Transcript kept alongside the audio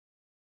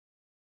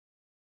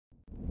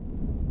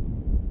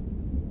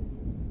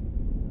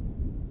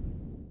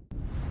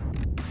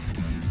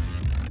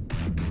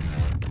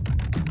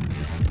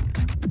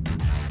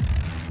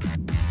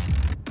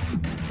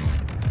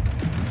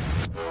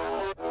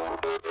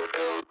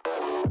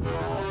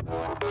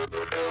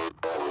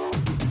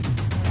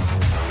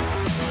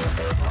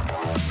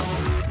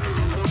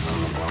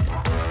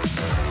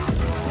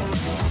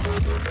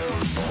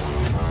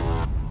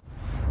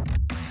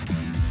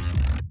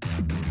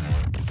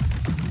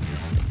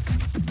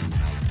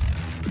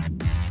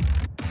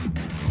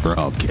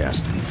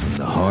Broadcasting from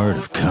the heart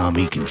of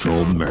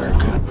commie-controlled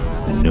America,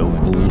 the no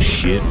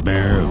bullshit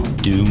bearer of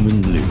doom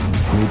and gloom,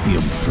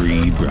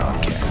 opium-free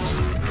broadcast,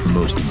 the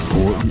most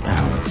important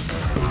hour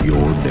of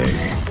your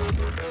day.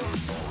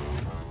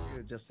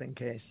 Just in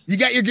case. You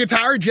got your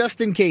guitar just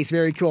in case.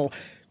 Very cool.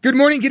 Good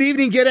morning, good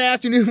evening, good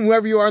afternoon,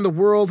 wherever you are in the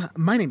world.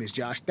 My name is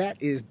Josh.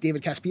 That is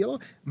David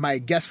Caspiello, my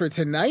guest for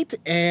tonight.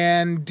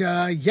 And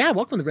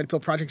welcome to the Red Pill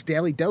Project's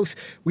Daily Dose.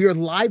 We are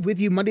live with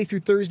you Monday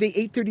through Thursday,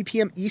 8:30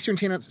 p.m. Eastern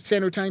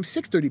Standard Time,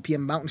 6:30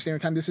 p.m. Mountain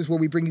Standard Time. This is where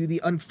we bring you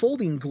the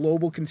unfolding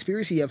global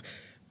conspiracy of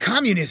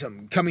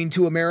communism coming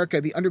to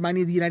America, the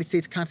undermining of the United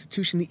States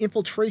Constitution, the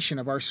infiltration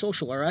of our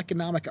social, our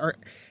economic, our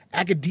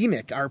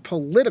academic, our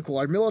political,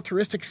 our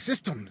militaristic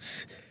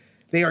systems.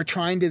 They are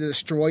trying to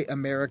destroy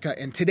America,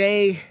 and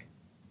today,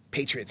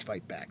 Patriots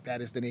Fight Back.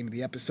 That is the name of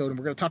the episode, and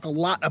we're going to talk a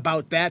lot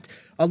about that.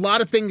 A lot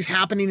of things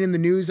happening in the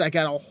news. I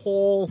got a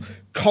whole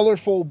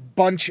colorful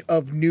bunch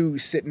of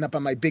news sitting up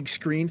on my big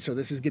screen, so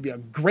this is going to be a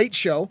great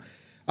show.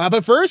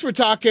 But first, we're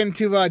talking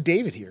to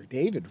David here.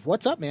 David,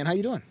 what's up, man? How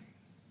you doing?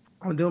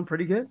 I'm doing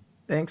pretty good.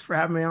 Thanks for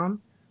having me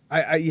on.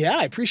 I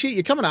appreciate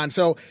you coming on.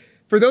 So,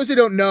 for those who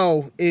don't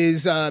know,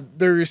 is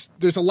there's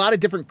a lot of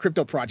different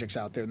crypto projects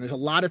out there, and there's a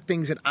lot of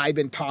things that I've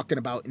been talking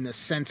about in the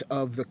sense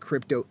of the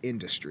crypto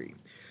industry.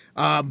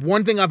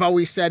 One thing I've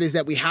always said is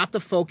that we have to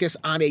focus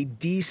on a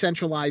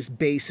decentralized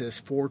basis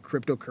for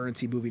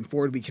cryptocurrency moving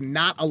forward. We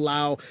cannot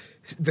allow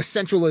the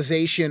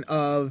centralization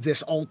of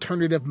this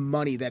alternative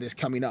money that is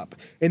coming up.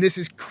 And this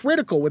is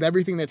critical with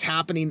everything that's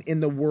happening in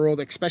the world,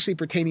 especially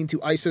pertaining to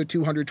ISO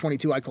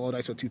 222. I call it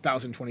ISO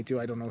 2022.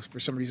 I don't know. For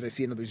some reason, I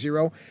see another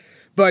zero.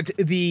 But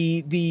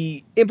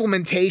the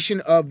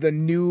implementation of the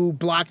new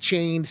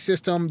blockchain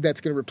system that's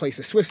going to replace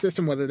the SWIFT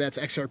system, whether that's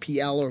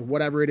XRPL or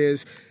whatever it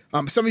is.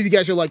 Some of you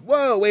guys are like,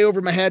 whoa, way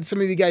over my head.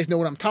 Some of you guys know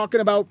what I'm talking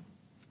about.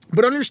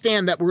 But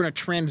understand that we're going to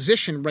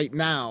transition right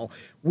now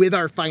with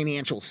our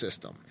financial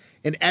system.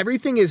 And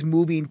everything is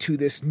moving to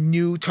this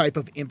new type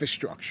of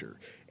infrastructure.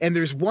 And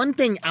there's one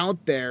thing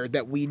out there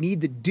that we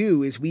need to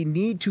do is we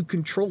need to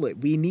control it.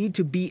 We need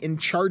to be in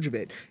charge of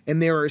it.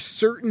 And there are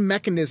certain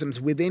mechanisms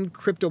within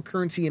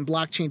cryptocurrency and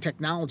blockchain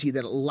technology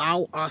that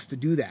allow us to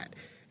do that.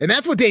 And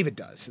that's what David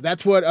does.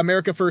 That's what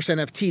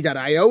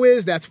AmericaFirstNFT.io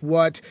is. That's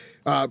what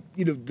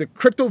the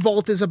Crypto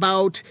Vault is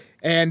about.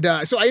 And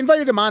so I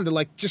invited him on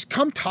to just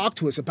come talk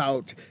to us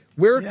about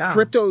where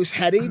crypto's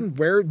heading,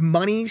 where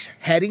money's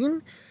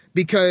heading,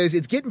 because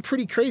it's getting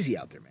pretty crazy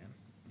out there, man.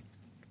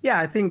 Yeah,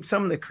 I think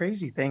some of the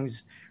crazy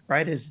things,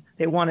 right, is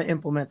they want to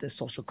implement this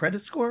social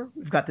credit score.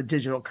 We've got the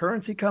digital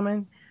currency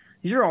coming.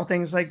 These are all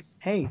things like,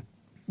 hey,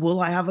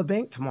 will I have a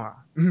bank tomorrow?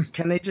 Mm-hmm.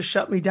 Can they just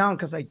shut me down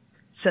because I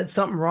said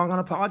something wrong on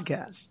a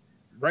podcast?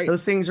 Right.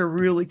 Those things are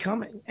really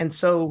coming. And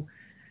so,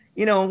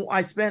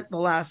 I spent the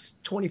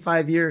last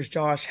 25 years,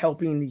 Josh,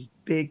 helping these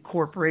big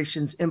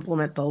corporations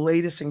implement the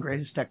latest and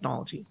greatest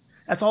technology.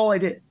 That's all I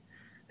did.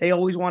 They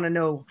always want to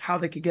know how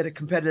they could get a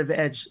competitive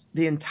edge.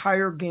 The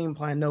entire game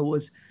plan, though,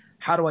 was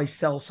how do I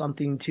sell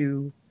something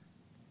to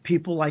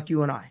people like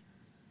you and I?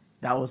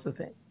 That was the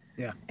thing.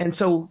 Yeah. And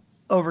so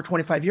over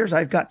 25 years,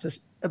 I've got to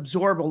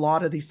absorb a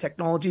lot of these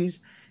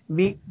technologies,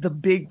 meet the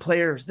big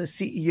players, the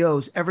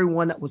CEOs,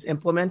 everyone that was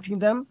implementing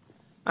them.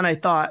 And I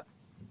thought,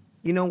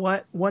 you know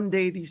what? One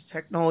day these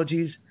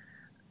technologies,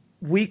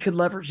 we could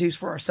leverage these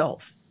for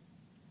ourselves.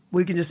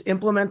 We can just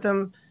implement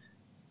them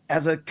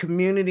as a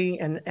community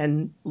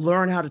and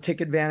learn how to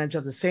take advantage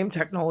of the same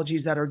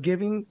technologies that are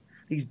giving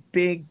these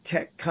big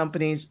tech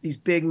companies, these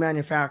big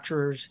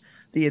manufacturers,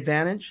 the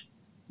advantage.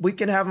 We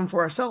can have them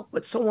for ourselves,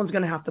 but someone's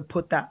going to have to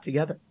put that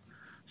together.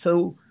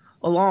 So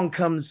along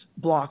comes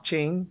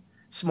blockchain,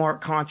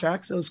 smart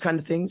contracts, those kind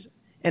of things.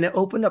 And it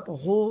opened up a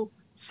whole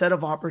set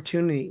of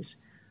opportunities.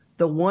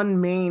 The one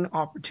main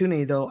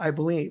opportunity, though, I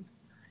believe,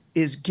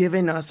 is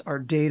giving us our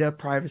data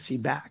privacy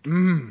back.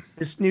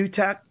 This new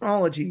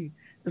technology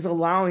is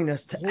allowing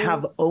us to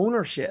have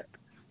ownership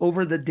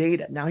over the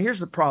data. Now,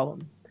 here's the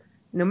problem.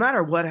 No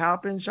matter what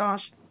happens,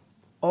 Josh,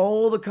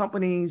 all the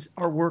companies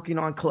are working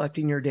on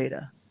collecting your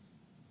data.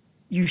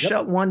 You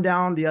shut one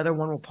down, the other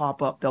one will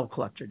pop up. They'll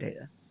collect your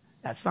data.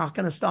 That's not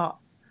going to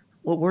stop.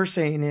 What we're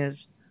saying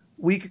is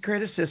we could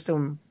create a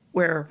system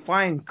where,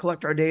 fine,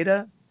 collect our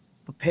data,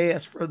 but pay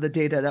us for the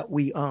data that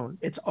we own.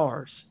 It's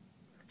ours.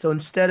 So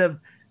instead of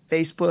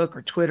Facebook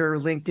or Twitter or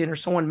LinkedIn or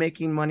someone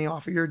making money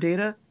off of your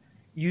data,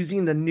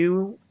 using the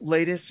new,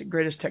 latest, and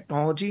greatest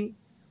technology,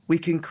 we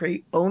can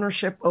create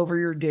ownership over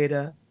your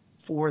data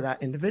for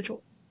that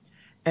individual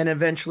and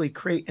eventually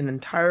create an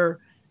entire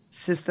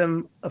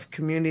system of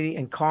community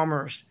and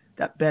commerce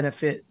that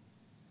benefit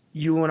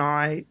you and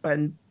I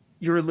and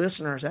your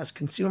listeners as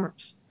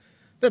consumers.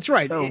 That's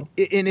right. So,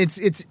 and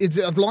it's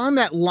along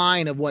that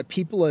line of what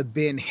people have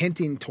been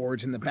hinting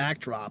towards in the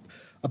backdrop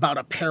about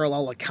a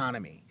parallel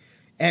economy.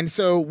 And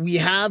so we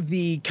have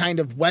the kind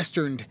of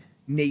Western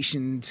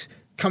nations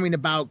coming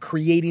about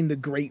creating the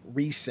Great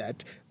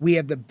Reset. We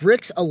have the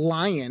BRICS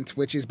Alliance,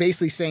 which is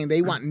basically saying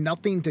they want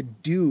nothing to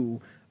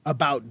do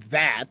about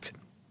that.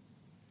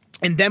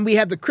 And then we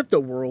have the crypto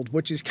world,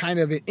 which is kind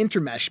of an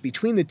intermesh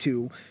between the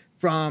two,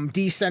 from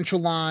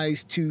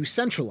decentralized to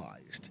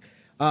centralized.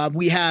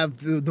 We have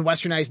the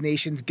westernized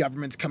nations,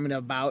 governments coming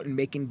about and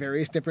making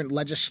various different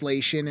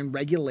legislation and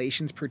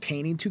regulations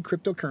pertaining to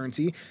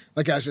cryptocurrency.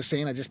 Like I was just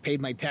saying, I just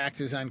paid my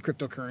taxes on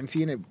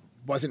cryptocurrency and it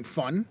wasn't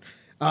fun.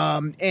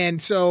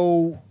 And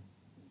so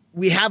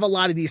we have a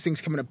lot of these things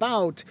coming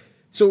about.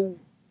 So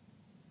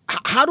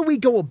how do we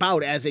go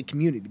about as a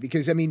community?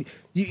 Because, I mean,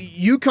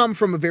 you come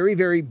from a very,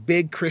 very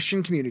big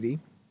Christian community.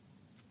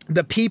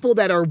 The people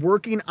that are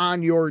working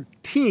on your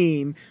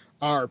team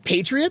are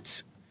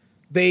patriots.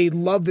 They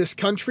love this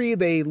country.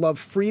 They love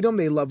freedom.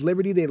 They love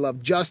liberty. They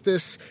love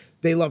justice.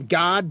 They love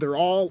God. They're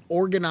all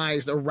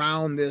organized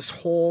around this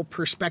whole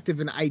perspective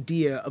and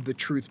idea of the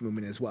truth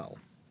movement as well.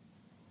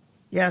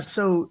 Yeah,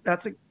 so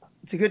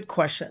it's a good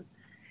question.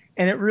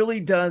 And it really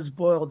does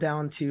boil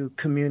down to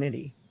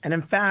community. And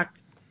in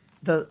fact,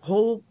 the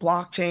whole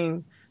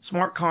blockchain,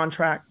 smart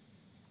contract,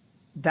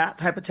 that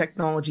type of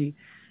technology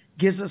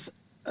gives us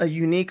a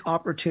unique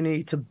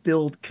opportunity to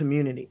build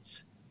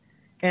communities.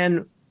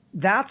 And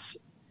that's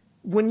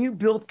when you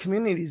build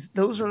communities,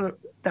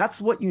 that's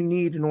what you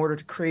need in order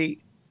to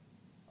create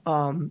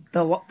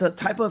the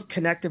type of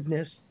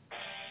connectiveness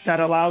that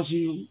allows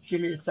you.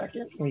 Give me a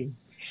second. Let me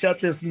shut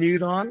this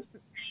mute on.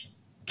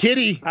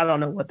 Kitty. I don't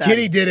know what that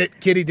Kitty is. did it.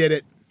 Kitty did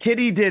it.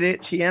 Kitty did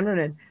it. She entered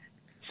in.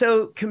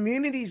 So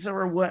communities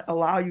are what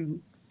allow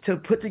you to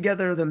put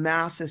together the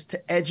masses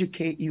to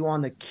educate you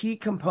on the key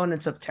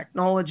components of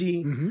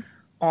technology,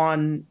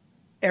 on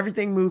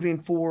everything moving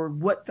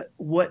forward,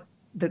 what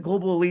the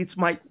global elites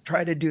might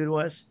try to do to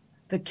us.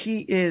 The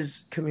key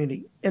is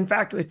community. In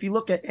fact, if you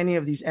look at any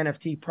of these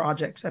NFT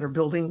projects that are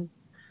building,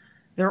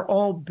 they're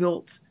all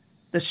built,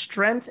 the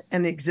strength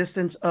and the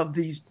existence of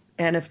these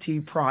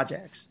NFT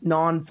projects,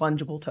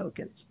 non-fungible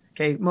tokens.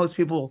 Okay, most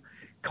people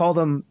call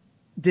them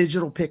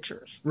digital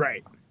pictures.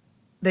 Right.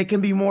 They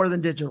can be more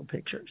than digital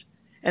pictures.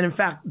 And in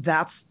fact,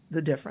 that's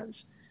the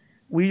difference.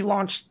 We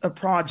launched a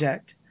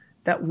project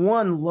that,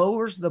 one,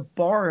 lowers the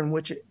bar in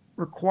which it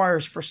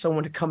requires for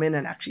someone to come in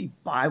and actually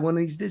buy one of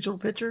these digital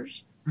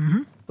pictures.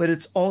 But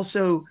it's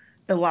also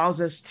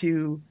allows us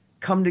to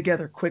come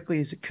together quickly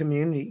as a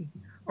community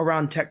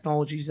around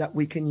technologies that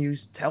we can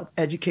use to help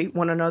educate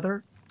one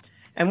another.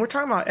 And we're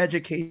talking about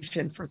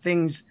education for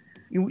things.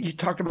 You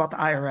talked about the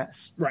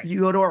IRS. Right.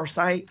 You go to our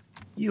site,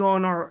 you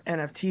own our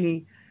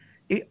NFT,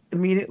 it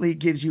immediately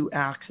gives you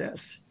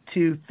access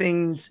to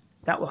things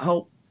that will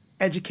help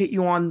educate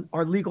you on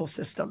our legal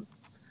system,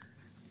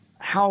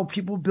 how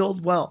people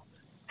build wealth,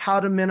 how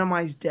to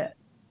minimize debt.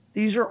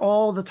 These are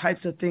all the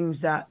types of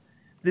things that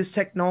this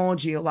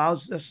technology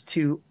allows us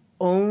to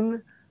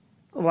own,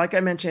 like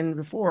I mentioned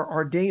before,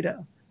 our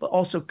data, but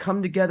also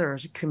come together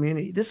as a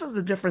community. This is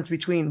the difference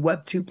between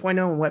Web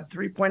 2.0 and Web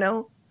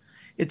 3.0.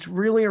 It's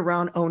really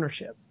around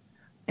ownership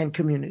and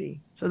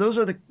community. So those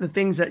are the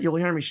things that you'll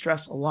hear me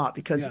stress a lot,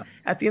 because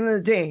at the end of the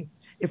day,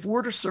 if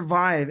we're to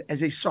survive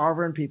as a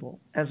sovereign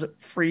people, as a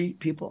free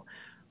people,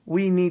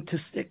 we need to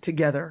stick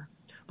together.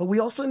 But we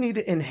also need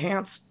to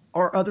enhance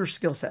our other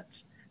skill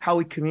sets, how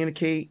we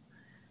communicate,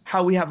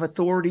 how we have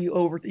authority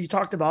over. You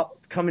talked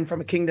about coming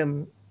from a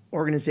kingdom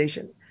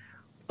organization.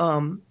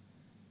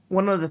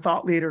 One of the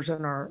thought leaders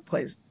in our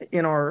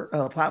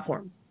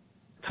platform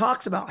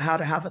talks about how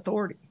to have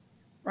authority,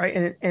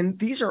 right? And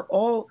these are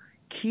all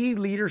key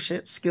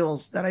leadership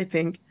skills that I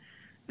think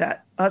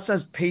that us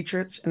as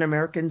patriots and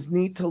Americans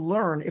need to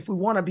learn if we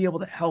want to be able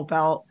to help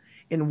out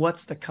in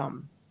what's to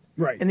come.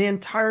 Right. And the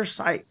entire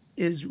site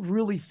is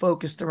really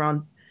focused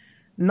around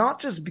not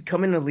just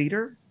becoming a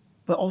leader,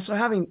 but also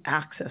having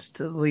access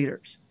to the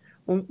leaders.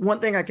 One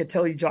thing I could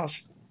tell you,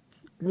 Josh,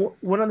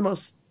 one of the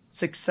most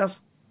successful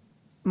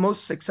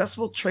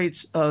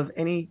traits of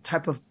any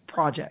type of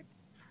project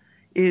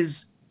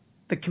is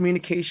the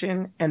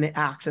communication and the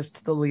access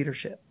to the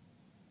leadership.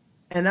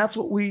 And that's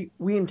what we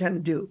intend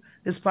to do.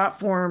 This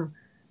platform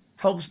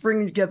helps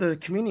bring together the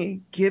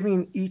community,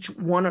 giving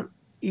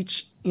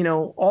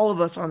all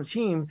of us on the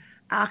team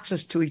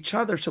access to each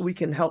other so we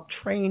can help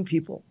train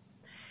people.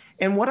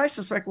 And what I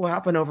suspect will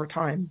happen over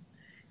time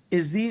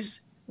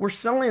is we're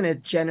selling a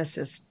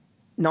Genesis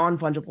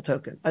non-fungible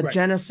token, a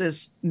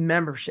Genesis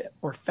membership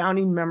or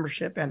founding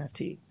membership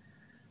NFT.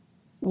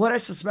 What I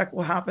suspect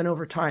will happen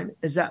over time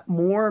is that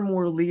more and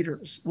more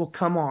leaders will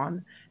come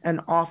on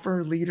and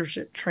offer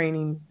leadership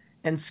training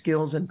and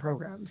skills and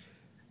programs.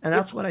 And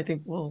that's what I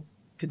think will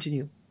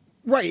continue.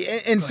 Right.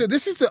 And so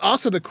this is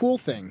also the cool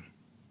thing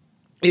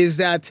is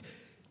that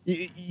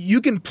you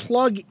can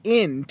plug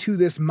into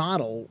this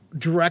model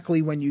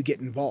directly when you get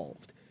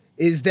involved,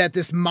 is that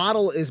this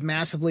model is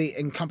massively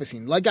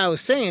encompassing. Like I was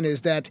saying,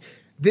 is that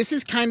this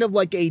is kind of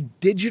like a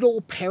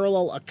digital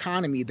parallel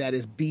economy that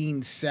is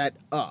being set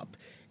up.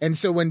 And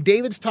so when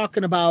David's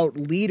talking about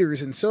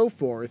leaders and so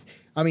forth,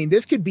 I mean,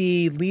 this could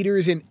be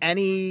leaders in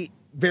any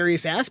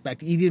various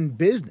aspect, even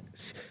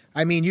business.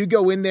 I mean, you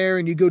go in there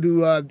and you go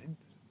to,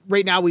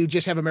 right now we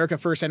just have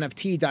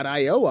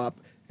AmericaFirstNFT.io up,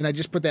 and I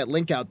just put that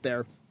link out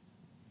there,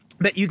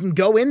 that you can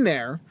go in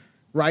there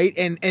right?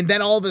 And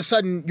then all of a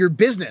sudden your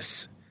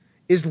business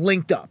is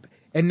linked up.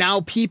 And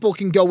now people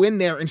can go in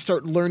there and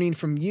start learning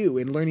from you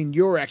and learning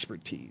your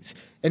expertise.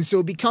 And so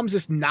it becomes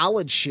this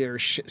knowledge share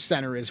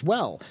center as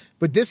well.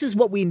 But this is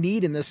what we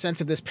need in the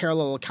sense of this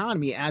parallel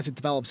economy as it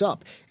develops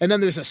up. And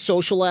then there's a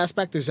social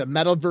aspect, there's a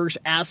metaverse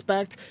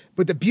aspect.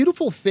 But the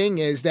beautiful thing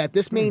is that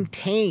this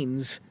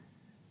maintains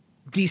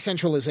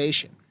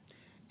decentralization.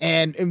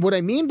 And what I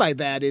mean by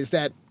that is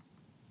that,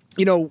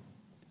 you know,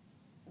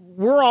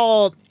 we're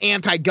all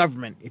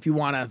anti-government, if you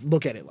want to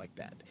look at it like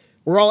that.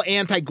 We're all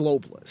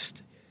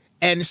anti-globalist.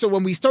 And so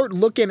when we start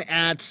looking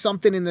at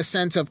something in the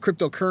sense of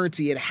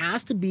cryptocurrency, it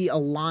has to be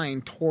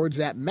aligned towards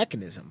that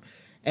mechanism.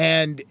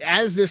 And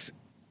as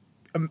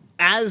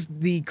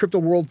the Crypto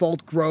World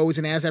Vault grows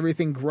and as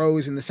everything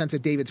grows in the sense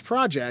of David's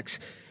projects,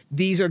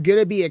 these are going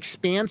to be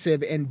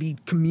expansive and be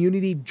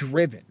community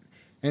driven.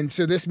 And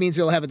so this means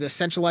they'll have a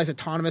decentralized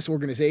autonomous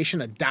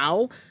organization, a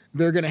DAO.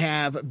 They're going to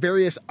have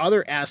various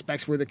other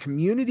aspects where the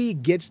community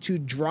gets to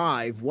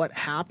drive what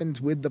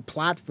happens with the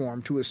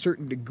platform to a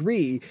certain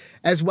degree,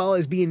 as well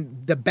as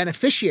being the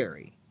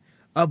beneficiary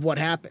of what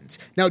happens.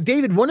 Now,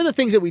 David, one of the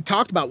things that we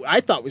talked about,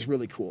 I thought was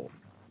really cool,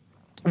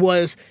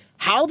 was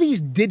how these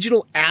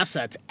digital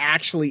assets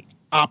actually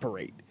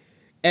operate.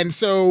 And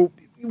so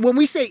when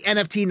we say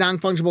NFT,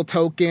 non-fungible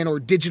token, or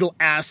digital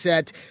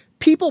asset,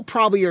 people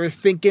probably are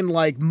thinking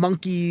like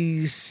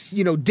monkeys,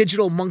 you know,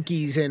 digital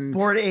monkeys and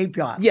Bored Ape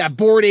Yachts. Yeah,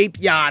 Bored Ape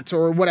Yachts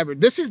or whatever.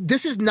 This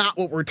is not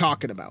what we're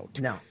talking about.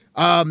 No.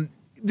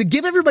 To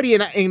give everybody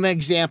an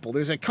example,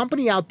 there's a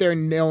company out there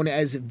known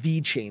as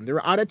VeChain.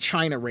 They're out of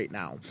China right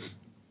now.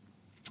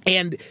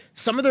 And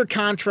some of their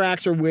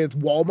contracts are with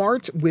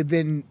Walmart, with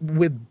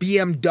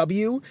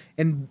BMW,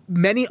 and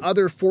many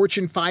other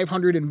Fortune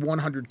 500 and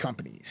 100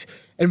 companies.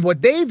 And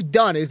what they've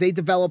done is they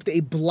developed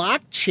a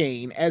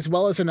blockchain as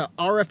well as an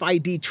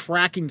RFID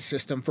tracking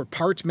system for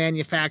parts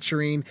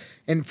manufacturing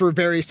and for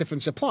various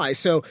different supplies.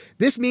 So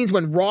this means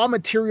when raw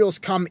materials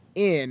come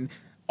in,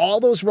 all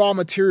those raw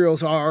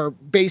materials are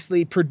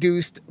basically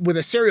produced with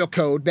a serial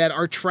code that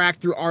are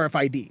tracked through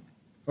RFID.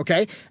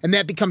 Okay? And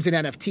that becomes an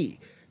NFT.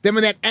 Then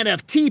when that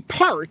NFT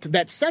part,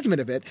 that segment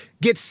of it,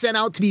 gets sent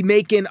out to be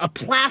making a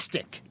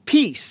plastic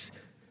piece,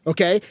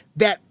 okay,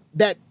 that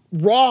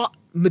raw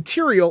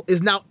material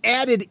is now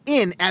added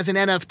in as an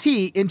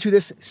NFT into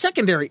this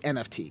secondary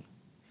NFT.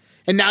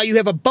 And now you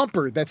have a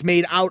bumper that's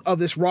made out of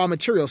this raw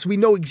material. So we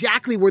know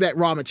exactly where that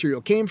raw material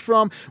came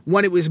from,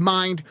 when it was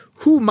mined,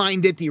 who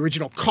mined it, the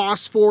original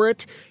cost for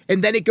it,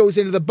 and then it goes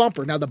into the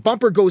bumper. Now the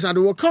bumper goes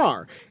onto a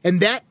car,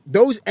 and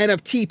those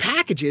NFT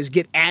packages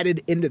get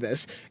added into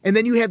this. And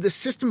then you have the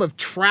system of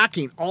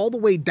tracking all the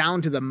way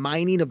down to the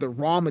mining of the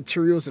raw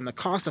materials and the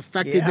cost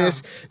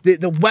effectiveness,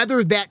 the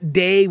weather that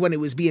day when it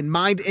was being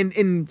mined.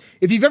 And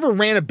if you've ever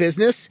ran a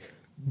business,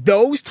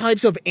 those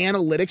types of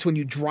analytics, when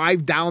you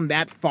drive down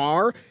that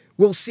far,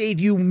 will save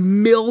you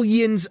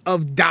millions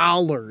of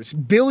dollars,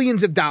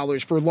 billions of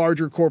dollars for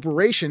larger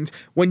corporations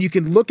when you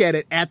can look at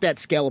it at that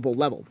scalable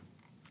level.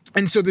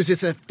 And so there's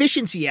this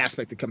efficiency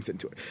aspect that comes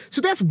into it.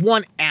 So that's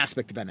one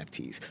aspect of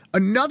NFTs.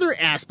 Another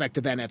aspect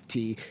of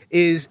NFT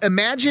is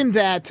imagine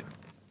that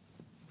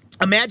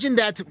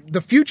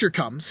the future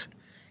comes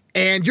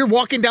and you're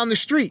walking down the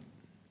street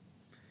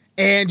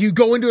and you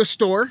go into a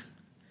store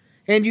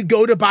and you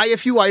go to buy a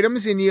few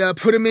items and you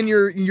put them in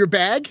your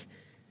bag.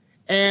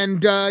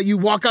 And you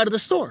walk out of the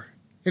store,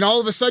 and all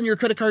of a sudden your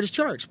credit card is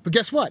charged. But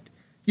guess what?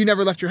 You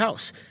never left your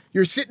house.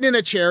 You're sitting in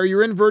a chair.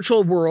 You're in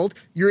virtual world.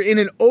 You're in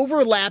an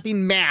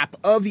overlapping map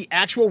of the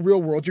actual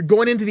real world. You're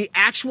going into the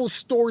actual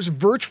store's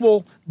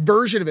virtual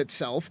version of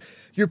itself.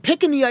 You're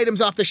picking the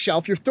items off the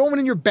shelf. You're throwing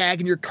in your bag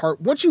in your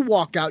cart. Once you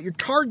walk out, your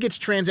card gets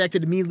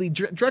transacted immediately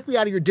directly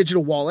out of your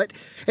digital wallet,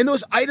 and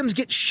those items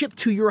get shipped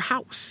to your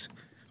house.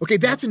 Okay,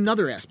 that's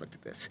another aspect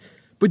of this.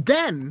 But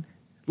then,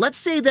 let's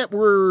say that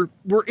we're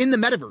in the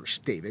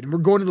metaverse, David, and we're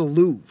going to the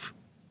Louvre.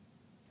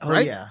 Oh,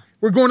 right? yeah.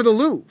 We're going to the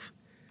Louvre.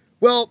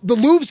 Well, the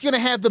Louvre's going to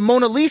have the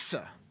Mona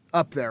Lisa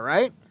up there,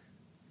 right?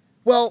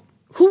 Well,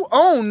 who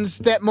owns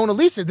that Mona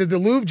Lisa? Did the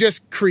Louvre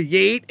just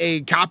create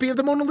a copy of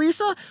the Mona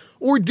Lisa?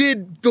 Or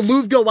did the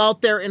Louvre go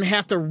out there and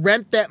have to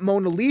rent that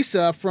Mona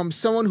Lisa from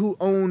someone who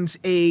owns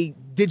a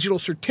digital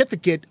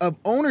certificate of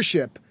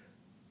ownership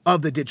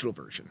of the digital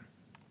version?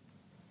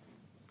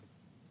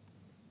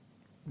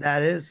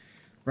 That is.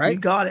 Right? You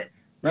got it.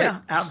 Right. Yeah,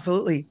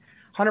 absolutely.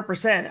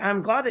 100%.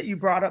 I'm glad that you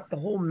brought up the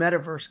whole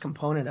metaverse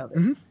component of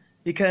it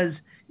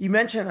because you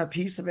mentioned a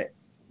piece of it.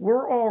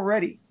 We're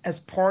already, as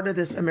part of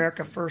this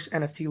America First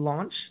NFT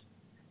launch,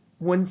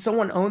 when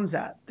someone owns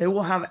that, they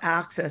will have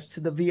access to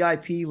the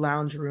VIP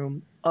lounge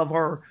room of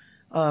our,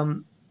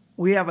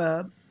 we have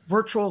a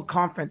virtual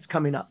conference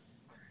coming up.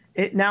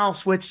 It now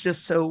switched,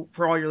 just so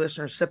for all your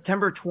listeners,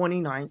 September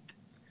 29th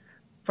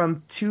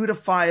from 2 to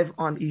 5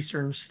 on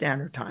Eastern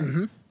Standard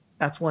Time.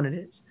 That's when it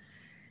is.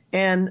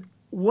 And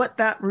what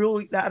that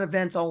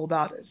event's all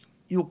about is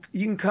you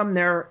can come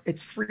there.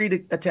 It's free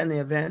to attend the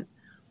event.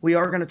 We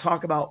are going to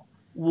talk about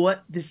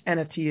what this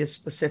NFT is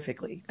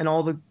specifically and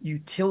all the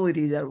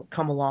utility that will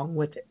come along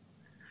with it.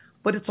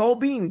 But it's all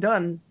being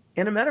done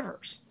in a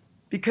metaverse.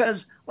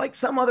 Because like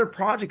some other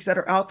projects that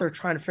are out there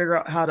trying to figure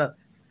out how to,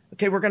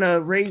 okay, we're going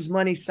to raise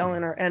money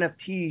selling our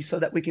NFT so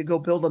that we could go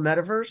build a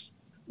metaverse.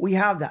 We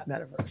have that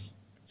metaverse.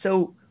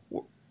 So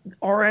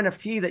our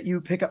NFT that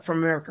you pick up from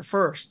America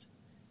First,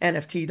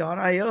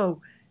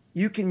 NFT.io,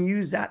 you can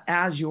use that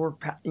as your,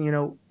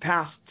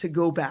 pass to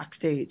go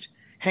backstage,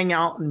 hang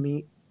out and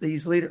meet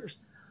these leaders.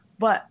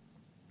 But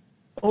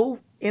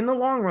in the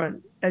long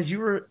run, as you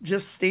were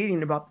just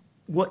stating about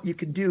what you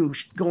could do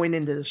going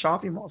into the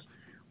shopping malls,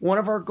 one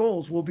of our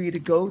goals will be to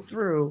go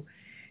through.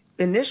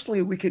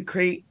 Initially, we could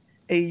create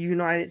a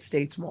United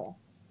States mall,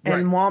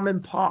 and mom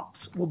and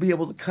pops will be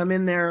able to come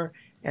in there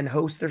and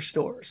host their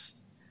stores.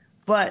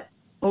 But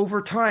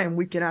over time,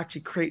 we can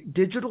actually create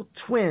digital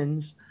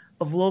twins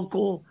of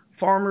local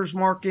farmers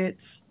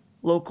markets,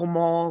 local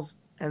malls,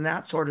 and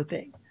that sort of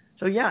thing.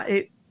 So yeah,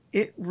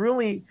 it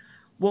really,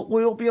 what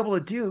we'll be able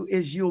to do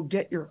is you'll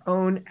get your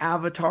own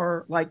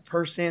avatar-like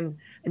person,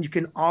 and you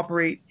can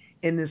operate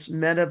in this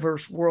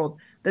metaverse world.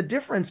 The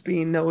difference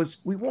being, though, is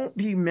we won't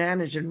be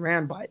managed and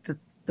ran by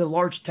the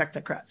large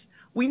technocrats.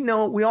 We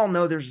all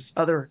know there's this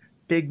other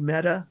big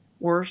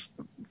metaverse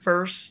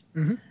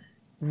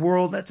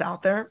world that's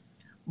out there.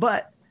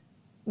 But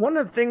one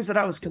of the things that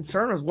I was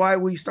concerned with why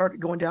we started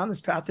going down this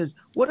path is,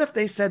 what if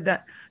they said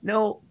that,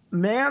 no,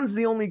 man's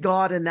the only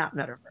God in that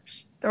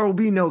metaverse? There will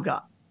be no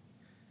God.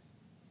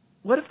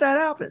 What if that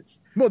happens?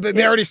 Well,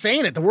 they're already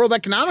saying it. The World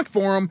Economic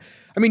Forum,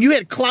 I mean, you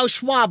had Klaus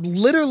Schwab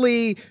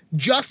literally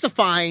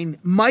justifying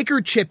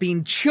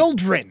microchipping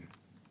children.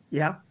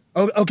 Yeah.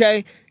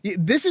 Okay?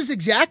 This is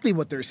exactly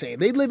what they're saying.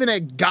 They live in a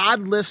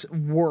godless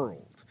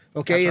world.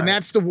 Okay, That's right. And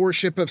that's the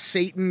worship of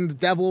Satan, the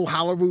devil,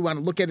 however we want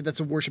to look at it. That's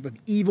a worship of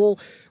evil.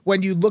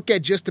 When you look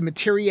at just the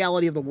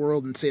materiality of the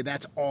world and say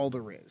that's all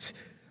there is.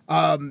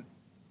 And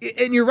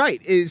you're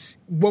right, is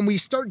when we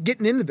start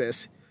getting into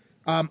this,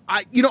 I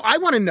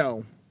want to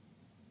know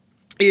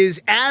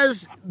is,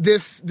 as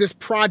this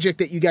project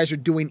that you guys are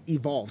doing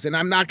evolves, and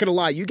I'm not going to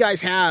lie, you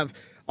guys have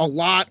a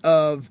lot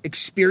of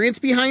experience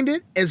behind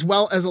it, as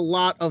well as a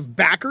lot of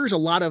backers, a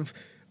lot of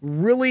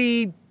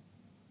really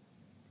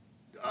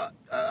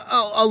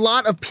a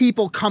lot of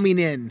people coming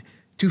in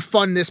to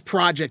fund this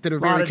project that are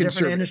very conservative. A lot of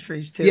different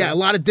industries too. Yeah, a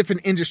lot of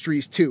different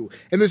industries too.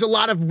 And there's a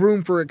lot of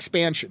room for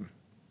expansion.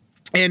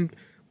 And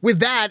with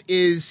that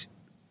is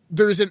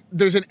there's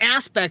an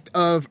aspect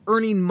of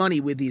earning money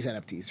with these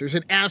NFTs. There's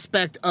an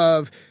aspect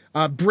of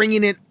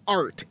bringing in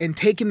art and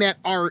taking that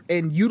art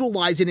and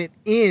utilizing it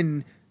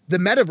in the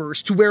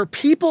metaverse to where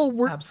people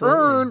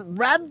earn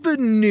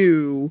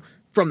revenue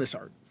from this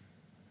art.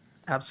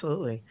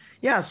 Absolutely.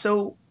 Yeah,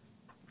 so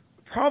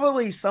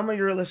probably some of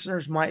your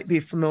listeners might be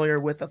familiar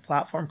with a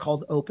platform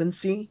called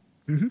OpenSea.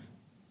 Mm-hmm.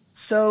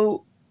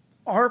 So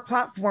our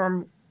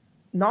platform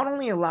not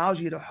only allows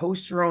you to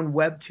host your own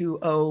Web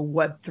 2.0,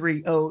 Web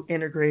 3.0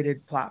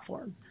 integrated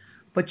platform,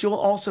 but you'll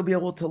also be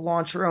able to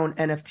launch your own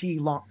NFT.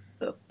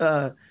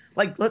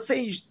 Like, let's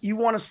say you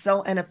want to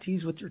sell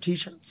NFTs with your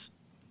t-shirts.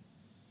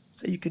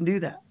 So you can do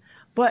that.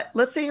 But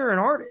let's say you're an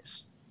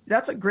artist.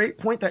 That's a great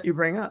point that you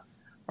bring up.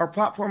 Our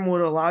platform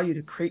would allow you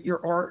to create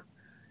your art,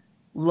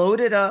 load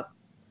it up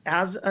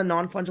as a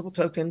non-fungible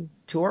token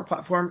to our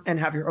platform, and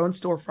have your own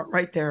storefront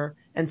right there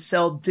and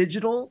sell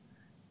digital,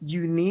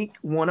 unique,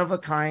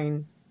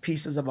 one-of-a-kind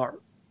pieces of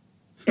art.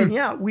 And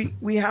yeah,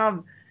 we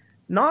have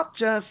not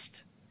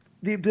just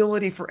the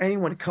ability for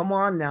anyone to come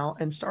on now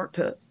and start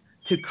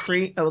to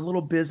create a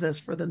little business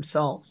for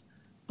themselves,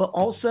 but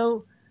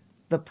also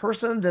the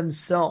person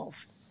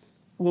themselves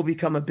will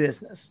become a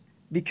business,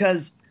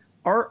 because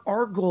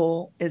our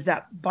goal is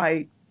that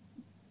by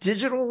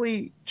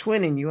digitally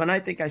twinning you, and I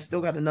think I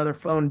still got another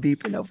phone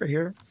beeping over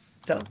here.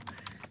 So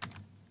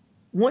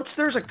once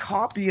there's a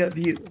copy of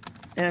you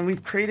and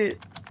we've created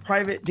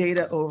private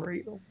data over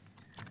you,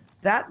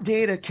 that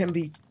data can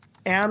be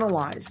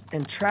analyzed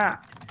and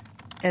tracked.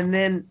 And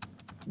then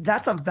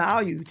that's a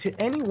value to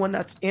anyone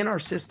that's in our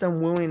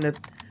system willing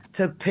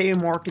to pay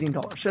marketing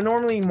dollars. So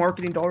normally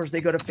marketing dollars,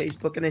 they go to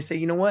Facebook and they say,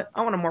 you know what?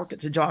 I want to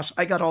market to Josh.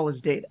 I got all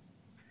his data.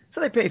 So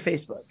they pay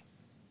Facebook.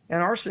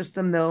 And our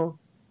system, though,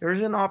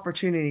 there's an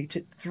opportunity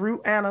to,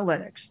 through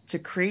analytics, to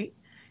create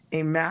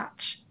a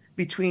match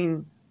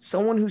between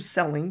someone who's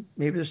selling,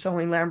 maybe they're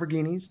selling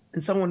Lamborghinis,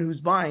 and someone who's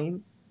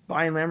buying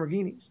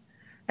Lamborghinis,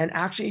 and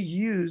actually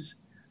use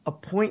a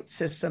point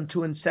system to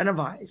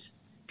incentivize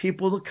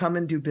people to come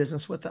and do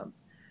business with them.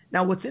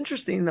 Now, what's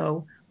interesting,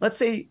 though, let's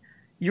say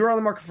you're on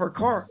the market for a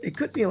car. It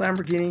could be a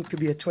Lamborghini, it could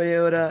be a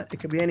Toyota, it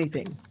could be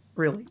anything,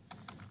 really.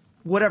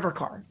 Whatever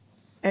car,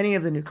 any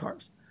of the new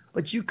cars.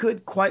 But you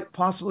could quite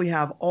possibly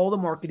have all the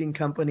marketing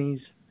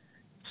companies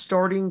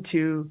starting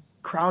to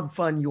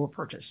crowdfund your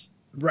purchase.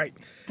 Right.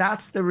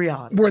 That's the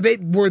reality.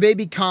 Where they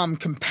become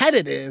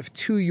competitive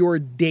to your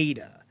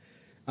data.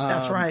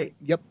 That's right.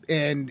 Yep.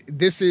 And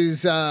this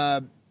is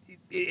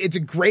it's a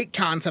great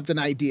concept and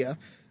idea.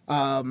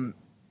 And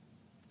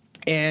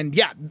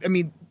yeah, I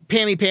mean,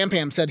 Pammy Pam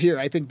Pam said here,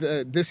 I think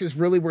this is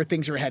really where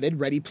things are headed,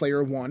 Ready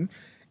Player One,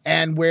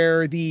 and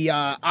where the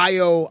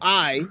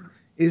IOI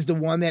is the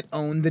one that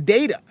owned the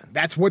data.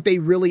 That's what they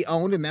really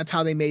owned, and that's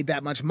how they made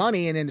that much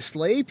money and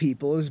enslaved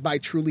people, is by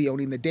truly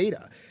owning the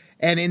data.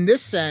 And in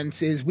this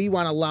sense, is we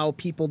want to allow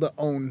people to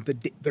own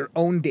their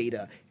own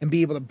data and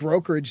be able to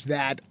brokerage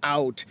that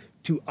out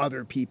to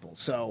other people.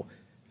 So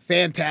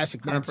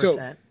fantastic, man.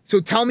 100%. So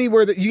tell me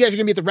where you guys are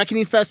going to be at the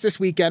Reckoning Fest this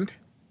weekend.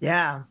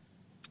 Yeah.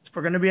 So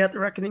we're going to be at the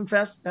Reckoning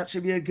Fest. That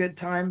should be a good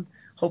time,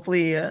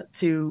 hopefully,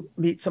 to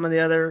meet some of the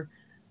other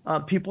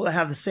people that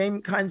have the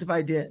same kinds of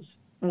ideas.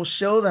 And we'll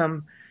show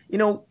them,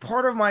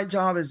 part of my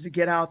job is to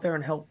get out there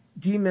and help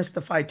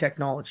demystify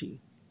technology.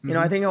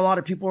 I think a lot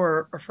of people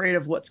are afraid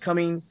of what's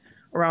coming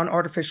around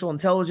artificial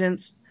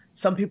intelligence.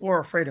 Some people are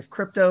afraid of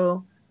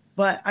crypto,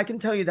 but I can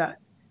tell you that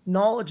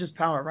knowledge is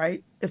power,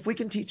 right? If we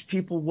can teach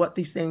people what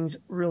these things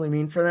really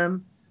mean for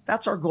them,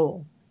 that's our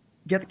goal.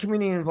 Get the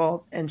community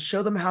involved and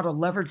show them how to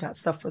leverage that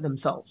stuff for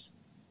themselves.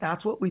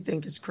 That's what we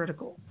think is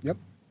critical. Yep.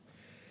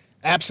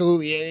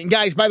 Absolutely. And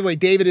guys, by the way,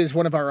 David is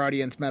one of our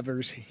audience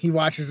members. He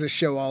watches this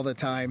show all the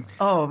time.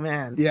 Oh,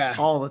 man. Yeah.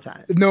 All the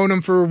time. Known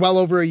him for well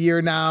over a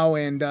year now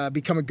and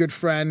become a good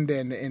friend.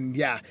 And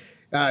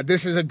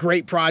this is a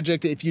great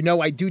project. If you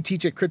know, I do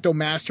teach at Crypto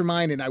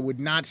Mastermind, and I would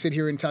not sit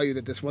here and tell you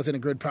that this wasn't a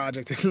good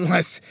project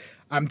unless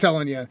I'm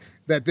telling you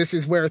that this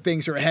is where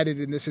things are headed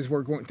and this is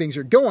where things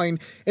are going.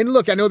 And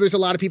look, I know there's a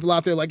lot of people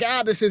out there like,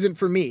 this isn't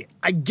for me.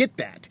 I get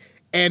that.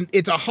 And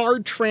it's a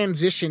hard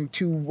transition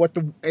to what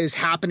is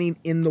happening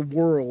in the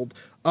world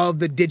of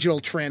the digital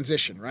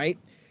transition, right?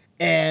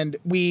 And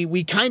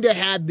we kind of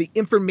had the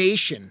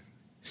information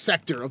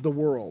sector of the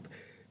world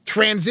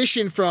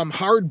transition from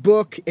hard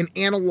book and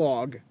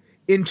analog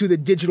into the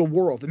digital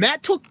world. And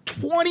that took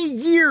 20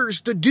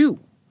 years to do,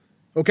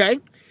 okay?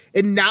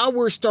 And now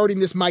we're starting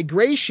this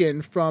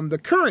migration from the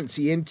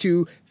currency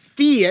into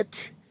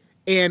fiat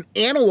and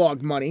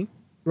analog money,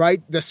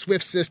 right? The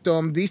SWIFT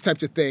system, these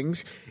types of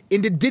things,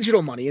 into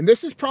digital money. And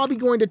this is probably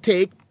going to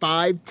take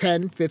 5,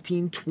 10,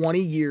 15, 20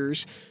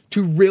 years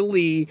to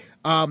really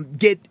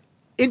get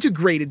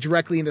integrated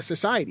directly into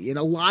society. And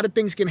a lot of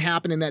things can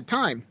happen in that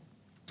time.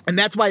 And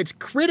that's why it's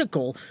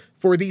critical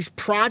for these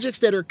projects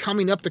that are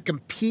coming up to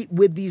compete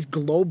with these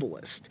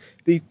globalists.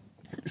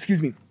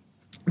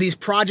 These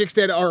projects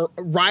that are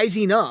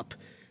rising up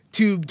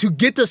to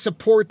get the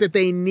support that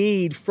they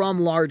need from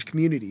large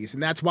communities.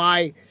 And that's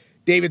why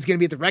David's going to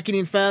be at the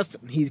Reckoning Fest.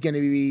 He's going to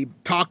be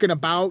talking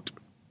about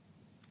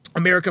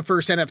America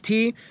First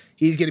NFT.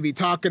 He's going to be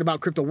talking about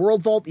Crypto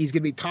World Vault. He's going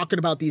to be talking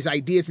about these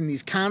ideas and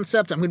these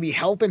concepts. I'm going to be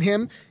helping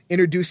him,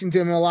 introducing to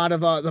him a lot of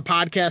the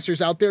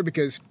podcasters out there,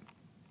 because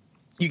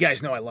you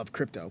guys know I love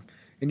crypto,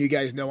 and you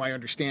guys know I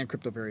understand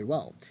crypto very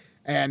well.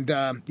 And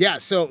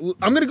so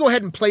I'm going to go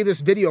ahead and play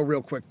this video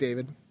real quick,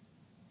 David.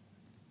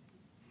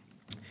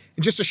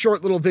 And just a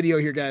short little video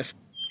here, guys.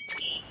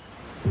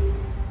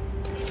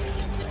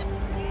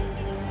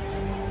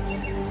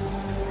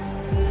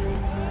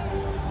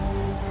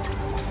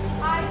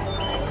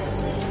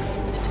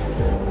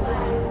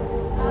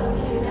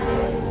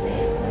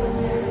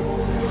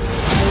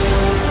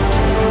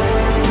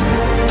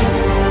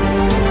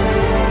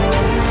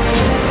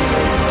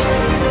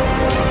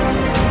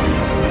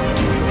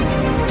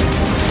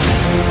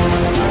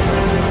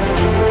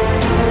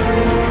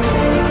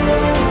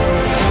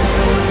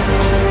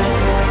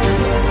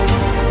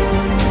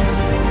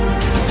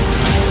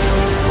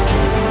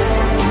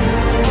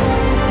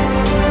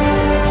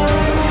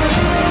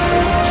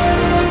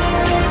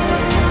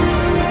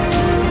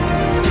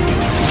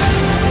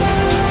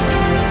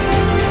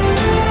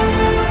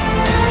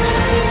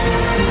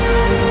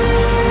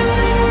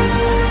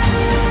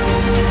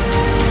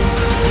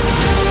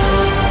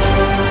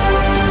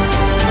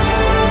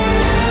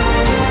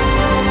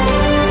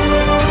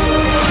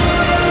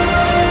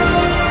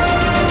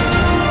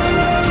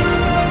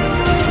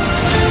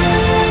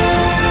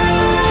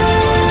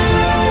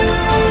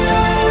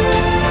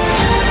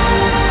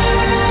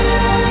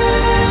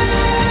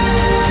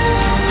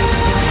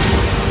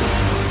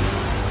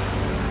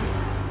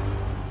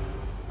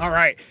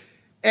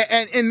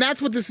 And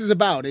that's what this is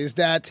about, is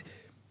that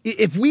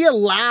if we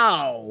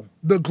allow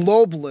the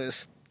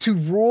globalists to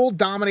rule,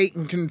 dominate,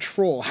 and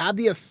control, have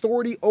the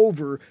authority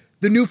over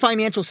the new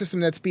financial system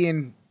that's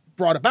being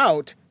brought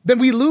about, then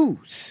we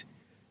lose.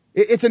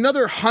 It's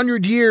another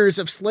 100 years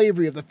of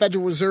slavery, of the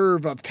Federal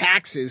Reserve, of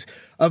taxes,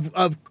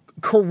 of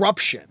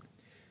corruption.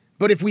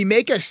 But if we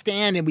make a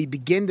stand and we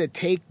begin to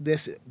take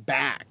this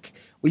back,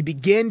 we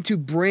begin to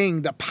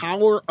bring the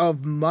power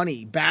of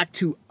money back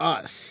to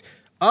us,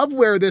 of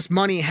where this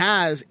money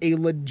has a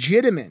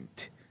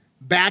legitimate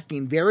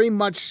backing, very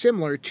much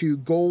similar to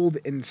gold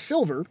and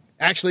silver.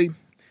 Actually,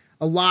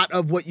 a lot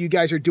of what you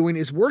guys are doing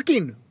is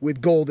working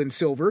with gold and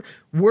silver,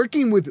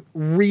 working with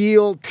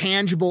real,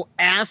 tangible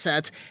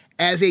assets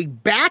as a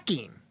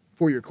backing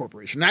for your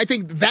corporation. And I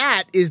think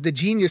that is the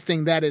genius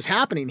thing that is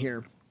happening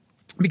here,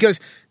 because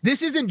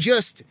this isn't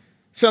just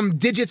some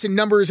digits and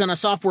numbers on a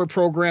software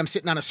program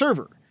sitting on a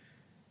server.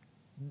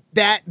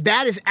 That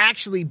is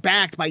actually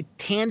backed by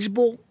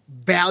tangible,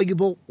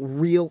 valuable,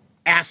 real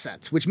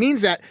assets, which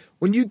means that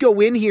when you go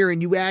in here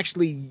and you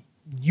actually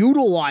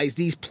utilize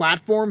these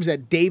platforms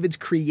that David's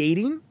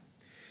creating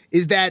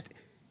is that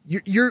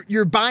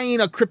you're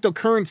buying a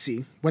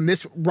cryptocurrency when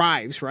this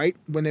arrives, right?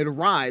 When it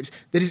arrives,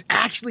 that is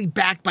actually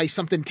backed by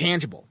something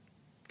tangible.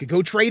 You could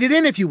go trade it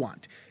in if you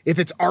want. If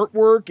it's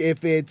artwork,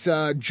 if it's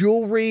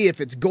jewelry, if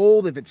it's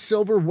gold, if it's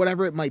silver,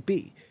 whatever it might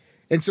be.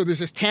 And so there's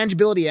this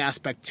tangibility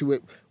aspect to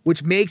it,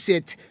 which makes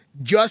it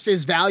just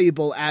as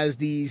valuable as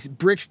these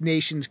BRICS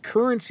nations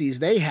currencies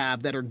they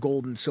have that are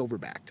gold and silver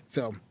backed.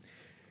 So,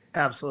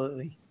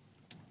 absolutely.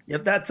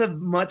 Yep, that's a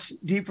much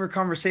deeper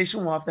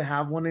conversation. We'll have to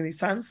have one of these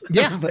times.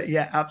 Yeah. But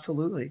yeah,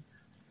 absolutely.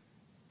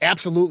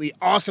 Absolutely.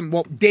 Awesome.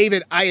 Well,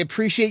 David, I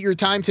appreciate your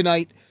time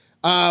tonight.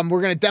 We're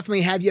going to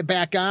definitely have you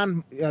back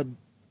on.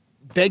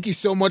 Thank you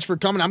so much for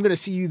coming. I'm going to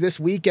see you this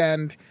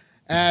weekend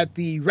at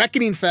the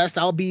Reckoning Fest.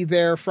 I'll be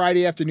there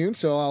Friday afternoon,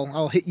 so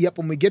I'll hit you up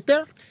when we get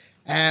there,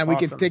 and we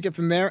can take it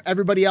from there.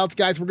 Everybody else,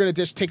 guys, we're going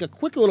to just take a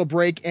quick little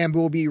break, and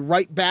we'll be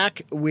right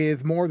back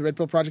with more of the Red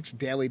Pill Project's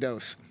Daily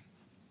Dose.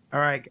 All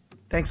right.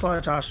 Thanks a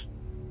lot, Josh.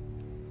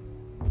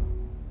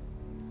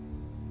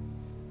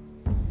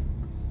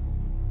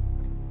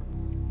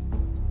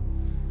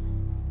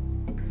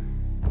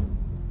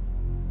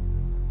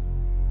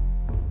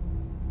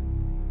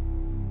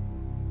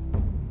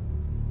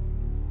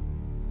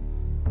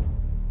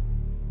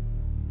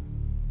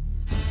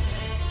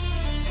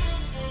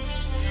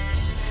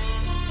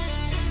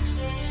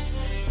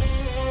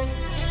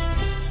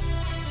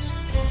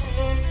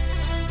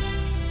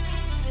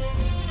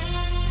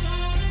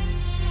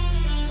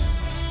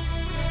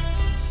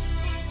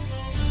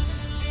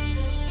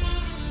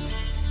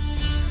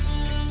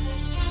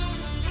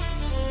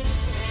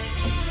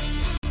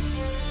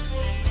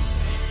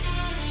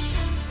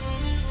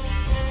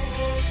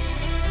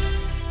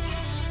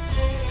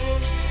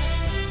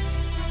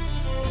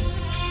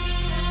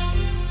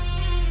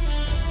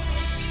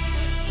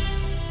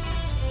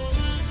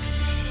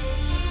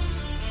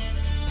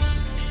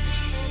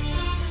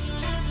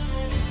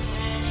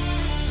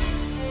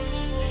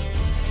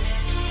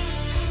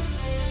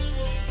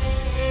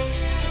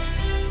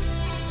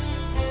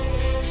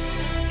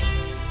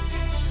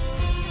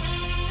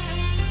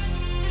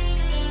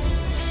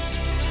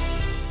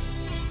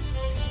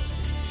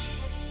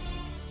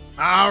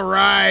 All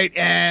right,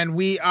 and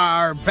we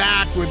are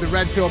back with the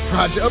Red Pill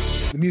Project.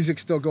 Oh, the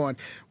music's still going.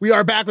 We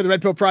are back with the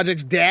Red Pill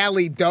Project's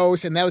Daily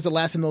Dose, and that was the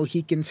Last of the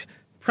Mohicans'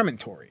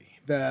 Premontory,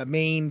 the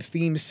main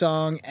theme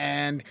song.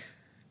 And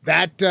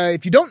that,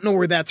 if you don't know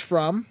where that's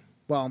from,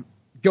 well,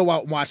 go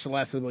out and watch The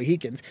Last of the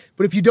Mohicans.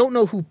 But if you don't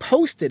know who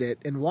posted it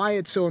and why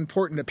it's so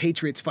important the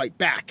Patriots fight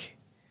back,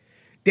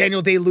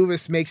 Daniel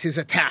Day-Lewis makes his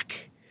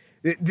attack.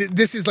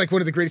 This is like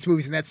one of the greatest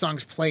movies, and that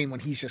song's playing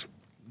when he's just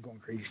going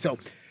crazy. So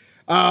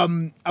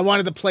I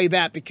wanted to play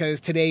that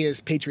because today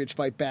is Patriots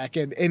Fight Back.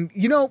 And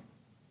you know,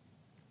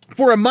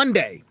 for a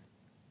Monday,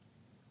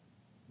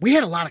 we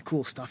had a lot of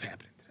cool stuff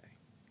happening today.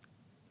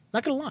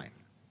 Not going to lie.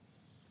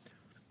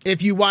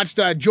 If you watched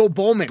Joe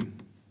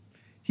Bowman,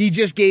 he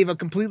just gave a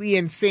completely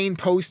insane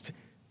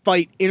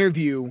post-fight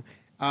interview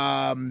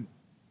after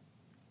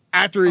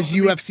his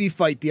UFC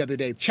fight the other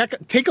day.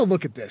 Take a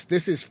look at this.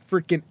 This is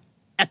freaking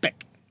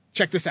epic.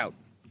 Check this out.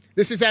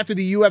 This is after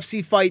the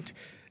UFC fight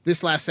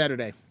this last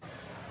Saturday.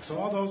 So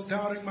all those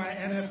doubting my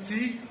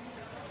NFT,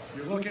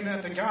 you're looking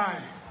at the guy.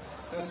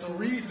 That's the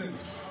reason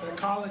that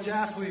college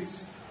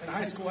athletes and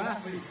high school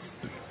athletes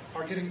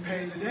are getting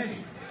paid today.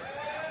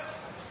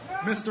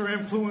 Mr.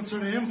 Influencer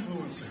to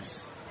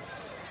influencers.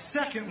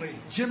 Secondly,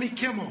 Jimmy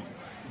Kimmel,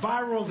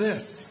 viral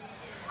this.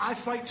 I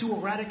fight to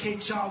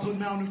eradicate childhood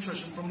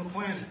malnutrition from the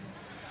planet.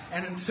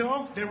 And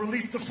until they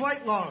release the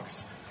flight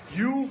logs,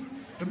 you,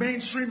 the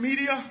mainstream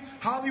media,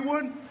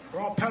 Hollywood,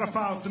 are all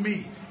pedophiles to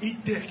me.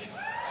 Eat dick.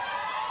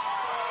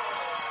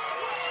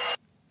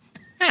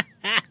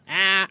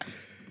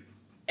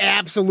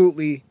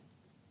 Absolutely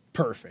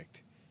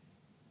perfect.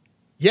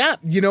 Yeah,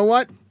 you know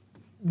what?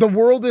 The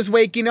world is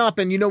waking up,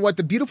 and you know what?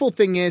 The beautiful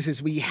thing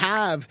is we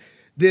have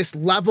this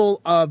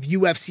level of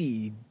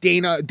UFC,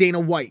 Dana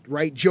White,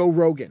 right? Joe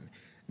Rogan,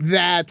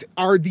 that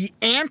are the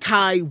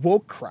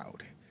anti-woke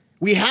crowd.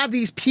 We have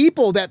these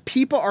people that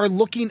people are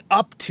looking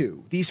up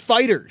to, these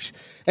fighters,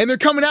 and they're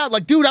coming out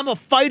like, dude, I'm a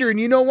fighter, and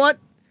you know what?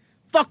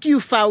 Fuck you,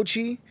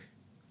 Fauci.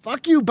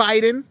 Fuck you,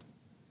 Biden,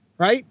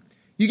 right?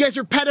 You guys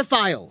are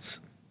pedophiles.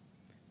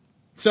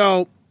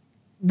 So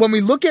when we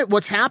look at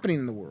what's happening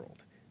in the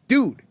world,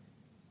 dude,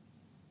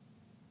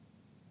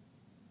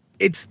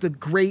 it's the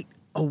Great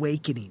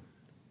Awakening.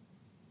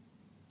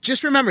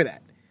 Just remember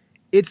that.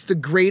 It's the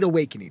Great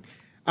Awakening.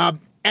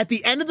 At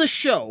the end of the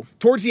show,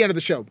 towards the end of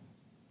the show,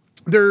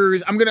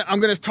 I'm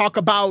gonna talk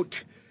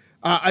about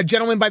a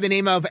gentleman by the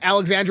name of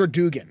Alexander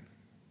Dugin.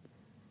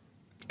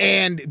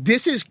 And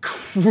this is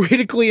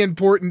critically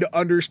important to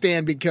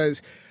understand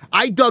because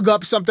I dug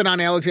up something on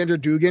Alexander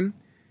Dugin.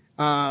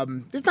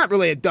 It's not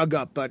really a dug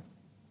up, but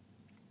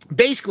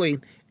basically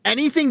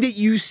anything that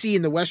you see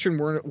in the Western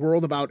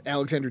world about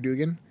Alexander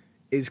Dugin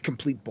is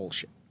complete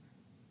bullshit.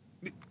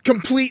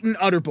 Complete and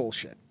utter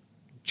bullshit.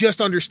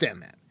 Just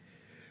understand that.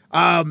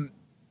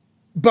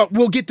 But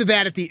we'll get to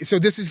that so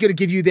this is going to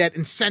give you that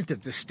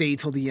incentive to stay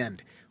till the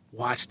end.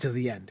 Watch till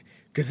the end,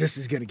 because this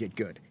is going to get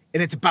good.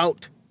 And it's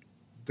about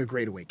the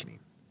Great Awakening.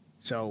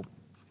 So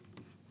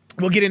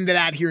we'll get into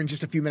that here in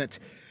just a few minutes.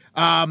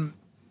 But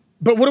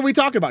what are we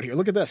talking about here?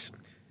 Look at this.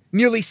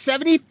 Nearly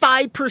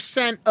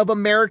 75% of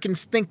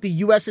Americans think the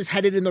U.S. is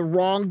headed in the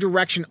wrong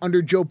direction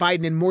under Joe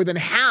Biden, and more than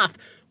half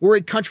where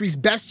a country's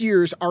best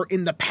years are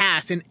in the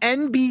past. An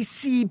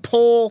NBC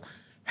poll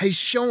has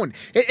shown.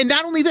 And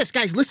not only this,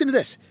 guys, listen to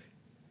this.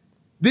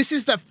 This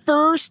is the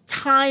first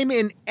time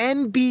in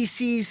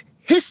NBC's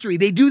history.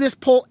 They do this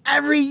poll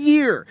every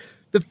year.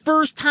 The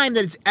first time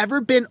that it's ever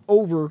been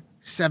over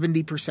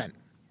 70%.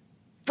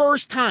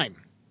 First time.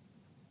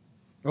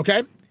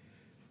 Okay?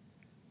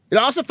 It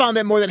also found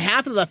that more than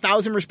half of the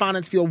 1,000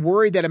 respondents feel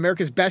worried that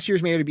America's best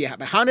years may already be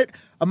behind it.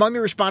 Among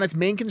the respondents'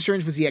 main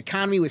concerns was the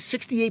economy, with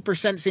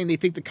 68% saying they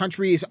think the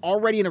country is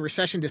already in a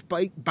recession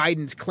despite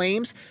Biden's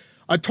claims.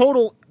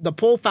 The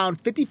poll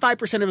found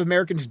 55% of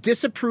Americans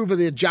disapprove of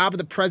the job of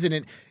the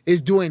president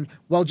is doing,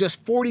 while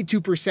just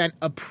 42%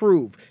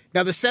 approve.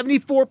 Now, the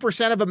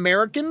 74% of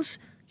Americans,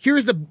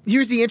 here's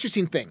the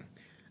interesting thing.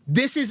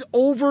 This is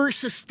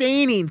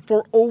sustaining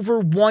for over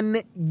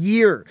 1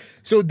 year.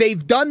 So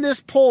they've done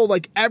this poll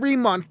like every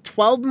month,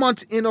 12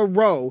 months in a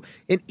row.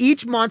 And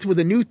each month with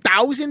a new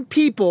 1,000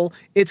 people,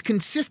 it's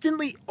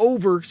consistently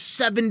over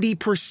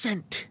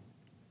 70%.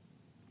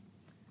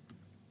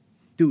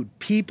 Dude,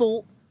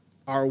 people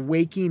are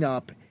waking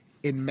up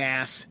in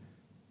mass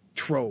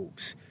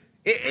troves.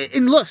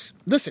 And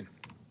listen,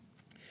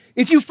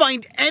 if you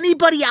find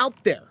anybody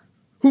out there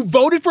who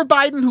voted for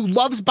Biden, who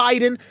loves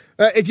Biden,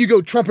 if you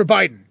go Trump or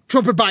Biden,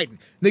 and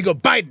they go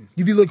Biden,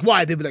 you'd be like,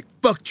 why? They'd be like,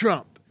 fuck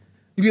Trump.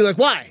 You'd be like,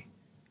 why?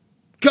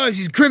 Because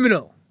he's a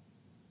criminal.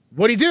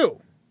 What'd he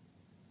do?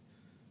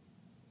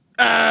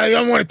 I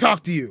don't want to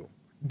talk to you.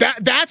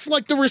 That's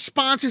like the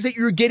responses that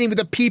you're getting with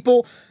the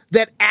people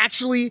that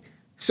actually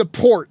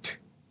support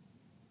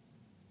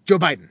Joe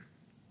Biden.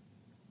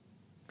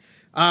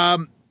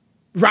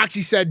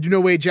 Roxy said, no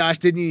way, Josh,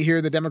 didn't you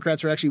hear the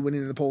Democrats are actually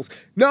winning in the polls?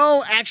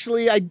 No,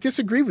 actually, I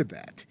disagree with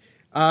that.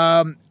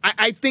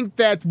 I think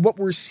that what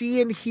we're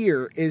seeing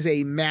here is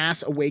a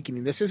mass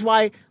awakening. This is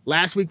why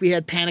last week we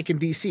had panic in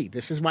D.C.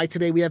 This is why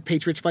today we have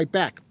Patriots Fight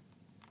Back.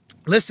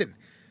 Listen,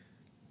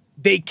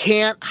 they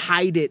can't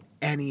hide it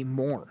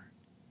anymore.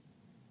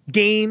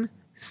 Game,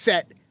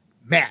 set,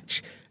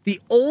 match. The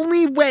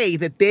only way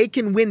that they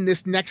can win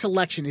this next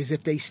election is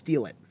if they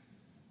steal it.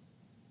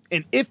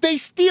 And if they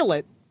steal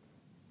it,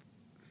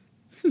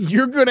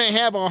 you're going to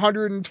have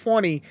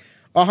 120,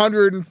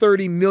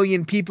 130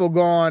 million people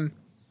gone.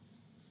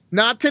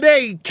 Not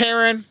today,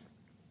 Karen.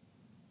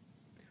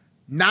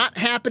 Not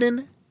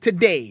happening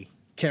today,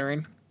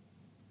 Karen.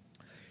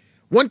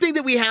 One thing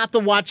that we have to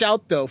watch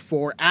out, though,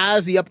 for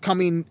as the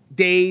upcoming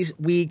days,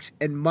 weeks,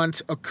 and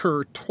months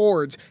occur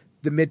towards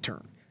the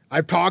midterm.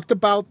 I've talked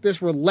about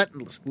this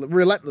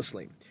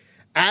relentlessly.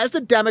 As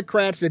the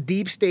Democrats, the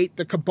deep state,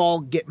 the cabal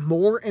get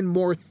more and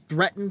more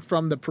threatened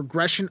from the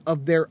progression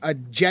of their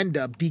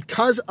agenda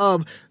because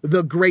of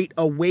the Great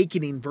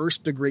Awakening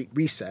versus the Great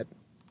Reset,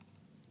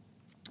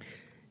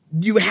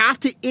 you have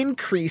to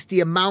increase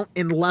the amount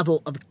and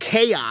level of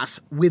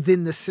chaos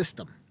within the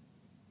system.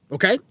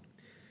 Okay?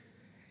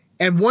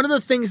 And one of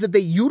the things that they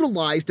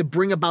utilize to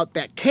bring about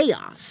that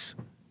chaos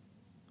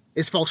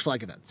is false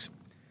flag events.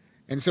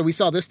 And so we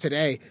saw this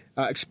today.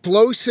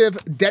 Explosive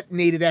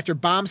detonated after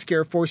bomb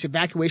scare forced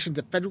evacuations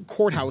of federal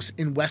courthouse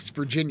in West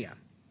Virginia.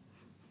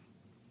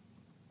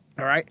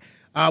 All right.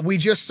 We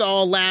just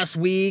saw last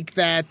week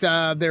that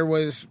there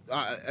was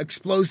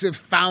explosive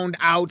found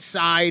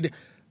outside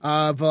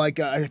of I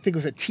think it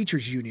was a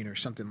teachers union or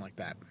something like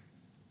that.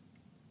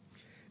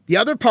 The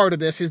other part of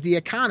this is the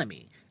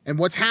economy and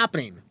what's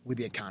happening with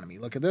the economy.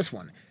 Look at this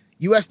one.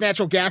 U.S.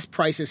 natural gas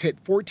prices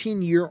hit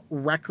 14-year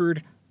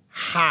record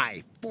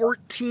high.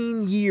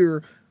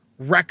 14-year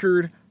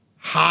record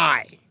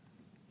high.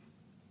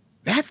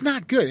 That's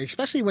not good,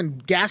 especially when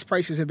gas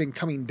prices have been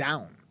coming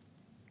down.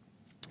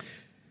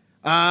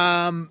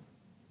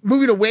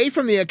 Moving away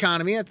from the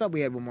economy, I thought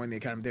we had one more in the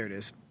economy. There it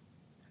is.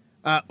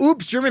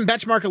 German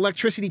benchmark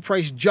electricity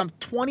price jumped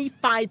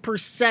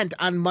 25%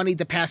 on Monday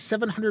to pass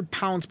 700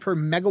 pounds per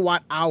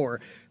megawatt hour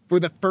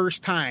for the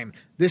first time.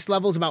 This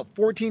level is about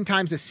 14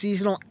 times the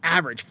seasonal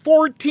average.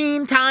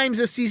 14 times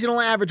the seasonal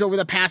average over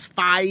the past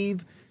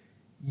 5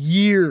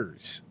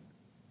 years.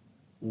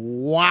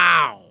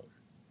 Wow.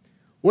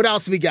 What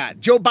else we got?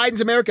 Joe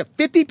Biden's America.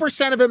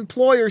 50% of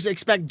employers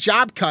expect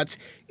job cuts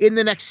in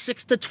the next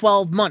 6 to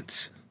 12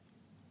 months.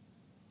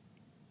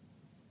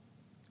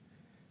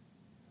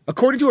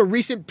 According to a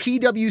recent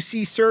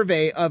PwC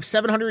survey of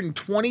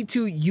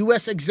 722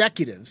 U.S.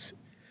 executives,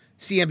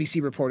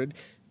 CNBC reported,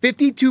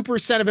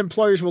 52% of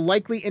employers will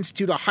likely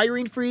institute a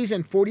hiring freeze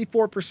and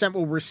 44%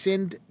 will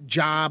rescind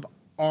job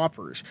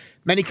offers.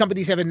 Many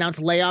companies have announced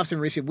layoffs in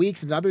recent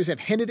weeks, and others have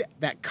hinted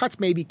that cuts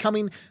may be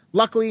coming.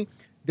 Luckily,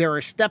 there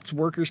are steps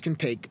workers can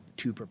take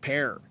to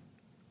prepare.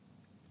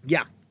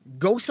 Yeah,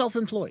 go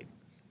self-employed.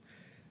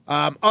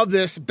 Of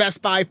this,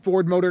 Best Buy,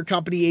 Ford Motor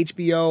Company,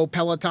 HBO,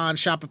 Peloton,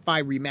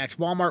 Shopify, Remax,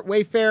 Walmart,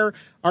 Wayfair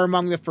are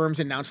among the firms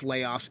announced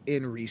layoffs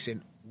in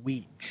recent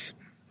weeks.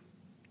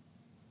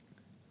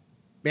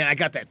 Man, I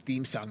got that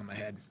theme song in my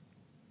head.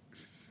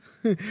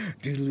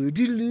 Doodaloo,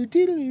 doodaloo,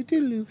 doodaloo,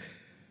 doodaloo.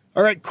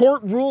 All right,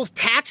 court rules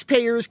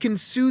taxpayers can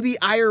sue the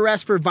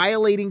IRS for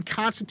violating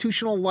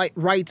constitutional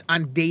rights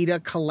on data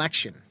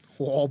collection.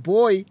 Oh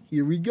boy,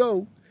 here we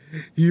go.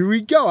 Here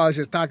we go. I was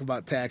just talking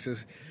about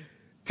taxes.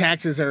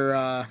 Taxes are,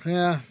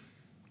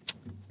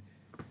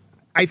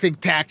 I think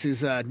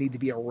taxes need to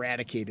be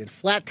eradicated.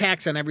 Flat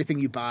tax on everything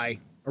you buy,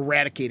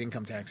 eradicate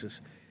income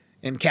taxes,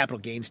 and capital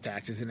gains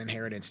taxes and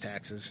inheritance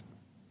taxes.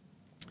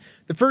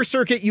 The First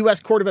Circuit U.S.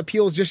 Court of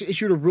Appeals just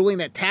issued a ruling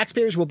that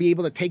taxpayers will be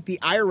able to take the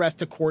IRS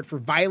to court for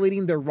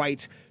violating their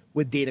rights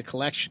with data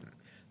collection.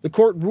 The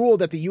court ruled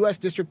that the U.S.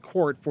 District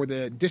Court for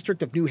the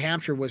District of New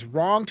Hampshire was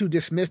wrong to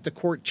dismiss the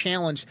court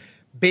challenge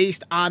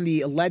based on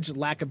the alleged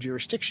lack of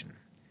jurisdiction.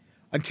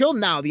 Until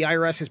now, the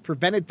IRS has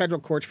prevented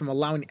federal courts from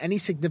allowing any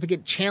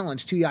significant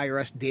challenge to the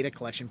IRS data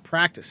collection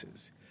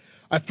practices.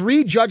 A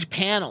 3-judge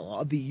panel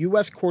of the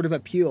U.S. Court of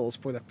Appeals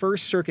for the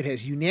First Circuit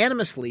has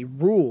unanimously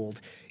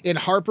ruled in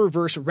Harper v.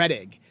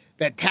 Rettig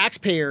that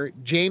taxpayer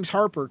James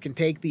Harper can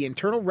take the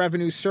Internal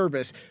Revenue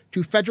Service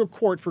to federal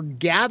court for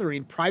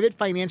gathering private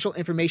financial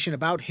information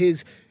about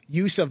his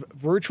use of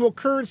virtual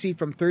currency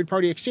from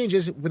third-party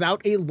exchanges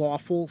without a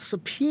lawful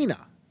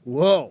subpoena.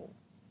 Whoa.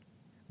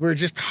 We were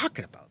just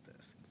talking about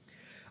this.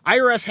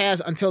 IRS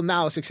has, until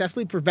now,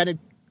 successfully prevented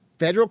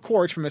federal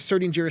courts from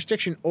asserting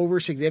jurisdiction over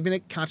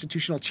significant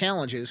constitutional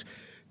challenges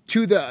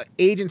to the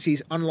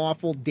agency's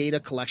unlawful data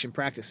collection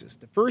practices.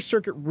 The First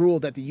Circuit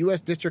ruled that the U.S.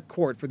 District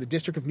Court for the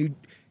District of New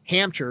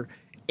Hampshire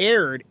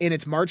erred in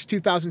its March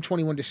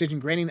 2021 decision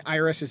granting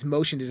IRS's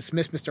motion to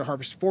dismiss Mr.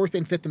 Harper's Fourth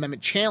and Fifth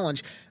Amendment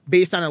challenge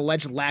based on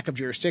alleged lack of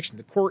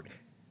jurisdiction.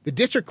 The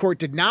District Court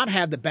did not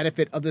have the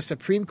benefit of the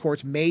Supreme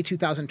Court's May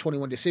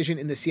 2021 decision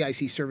in the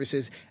CIC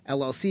Services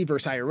LLC v.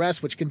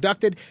 IRS, which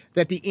conducted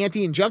that the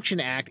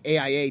Anti-Injunction Act,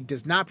 AIA,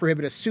 does not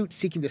prohibit a suit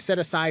seeking to set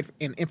aside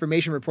an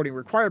information reporting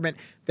requirement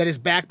that is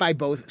backed by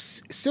both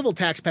civil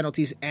tax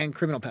penalties and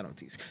criminal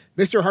penalties.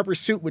 Mr. Harper's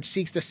suit, which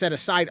seeks to set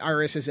aside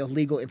IRS's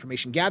illegal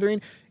information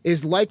gathering,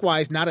 is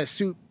likewise not a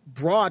suit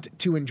brought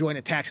to enjoin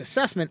a tax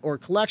assessment or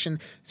collection,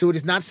 so it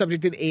is not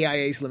subject to the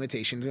AIA's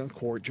limitation on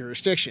court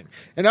jurisdiction.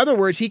 In other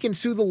words, he can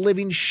sue the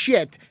living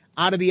shit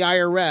out of the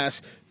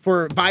IRS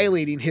for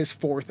violating his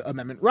Fourth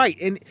Amendment right.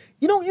 And,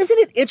 isn't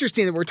it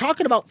interesting that we're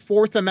talking about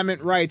Fourth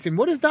Amendment rights, and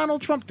what is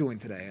Donald Trump doing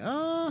today?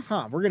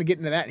 We're going to get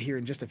into that here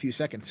in just a few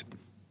seconds.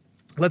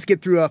 Let's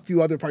get through a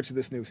few other parts of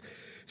this news.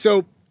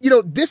 So,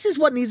 this is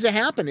what needs to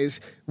happen is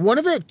one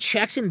of the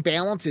checks and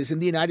balances in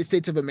the United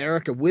States of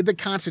America with the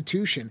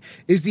Constitution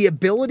is the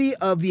ability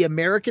of the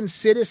American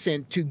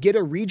citizen to get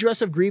a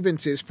redress of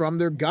grievances from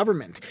their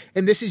government.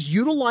 And this is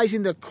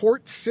utilizing the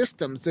court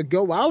systems to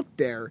go out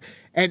there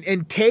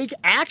and take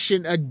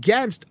action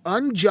against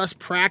unjust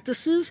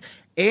practices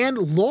and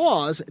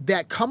laws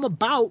that come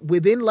about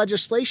within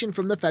legislation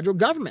from the federal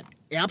government.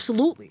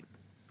 Absolutely.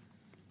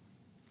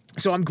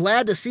 So I'm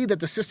glad to see that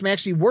the system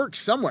actually works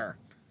somewhere.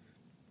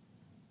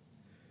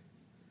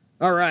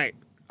 All right.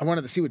 I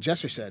wanted to see what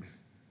Jester said.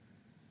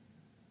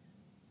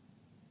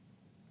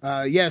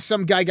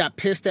 Some guy got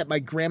pissed at my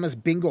grandma's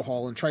bingo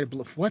hall and tried to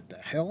what the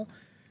hell?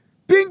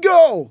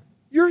 Bingo!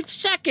 You're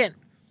second!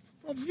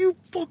 You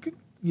fucking...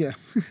 Yeah.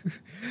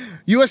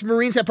 U.S.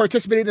 Marines have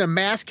participated in a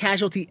mass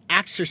casualty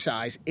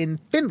exercise in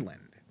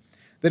Finland.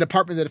 The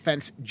Department of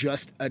Defense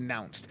just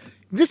announced.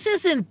 This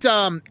isn't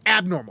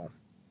abnormal.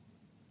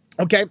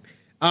 Okay?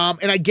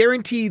 And I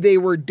guarantee they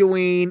were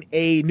doing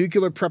a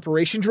nuclear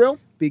preparation drill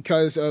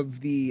because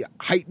of the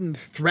heightened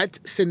threat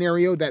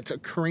scenario that's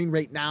occurring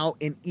right now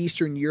in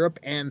Eastern Europe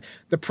and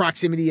the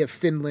proximity of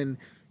Finland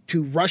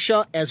to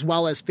Russia, as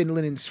well as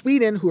Finland and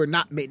Sweden, who are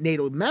not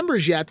NATO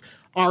members yet,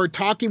 are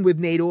talking with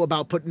NATO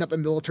about putting up a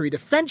military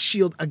defense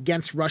shield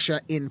against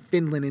Russia in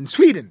Finland and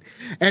Sweden.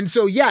 And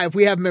so, if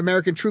we have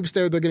American troops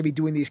there, they're going to be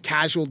doing these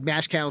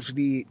mass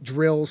casualty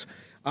drills.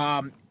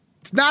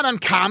 It's not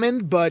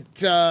uncommon,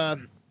 but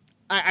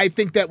I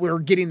think that we're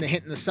getting the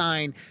hint and the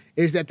sign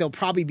is that they'll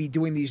probably be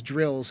doing these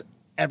drills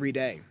every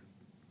day.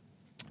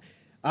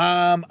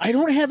 I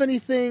don't have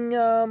anything.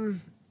 There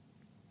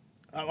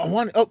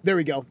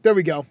we go.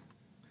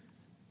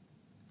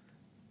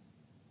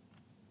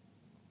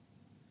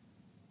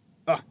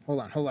 Oh, hold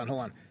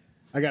on.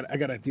 I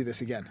gotta do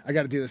this again.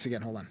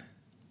 Hold on.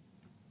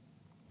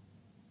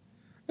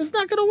 It's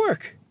not gonna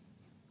work.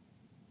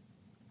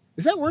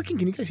 Is that working?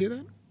 Can you guys hear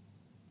that?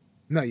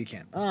 No, you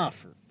can't. Oh,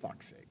 for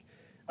fuck's sake.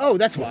 Oh,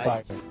 that's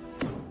why.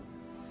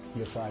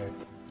 You're fired.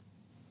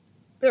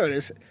 There it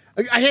is.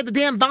 I had the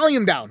damn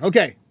volume down.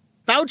 Okay.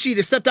 Fauci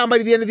to step down by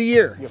the end of the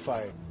year. You're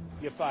fired.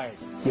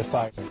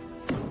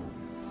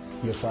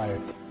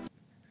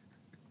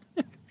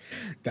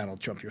 Donald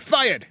Trump, you're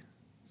fired.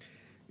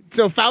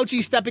 So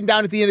Fauci stepping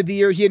down at the end of the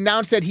year. He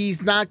announced that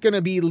he's not going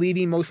to be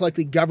leaving, most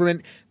likely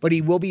government, but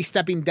he will be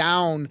stepping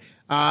down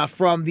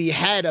from the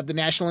head of the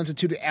National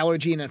Institute of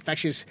Allergy and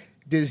Infectious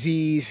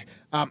disease,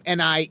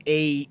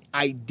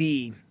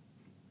 NIAID.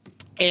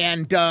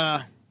 And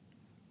I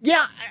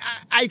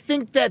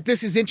think that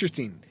this is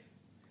interesting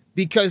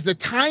because the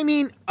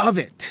timing of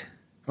it,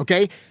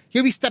 okay?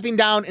 He'll be stepping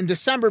down in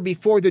December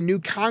before the new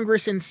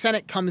Congress and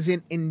Senate comes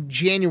in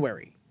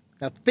January.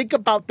 Now, think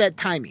about that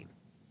timing.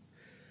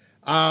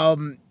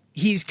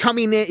 He's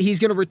coming in, he's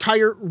going to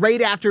retire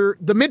right after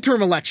the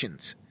midterm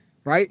elections,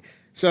 right?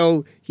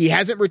 So he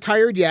hasn't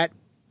retired yet,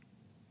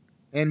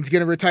 and he's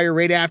going to retire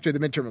right after the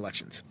midterm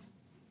elections.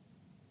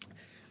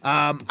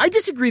 I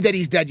disagree that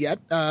he's dead yet.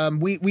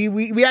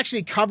 We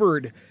actually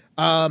covered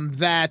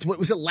that, what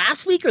was it,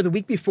 last week or the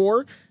week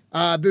before?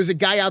 There's a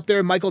guy out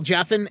there, Michael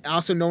Jeffin,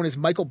 also known as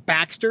Michael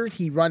Baxter.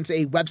 He runs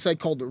a website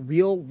called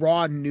Real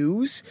Raw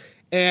News,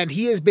 and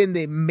he has been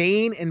the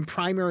main and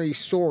primary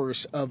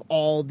source of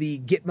all the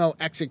Gitmo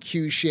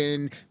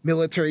execution,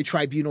 military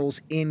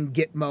tribunals in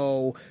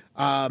Gitmo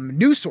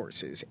news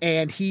sources.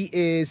 And he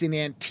is an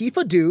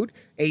Antifa dude,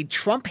 a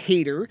Trump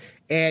hater,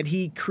 and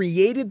he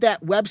created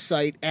that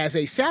website as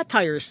a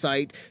satire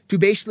site to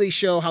basically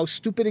show how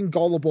stupid and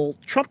gullible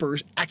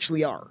Trumpers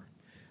actually are.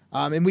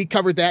 And we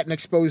covered that and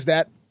exposed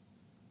that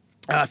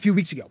a few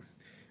weeks ago.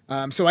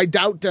 So I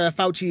doubt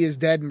Fauci is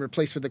dead and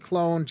replaced with a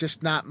clone,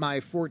 just not my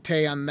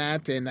forte on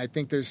that. And I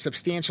think there's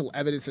substantial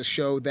evidence to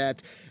show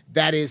that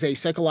that is a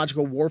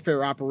psychological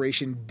warfare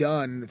operation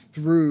done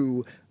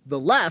through the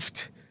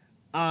left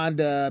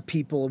on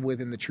people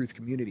within the truth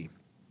community.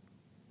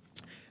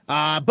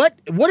 But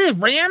what does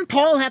Rand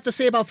Paul have to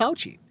say about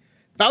Fauci?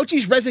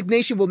 Fauci's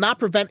resignation will not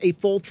prevent a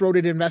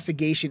full-throated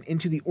investigation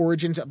into the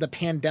origins of the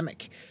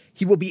pandemic.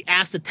 He will be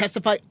asked to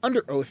testify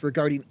under oath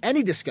regarding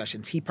any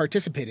discussions he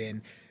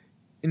participated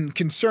in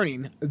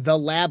concerning the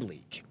lab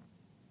leak.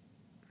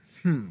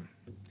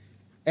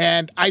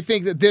 And I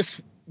think that this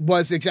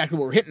was exactly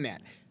what we're hitting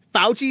at.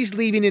 Fauci's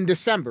leaving in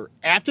December,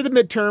 after the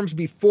midterms,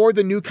 before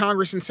the new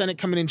Congress and Senate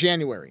come in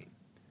January.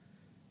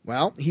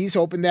 Well, he's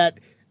hoping that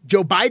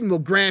Joe Biden will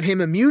grant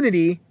him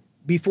immunity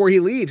before he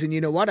leaves. And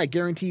you know what? I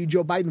guarantee you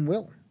Joe Biden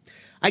will.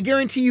 I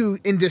guarantee you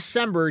in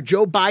December,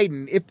 Joe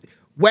Biden,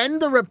 when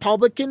the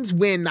Republicans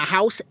win the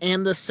House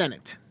and the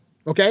Senate,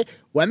 okay?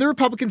 When the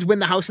Republicans win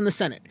the House and the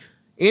Senate,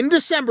 in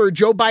December,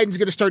 Joe Biden's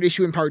going to start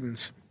issuing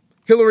pardons.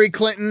 Hillary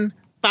Clinton,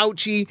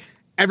 Fauci,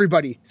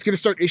 everybody is going to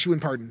start issuing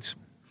pardons.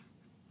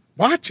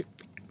 Watch.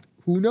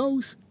 Who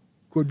knows?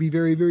 Could be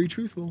very, very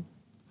truthful.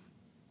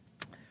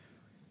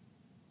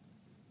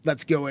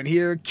 Let's go in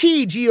here.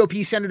 Key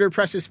GOP senator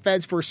presses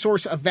feds for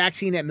source of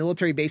vaccine at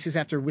military bases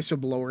after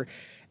whistleblower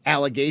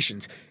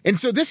allegations. And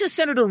so this is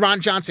Senator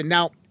Ron Johnson.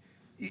 Now,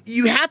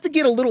 you have to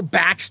get a little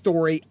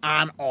backstory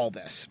on all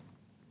this.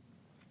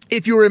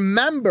 If you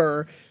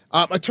remember,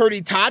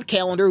 Attorney Todd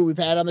Callender, who we've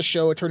had on the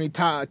show, Attorney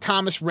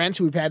Thomas Rentz,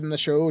 who we've had on the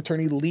show,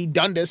 Attorney Lee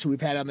Dundas, who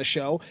we've had on the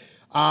show.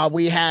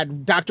 We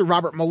had Dr.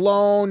 Robert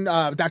Malone,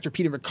 Dr.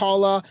 Peter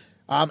McCullough,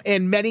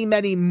 and many,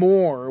 many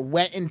more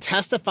went and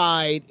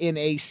testified in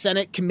a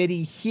Senate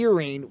committee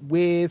hearing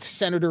with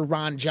Senator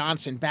Ron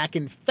Johnson back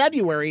in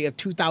February of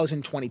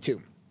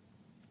 2022.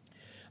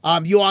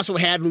 You also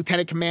had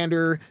Lieutenant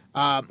Commander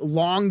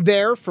Long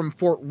there from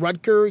Fort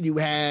Rutger. You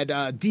had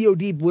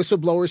DOD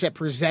whistleblowers that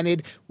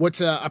presented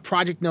what's a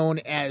project known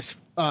as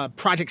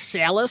Project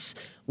Salus,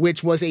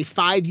 which was a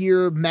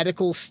 5-year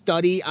medical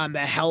study on the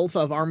health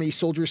of Army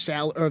soldiers,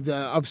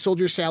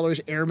 soldiers, sailors,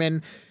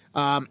 airmen,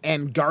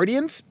 and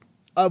guardians,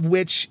 of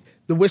which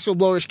the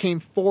whistleblowers came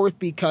forth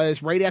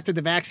because right after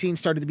the vaccine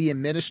started to be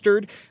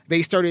administered,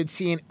 they started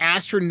seeing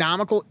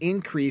astronomical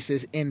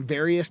increases in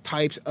various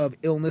types of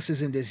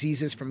illnesses and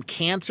diseases, from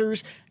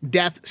cancers,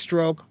 death,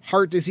 stroke,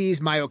 heart disease,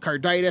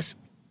 myocarditis,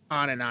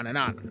 on and on and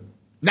on.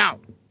 Now,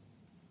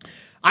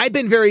 I've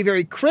been very,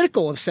 very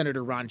critical of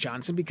Senator Ron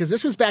Johnson because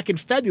this was back in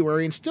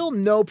February and still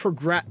no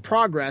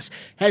progress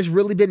has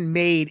really been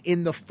made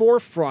in the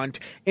forefront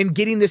in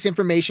getting this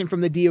information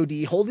from the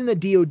DOD, holding the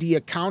DOD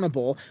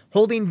accountable,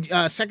 holding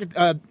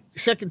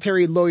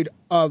Secretary Lloyd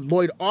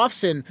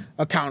Austin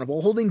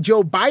accountable, holding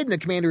Joe Biden, the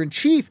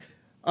Commander-in-Chief,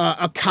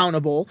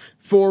 accountable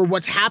for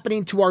what's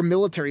happening to our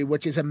military,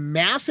 which is a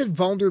massive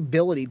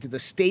vulnerability to the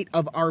state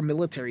of our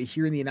military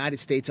here in the United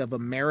States of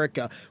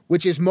America,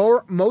 which is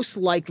most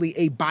likely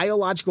a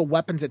biological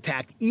weapons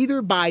attack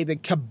either by the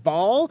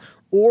cabal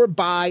or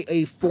by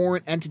a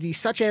foreign entity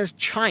such as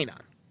China.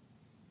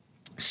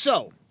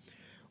 So,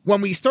 when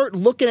we start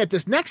looking at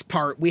this next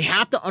part, we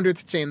have to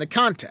understand the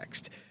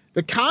context.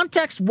 The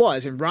context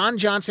was, and Ron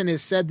Johnson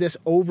has said this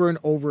over and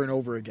over and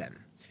over again,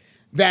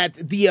 that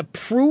the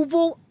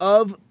approval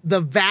of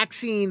the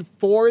vaccine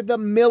for the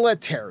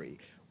military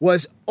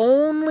was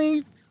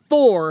only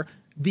for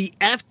the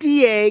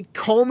FDA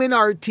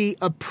Comirnaty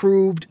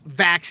approved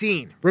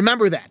vaccine.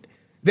 Remember that.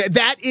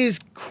 That is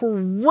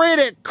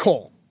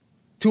critical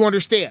to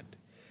understand.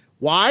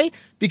 Why?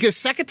 Because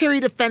Secretary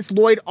of Defense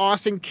Lloyd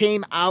Austin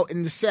came out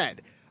and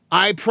said,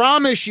 I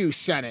promise you,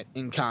 Senate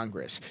and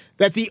Congress,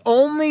 that the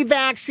only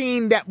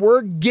vaccine that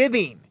we're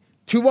giving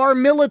to our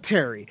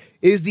military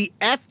is the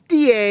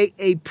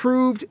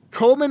FDA-approved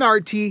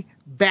Comirnaty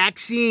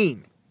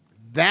vaccine.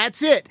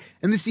 That's it.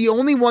 And this is the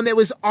only one that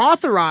was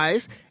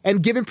authorized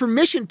and given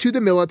permission to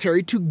the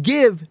military to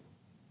give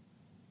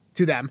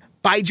to them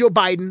by Joe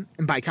Biden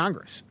and by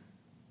Congress.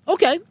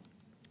 Okay,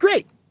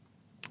 great.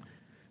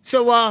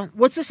 So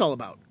what's this all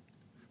about?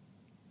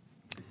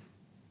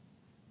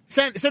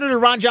 Senator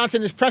Ron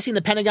Johnson is pressing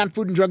the Pentagon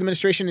Food and Drug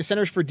Administration and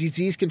Centers for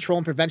Disease Control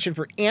and Prevention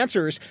for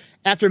answers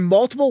after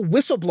multiple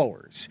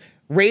whistleblowers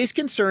raised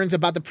concerns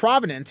about the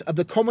provenance of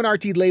the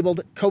Comirnaty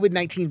labeled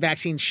COVID-19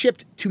 vaccine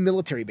shipped to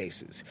military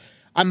bases.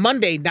 On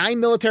Monday, 9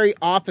 military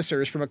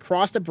officers from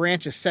across the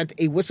branches sent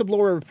a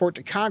whistleblower report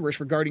to Congress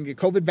regarding the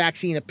COVID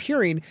vaccine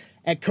appearing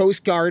at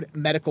Coast Guard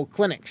medical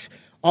clinics.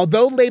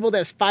 Although labeled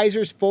as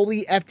Pfizer's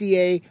fully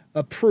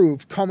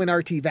FDA-approved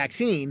Comirnaty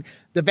vaccine,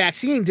 the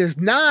vaccine does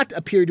not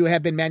appear to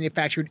have been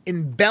manufactured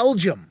in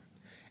Belgium,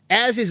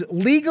 as is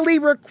legally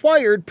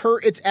required per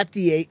its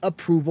FDA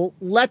approval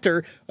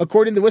letter.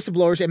 According to the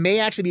whistleblowers, it may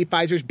actually be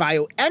Pfizer's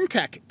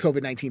BioNTech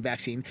COVID-19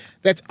 vaccine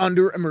that's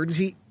under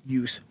emergency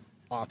use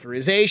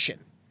authorization.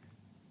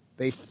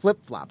 They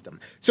flip-flopped them.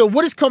 So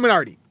what is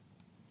Comirnaty?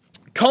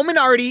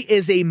 Comirnaty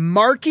is a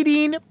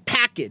marketing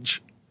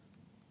package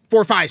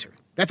for Pfizer.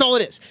 That's all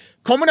it is.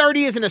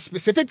 Comirnaty isn't a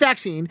specific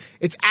vaccine.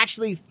 It's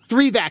actually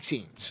 3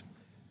 vaccines.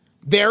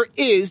 There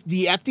is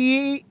the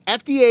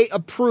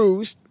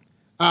FDA-approved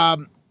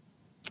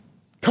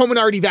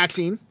Comirnaty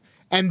vaccine,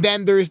 and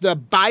then there's the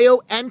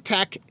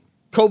BioNTech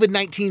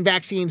COVID-19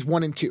 vaccines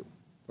 1 and 2.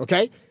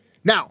 Okay?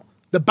 Now,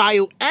 the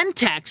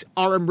BioNTechs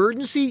are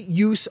emergency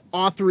use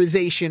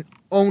authorization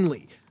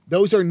only.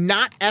 Those are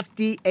not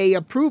FDA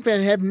approved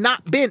and have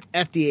not been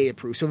FDA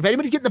approved. So if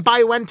anybody's getting the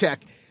BioNTech,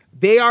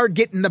 they are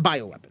getting the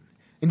bioweapon.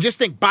 And just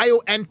think,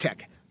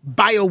 BioNTech,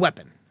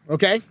 bioweapon,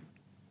 okay?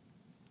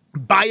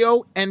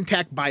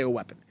 BioNTech,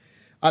 bioweapon.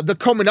 The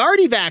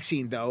Comirnaty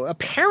vaccine, though,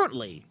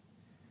 apparently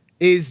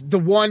is the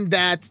one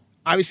that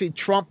obviously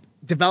Trump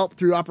developed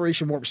through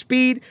Operation Warp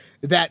Speed,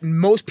 that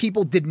most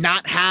people did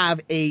not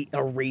have a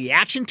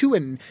reaction to,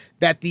 and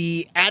that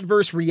the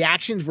adverse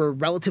reactions were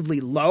relatively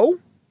low.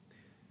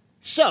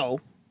 So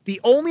the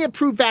only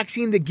approved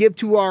vaccine to give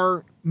to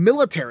our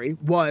military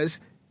was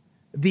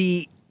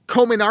the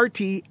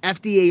Comirnaty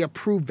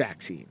FDA-approved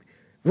vaccine.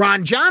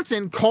 Ron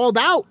Johnson called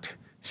out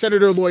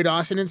Senator Lloyd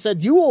Austin and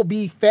said, you will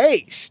be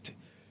faced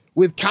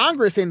with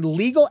Congress and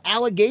legal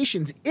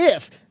allegations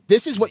if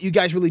this is what you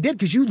guys really did,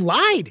 because you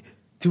lied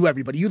to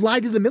everybody. You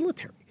lied to the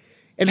military.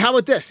 And how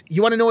about this?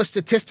 You want to know a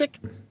statistic?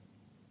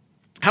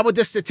 How about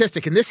this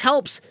statistic? And this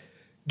helps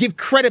give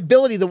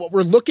credibility to what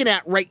we're looking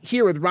at right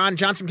here with Ron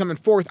Johnson coming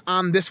forth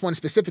on this one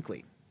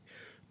specifically.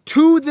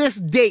 To this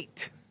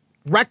date,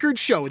 records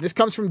show, and this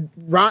comes from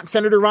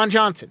Senator Ron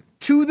Johnson,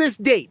 to this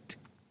date,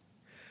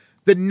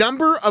 the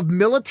number of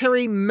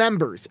military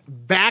members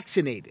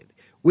vaccinated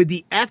with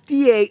the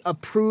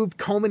FDA-approved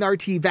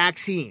Comirnaty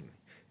vaccine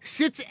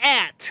sits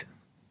at,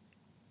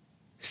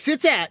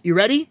 you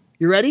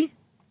ready?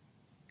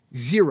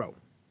 0.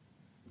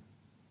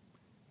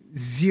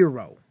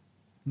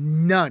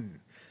 None.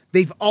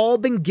 They've all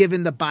been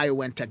given the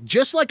BioNTech.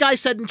 Just like I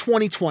said in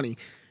 2020,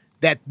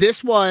 that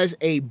this was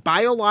a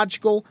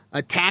biological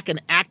attack, an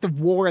act of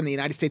war in the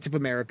United States of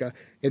America,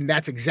 and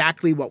that's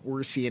exactly what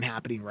we're seeing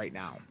happening right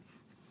now.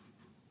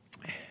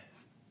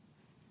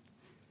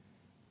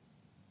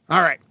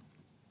 All right,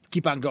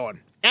 keep on going.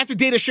 After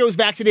data shows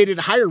vaccinated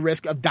at higher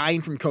risk of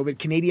dying from COVID,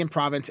 Canadian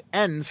province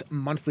ends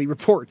monthly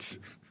reports.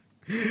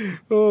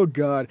 Oh,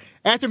 God.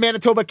 After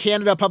Manitoba,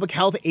 Canada Public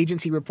Health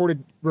Agency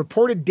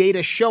reported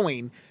data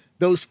showing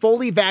those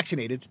fully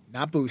vaccinated,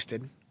 not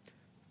boosted,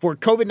 for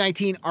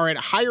COVID-19 are at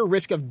a higher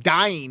risk of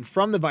dying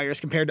from the virus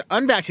compared to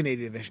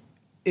unvaccinated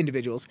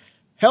individuals,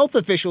 health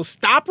officials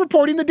stopped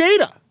reporting the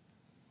data.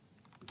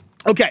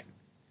 Okay.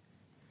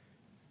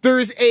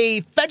 There's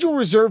a Federal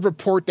Reserve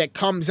report that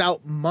comes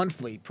out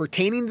monthly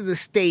pertaining to the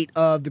state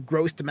of the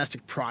gross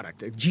domestic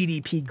product,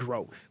 GDP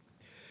growth.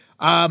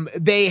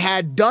 They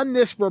had done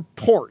this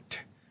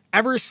report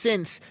ever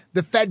since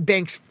the Fed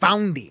Bank's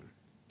founding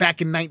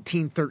back in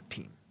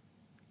 1913,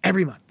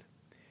 every month.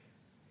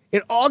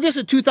 In August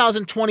of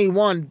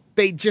 2021,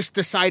 they just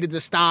decided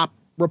to stop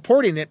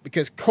reporting it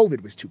because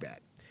COVID was too bad.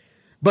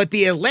 But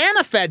the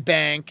Atlanta Fed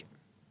Bank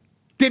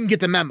didn't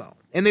get the memo,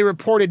 and they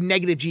reported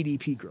negative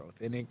GDP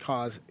growth, and it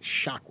caused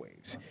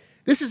shockwaves.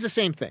 This is the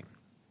same thing.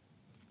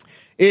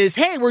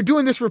 Hey, we're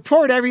doing this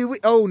report every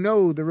week. Oh,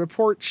 no, the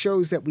report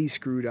shows that we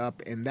screwed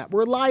up and that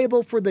we're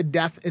liable for the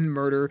death and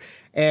murder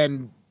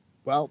and,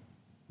 well,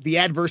 the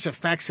adverse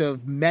effects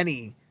of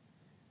many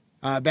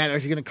that are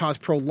going to cause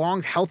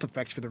prolonged health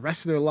effects for the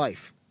rest of their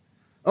life.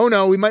 Oh,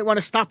 no, we might want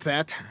to stop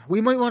that.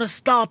 We might want to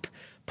stop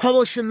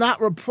publishing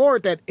that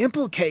report that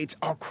implicates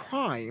our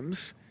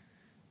crimes.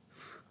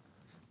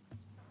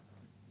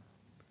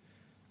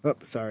 Oh,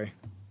 sorry.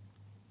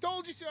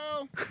 Told you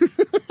so.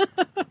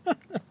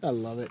 I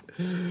love it.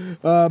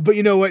 But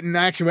you know what? In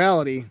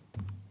actuality,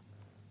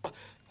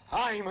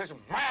 I'm as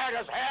mad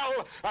as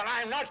hell, and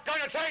I'm not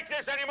going to take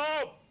this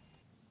anymore.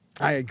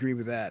 I agree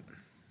with that.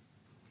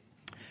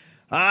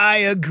 I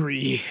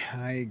agree.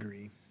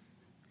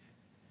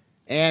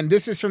 And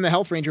this is from the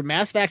Health Ranger.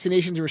 Mass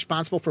vaccinations are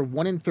responsible for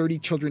 1 in 30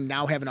 children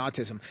now having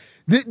autism.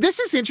 This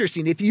is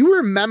interesting. If you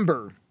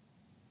remember,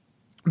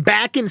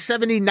 back in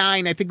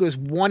 79, I think it was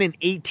 1 in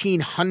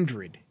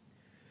 1,800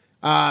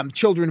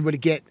 children would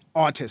get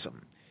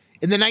autism.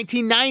 In the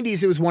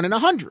 1990s, it was 1 in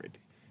 100.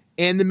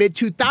 In the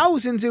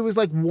mid-2000s, it was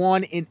like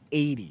 1 in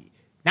 80.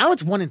 Now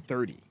it's 1 in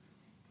 30.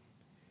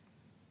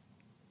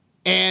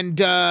 And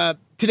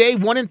today,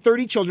 1 in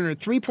 30 children, or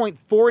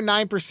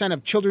 3.49%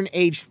 of children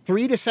aged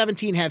 3 to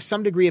 17, have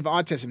some degree of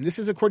autism. This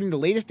is according to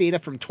latest data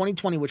from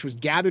 2020, which was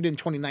gathered in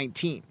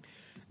 2019.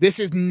 This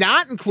is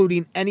not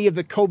including any of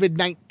the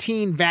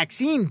COVID-19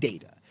 vaccine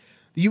data.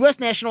 The U.S.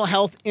 National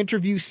Health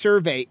Interview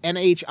Survey,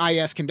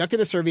 NHIS, conducted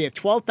a survey of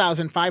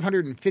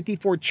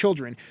 12,554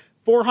 children,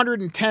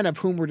 410 of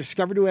whom were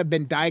discovered to have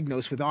been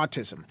diagnosed with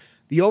autism.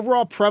 The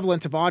overall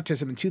prevalence of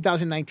autism in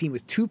 2019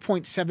 was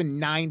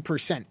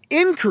 2.79%,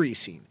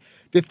 increasing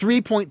to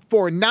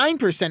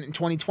 3.49% in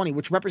 2020,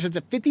 which represents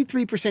a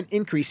 53%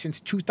 increase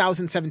since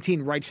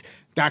 2017, writes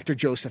Dr.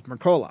 Joseph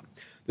Mercola.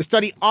 The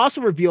study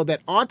also revealed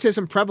that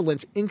autism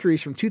prevalence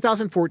increased from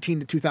 2014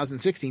 to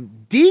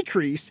 2016,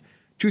 decreased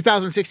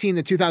 2016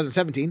 to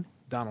 2017,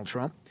 Donald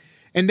Trump,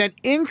 and then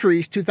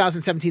increased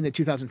 2017 to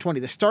 2020.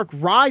 The stark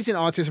rise in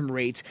autism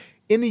rates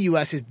in the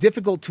U.S. is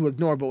difficult to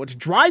ignore, but what's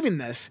driving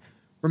this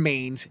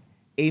remains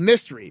a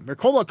mystery.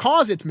 Mercola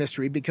calls it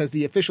mystery because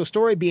the official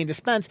story being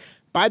dispensed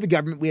by the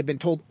government, we have been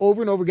told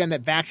over and over again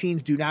that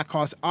vaccines do not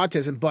cause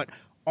autism, but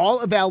all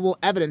available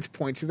evidence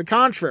points to the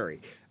contrary.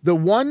 The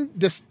one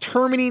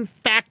determining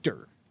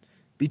factor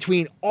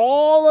between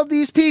all of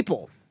these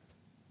people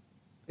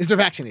is they're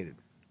vaccinated.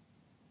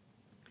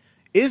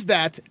 Is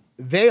that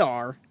they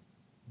are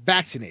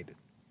vaccinated.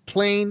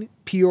 Plain,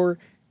 pure,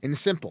 and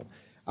simple.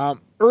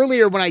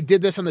 Earlier when I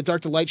did this on the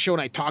Dark to Light show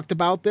and I talked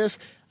about this,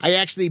 I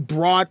actually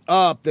brought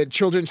up the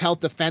Children's Health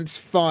Defense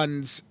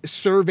Fund's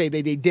survey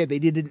that they did. They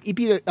did an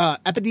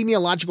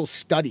epidemiological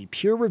study,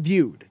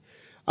 peer-reviewed.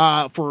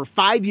 For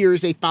 5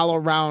 years, they follow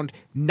around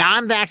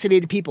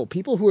non-vaccinated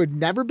people who had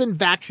never been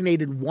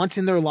vaccinated once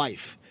in their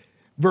life,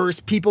 versus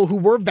people who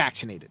were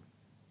vaccinated.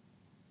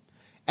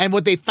 And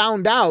what they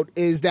found out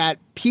is that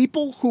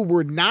people who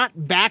were not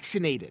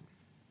vaccinated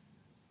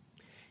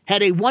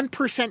had a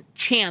 1%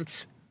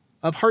 chance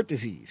of heart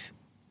disease,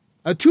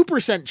 a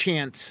 2%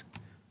 chance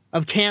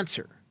of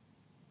cancer.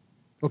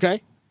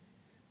 Okay?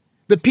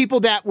 The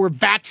people that were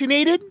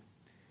vaccinated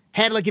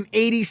had like an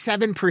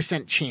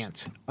 87%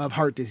 chance of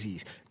heart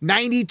disease,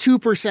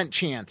 92%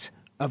 chance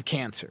of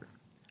cancer.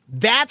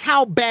 That's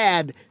how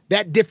bad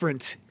that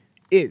difference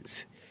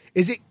is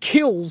it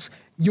kills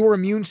your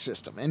immune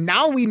system. And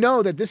now we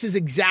know that this is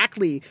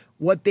exactly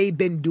what they've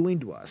been doing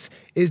to us,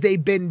 is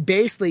they've been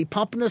basically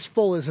pumping us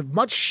full as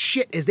much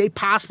shit as they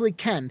possibly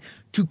can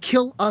to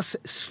kill us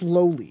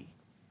slowly,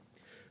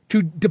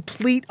 to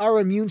deplete our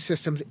immune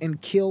systems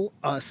and kill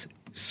us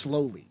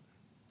slowly.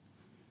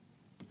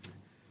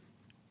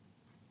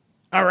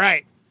 All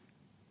right.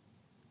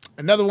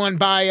 Another one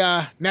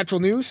by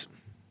Natural News.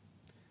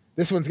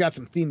 This one's got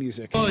some theme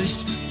music.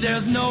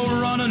 There's no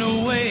running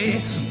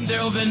away.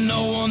 There'll be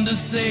no one to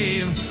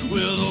save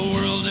with the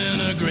world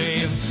in a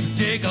grave.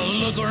 Take a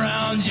look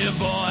around you,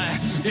 boy.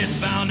 It's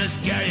bound to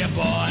scare you,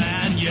 boy.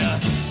 And you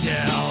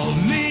tell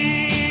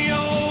me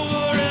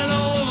over and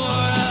over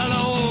and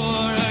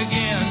over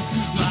again,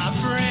 my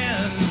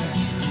friend,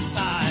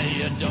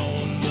 you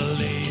don't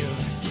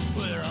believe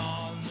we're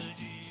on the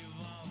eve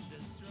of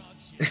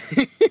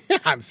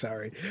destruction. I'm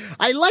sorry.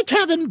 I like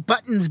having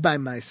buttons by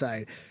my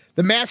side.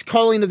 The mass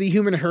culling of the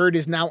human herd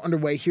is now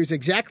underway. Here's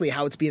exactly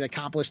how it's being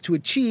accomplished to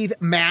achieve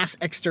mass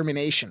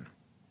extermination.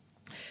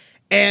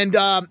 And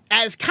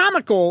as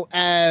comical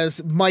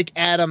as Mike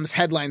Adams'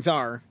 headlines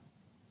are,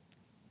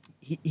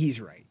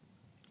 he's right.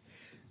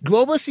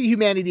 Globalists see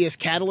humanity as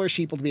cattle or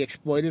sheep to be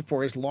exploited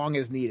for as long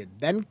as needed,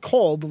 then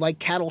culled like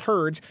cattle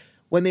herds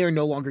when they are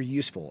no longer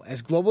useful.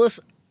 As globalist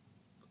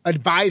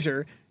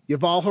advisor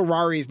Yuval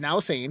Harari is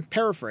now saying,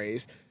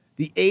 paraphrase,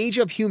 the age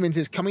of humans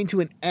is coming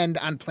to an end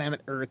on planet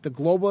Earth. The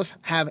globalists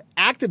have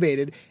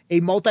activated a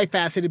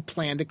multifaceted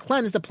plan to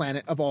cleanse the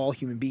planet of all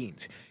human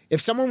beings. If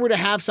someone were to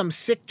have some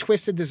sick,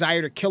 twisted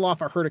desire to kill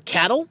off a herd of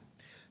cattle,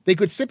 they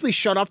could simply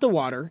shut off the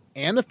water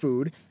and the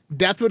food.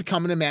 Death would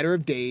come in a matter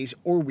of days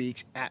or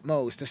weeks at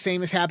most. The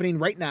same is happening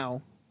right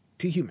now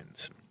to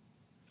humans.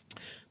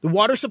 The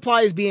water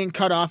supply is being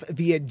cut off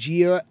via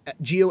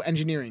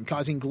geoengineering,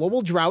 causing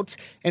global droughts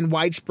and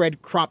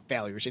widespread crop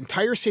failures.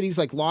 Entire cities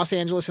like Los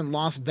Angeles and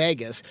Las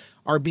Vegas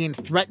are being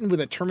threatened with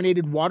a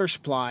terminated water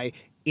supply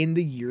in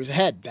the years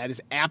ahead. That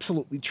is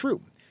absolutely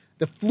true.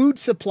 The food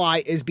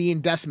supply is being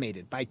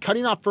decimated by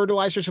cutting off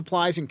fertilizer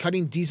supplies and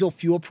cutting diesel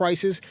fuel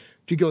prices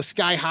to go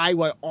sky high,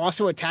 while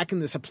also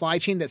attacking the supply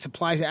chain that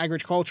supplies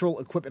agricultural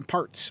equipment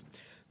parts.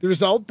 The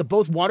result,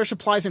 both water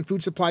supplies and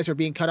food supplies are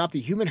being cut off.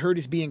 The human herd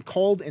is being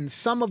culled in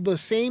some of the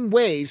same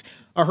ways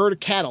a herd of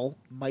cattle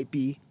might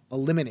be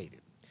eliminated.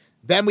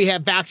 Then we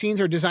have vaccines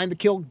are designed to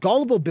kill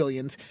gullible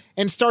billions,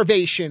 and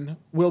starvation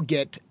will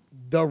get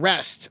the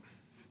rest.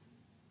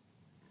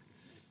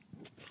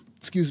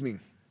 Excuse me.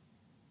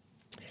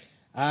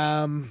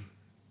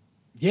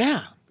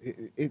 Yeah,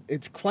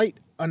 it's quite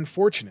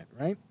unfortunate,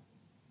 right?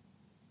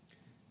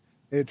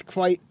 It's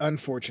quite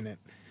unfortunate.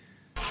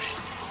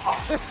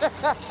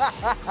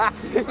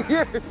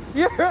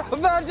 You're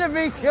about to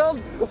be killed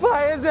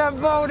by a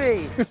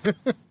Zamboni.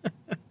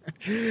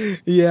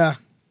 Yeah,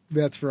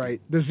 that's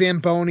right. The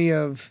Zamboni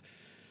of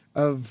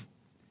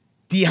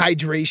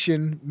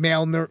dehydration,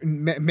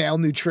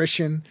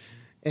 malnutrition,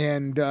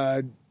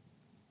 and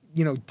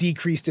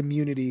decreased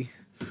immunity,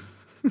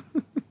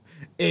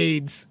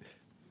 AIDS.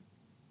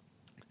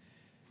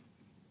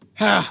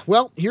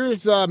 Well,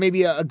 here's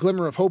maybe a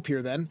glimmer of hope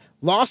here then.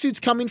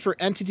 Lawsuits coming for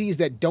entities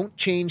that don't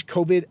change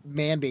COVID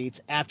mandates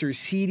after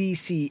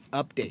CDC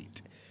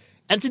update.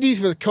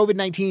 Entities with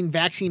COVID-19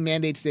 vaccine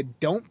mandates that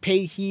don't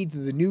pay heed to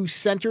the new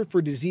Center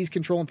for Disease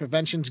Control and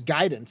Prevention's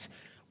guidance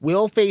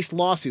will face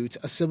lawsuits,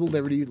 a civil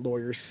liberty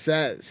lawyer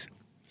says.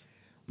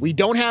 We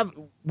don't have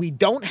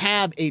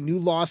a new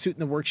lawsuit in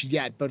the works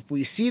yet, but if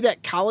we see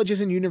that colleges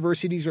and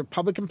universities or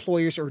public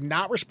employers are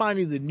not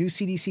responding to the new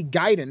CDC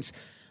guidance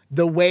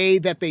the way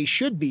that they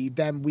should be,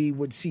 then we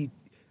would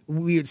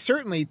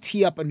certainly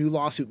tee up a new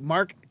lawsuit.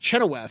 Mark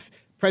Chenoweth,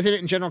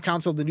 president and general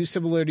counsel of the New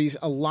Civil Liberties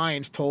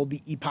Alliance, told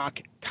the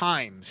Epoch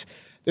Times.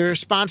 The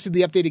response to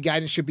the updated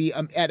guidance should be,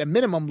 at a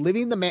minimum,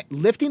 lifting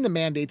the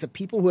mandates of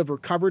people who have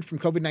recovered from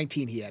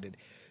COVID-19, he added.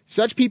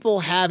 Such people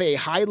have a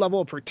high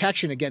level of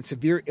protection against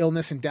severe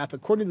illness and death,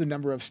 according to the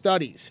number of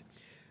studies.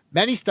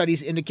 Many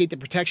studies indicate the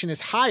protection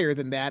is higher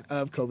than that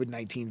of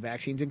COVID-19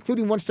 vaccines,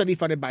 including one study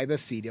funded by the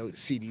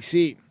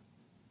CDC.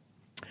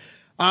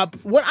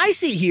 What I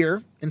see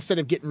here, instead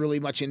of getting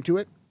really much into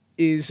it,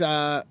 is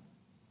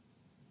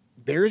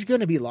there's going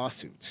to be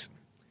lawsuits.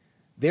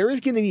 There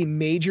is going to be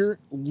major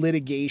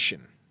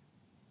litigation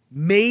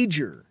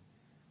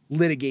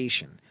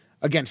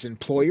against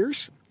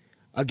employers,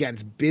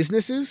 against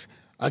businesses,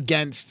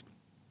 against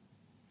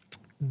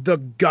the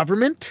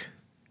government.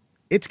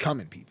 It's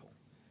coming, people.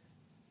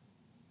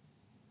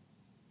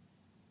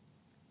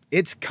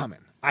 It's coming.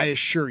 I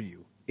assure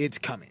you, it's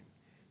coming.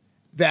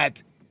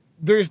 That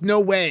there's no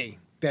way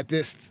that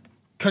this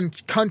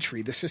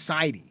country, the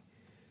society,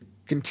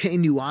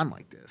 continue on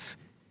like this.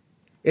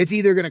 It's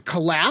either going to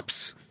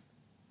collapse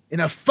in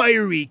a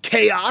fiery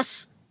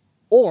chaos,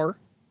 or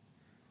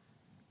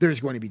there's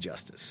going to be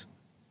justice.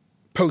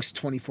 Post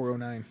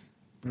 2409.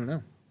 I don't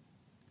know.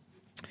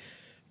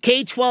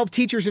 K-12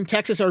 teachers in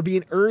Texas are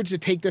being urged to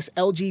take this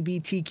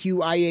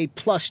LGBTQIA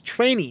plus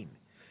training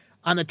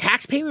on the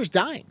taxpayers'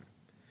 dime.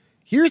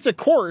 Here's the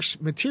course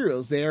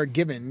materials they are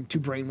given to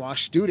brainwash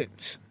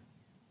students.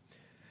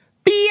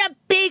 Be a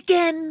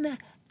beacon!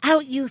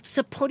 Out Youth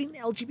supporting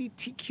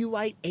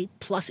LGBTQIA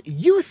plus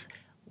Youth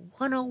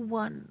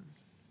 101.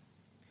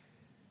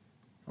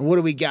 And what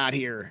do we got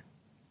here?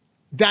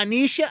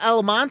 Danisha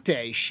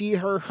Almonte, she,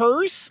 her,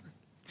 hers.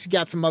 She's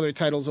got some other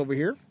titles over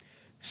here.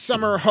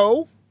 Summer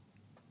Ho.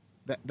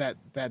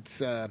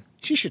 That's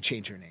she should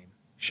change her name.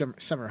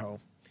 Summer Ho.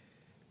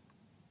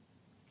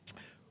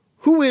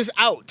 Who is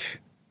out?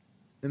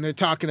 And they're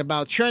talking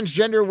about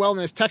Transgender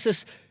Wellness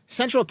Texas,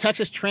 Central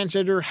Texas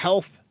Transgender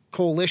Health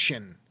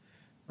Coalition.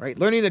 Right?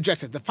 Learning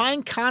objectives.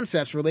 Define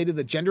concepts related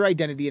to gender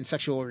identity and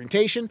sexual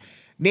orientation.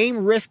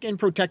 Name risk and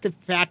protective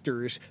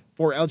factors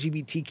for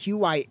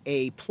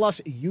LGBTQIA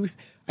plus youth.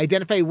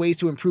 Identify ways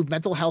to improve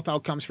mental health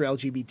outcomes for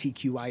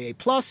LGBTQIA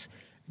plus.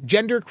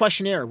 Gender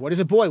questionnaire. What is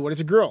a boy? What is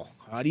a girl?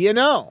 How do you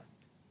know?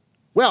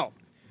 Well,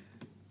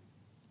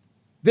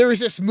 there was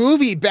this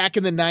movie back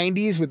in the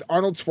 90s with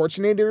Arnold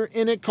Schwarzenegger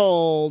in it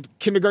called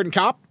Kindergarten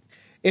Cop.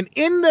 And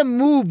in the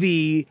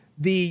movie,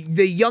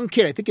 the young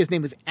kid, I think his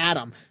name was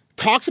Adam,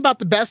 talks about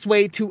the best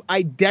way to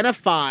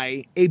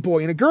identify a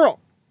boy and a girl.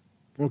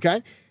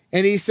 Okay?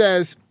 And he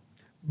says,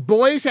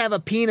 boys have a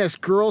penis,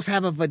 girls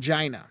have a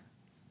vagina.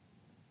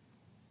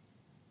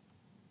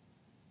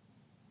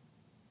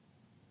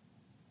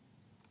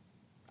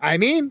 I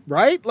mean,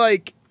 right?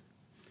 Like,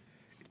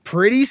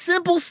 pretty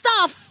simple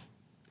stuff.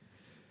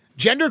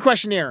 Gender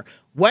questionnaire.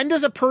 When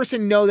does a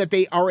person know that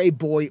they are a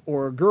boy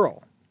or a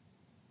girl?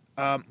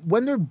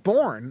 When they're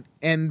born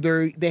and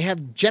they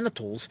have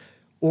genitals,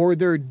 or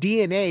their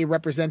DNA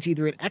represents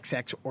either an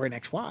XX or an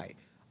XY.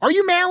 Are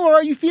you male or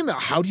are you female?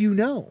 How do you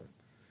know?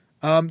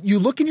 You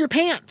look in your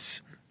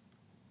pants.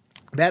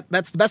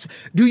 That's the best.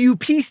 Do you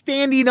pee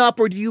standing up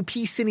or do you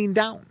pee sitting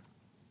down?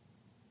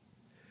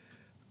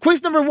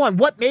 Quiz number 1.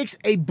 What makes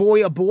a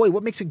boy a boy?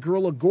 What makes a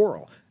girl a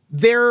girl?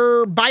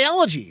 Their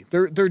biology,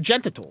 their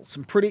genitals.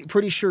 I'm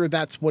pretty sure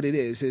that's what it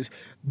is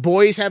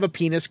boys have a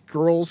penis,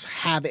 girls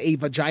have a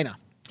vagina.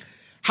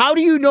 How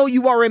do you know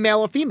you are a male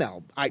or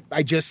female?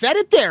 I just said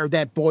it there,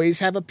 that boys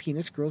have a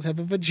penis, girls have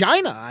a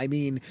vagina. I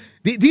mean,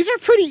 these are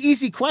pretty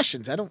easy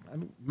questions.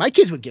 My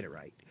kids would get it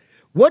right.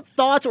 What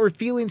thoughts or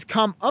feelings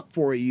come up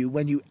for you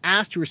when you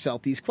ask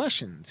yourself these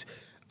questions?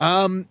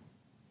 I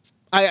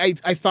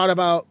thought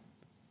about,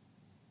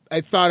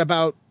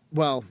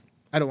 well,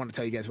 I don't want to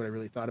tell you guys what I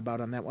really thought about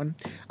on that one.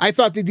 I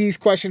thought that these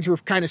questions were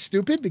kind of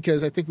stupid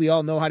because I think we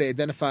all know how to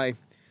identify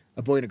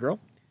a boy and a girl.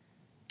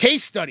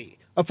 Case study.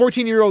 A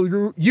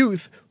 14-year-old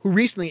youth who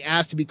recently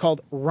asked to be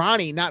called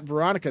Ronnie, not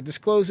Veronica,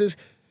 discloses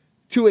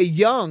to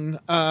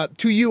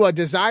you a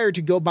desire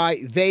to go by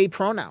they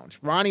pronouns.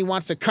 Ronnie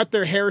wants to cut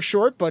their hair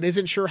short, but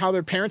isn't sure how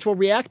their parents will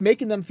react,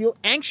 making them feel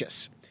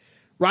anxious.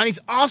 Ronnie's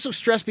also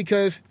stressed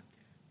because,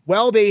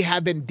 well, they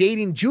have been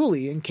dating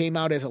Julie and came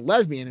out as a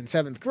lesbian in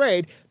 7th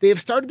grade. They have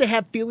started to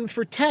have feelings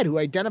for Ted, who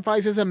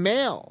identifies as a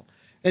male.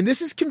 And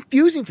this is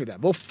confusing for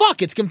them. Well,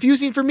 fuck, it's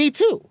confusing for me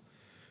too.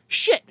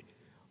 Shit.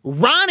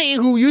 Ronnie,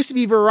 who used to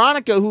be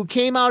Veronica, who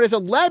came out as a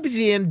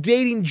lesbian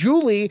dating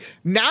Julie,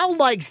 now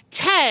likes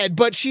Ted,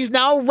 but she's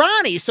now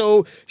Ronnie.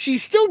 So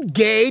she's still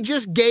gay,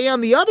 just gay on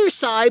the other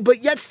side,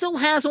 but yet still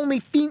has only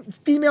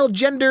female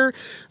gender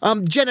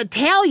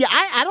genitalia.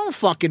 I don't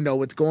fucking know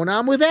what's going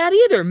on with that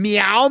either.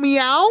 Meow,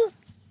 meow.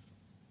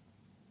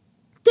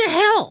 The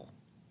hell?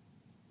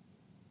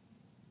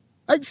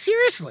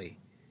 Seriously.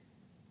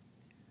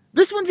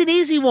 This one's an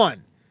easy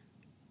one.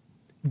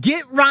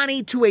 Get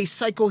Ronnie to a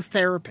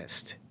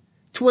psychotherapist,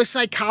 to a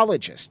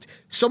psychologist,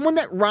 someone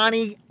that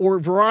Ronnie or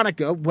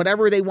Veronica,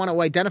 whatever they want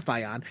to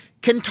identify on,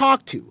 can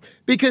talk to,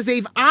 because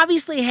they've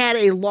obviously had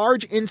a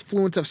large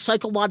influence of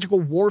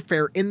psychological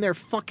warfare in their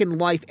fucking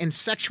life and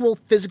sexual,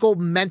 physical,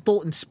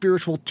 mental, and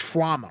spiritual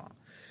trauma.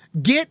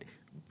 Get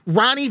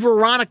Ronnie,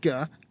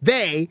 Veronica,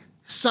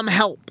 some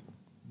help.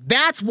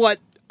 That's what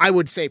I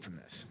would say from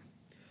this.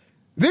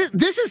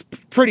 This is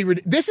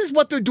this is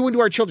what they're doing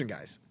to our children,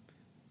 guys.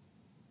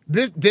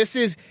 This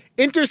is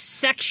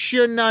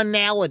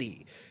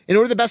intersectionality. In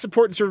order to best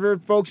support and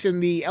serve folks in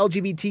the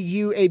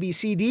LGBTQ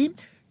ABCD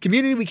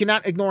community, we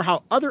cannot ignore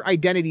how other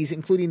identities,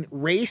 including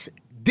race,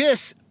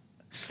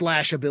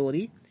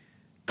 ability,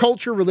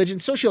 culture, religion,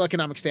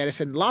 socioeconomic status,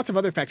 and lots of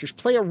other factors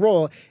play a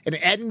role in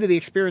adding to the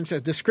experience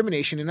of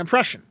discrimination and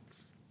oppression.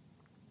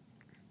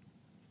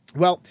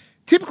 Well,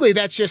 typically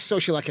that's just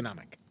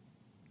socioeconomic.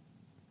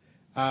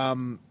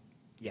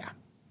 Yeah.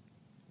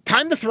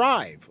 Time to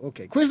thrive.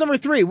 Okay. Quiz number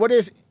 3. What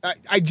is,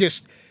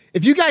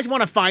 if you guys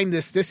want to find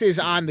this is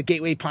on the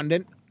Gateway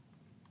Pundit.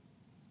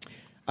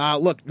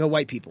 Look, no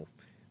white people.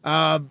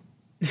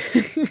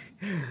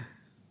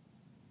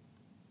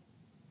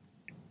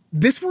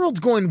 This world's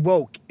going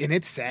woke and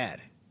it's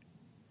sad.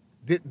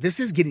 This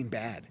is getting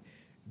bad.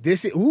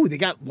 They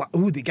got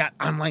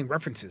online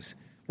references.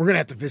 We're going to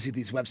have to visit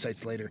these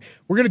websites later.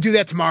 We're going to do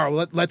that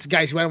tomorrow. Let's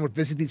guys, why don't we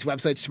visit these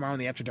websites tomorrow in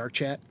the After Dark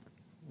chat?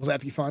 Will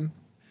that be fun?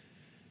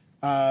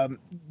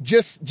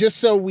 Just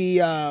so we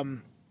know,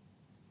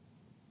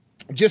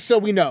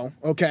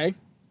 okay?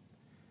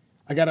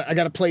 I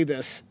gotta play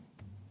this.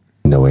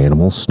 No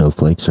animals,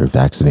 snowflakes, or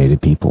vaccinated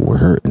people were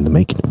hurt in the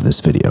making of this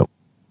video.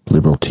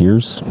 Liberal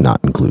tears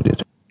not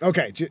included.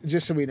 Okay,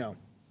 just so we know.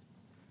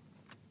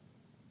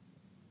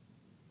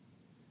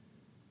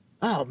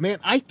 Oh man,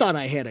 I thought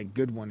I had a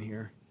good one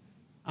here.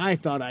 I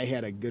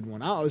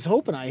was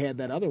hoping I had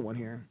that other one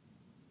here.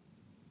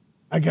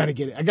 I gotta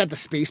get it. I got the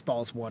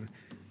Spaceballs one,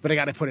 but I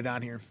gotta put it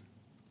on here.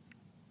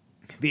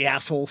 The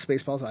asshole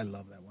Spaceballs. I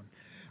love that one.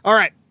 All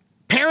right.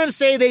 Parents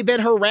say they've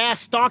been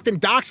harassed, stalked, and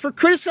doxxed for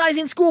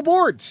criticizing school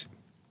boards.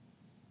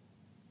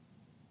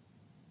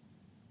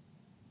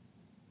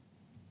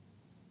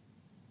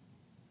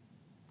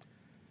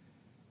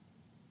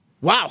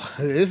 Wow,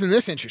 isn't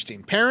this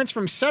interesting? Parents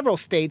from several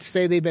states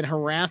say they've been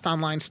harassed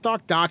online,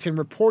 stalked, doxxed, and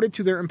reported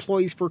to their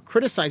employees for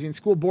criticizing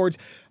school boards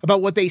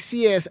about what they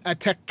see as a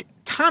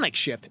tectonic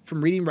shift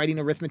from reading, writing,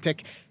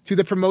 arithmetic to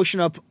the promotion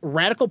of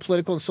radical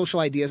political and social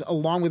ideas,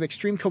 along with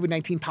extreme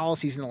COVID-19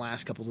 policies in the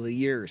last couple of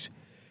years.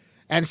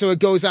 And so it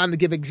goes on to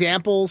give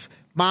examples.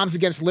 Moms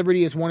Against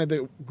Liberty is one of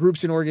the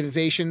groups and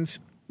organizations.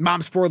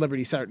 Moms for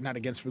Liberty, sorry, not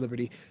Against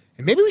Liberty.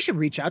 And maybe we should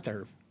reach out to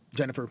her,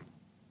 Jennifer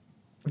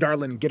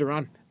Darlin, and get her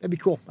on. That'd be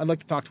cool. I'd like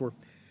to talk to her.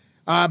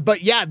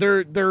 But yeah,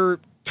 they're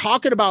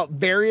talking about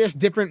various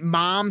different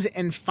moms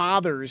and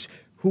fathers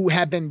who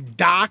have been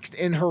doxxed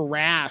and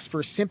harassed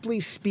for simply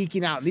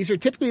speaking out. These are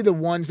typically the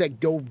ones that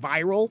go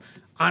viral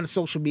on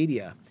social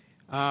media.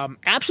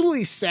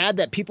 Absolutely sad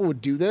that people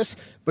would do this,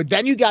 but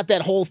then you got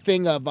that whole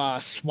thing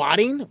of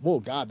swatting. Oh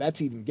God,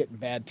 that's even getting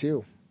bad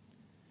too.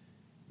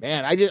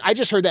 Man, I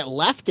just heard that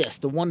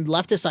the one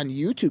leftist on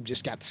YouTube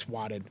just got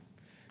swatted.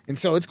 And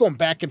so it's going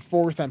back and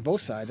forth on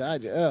both sides. I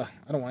don't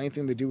want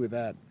anything to do with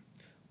that.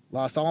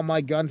 Lost all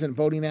my guns in a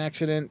boating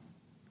accident.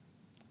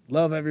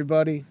 Love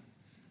everybody.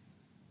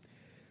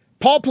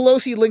 Paul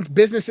Pelosi-linked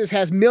businesses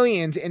has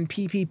millions in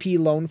PPP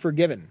loan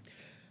forgiven.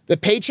 The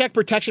Paycheck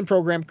Protection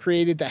Program,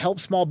 created to help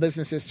small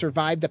businesses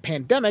survive the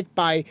pandemic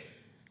by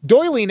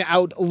doling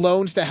out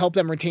loans to help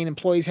them retain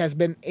employees, has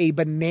been a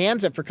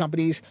bonanza for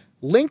companies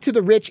linked to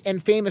the rich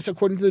and famous,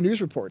 according to the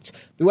news reports.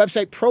 The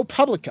website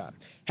ProPublica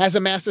has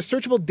amassed a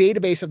searchable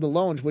database of the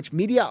loans, which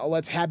media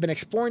outlets have been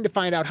exploring to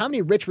find out how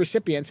many rich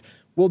recipients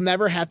will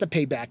never have to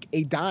pay back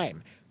a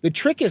dime. The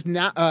trick is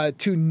not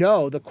to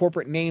know the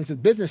corporate names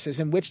of businesses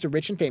in which the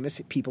rich and famous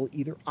people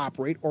either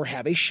operate or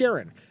have a share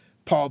in.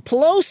 Paul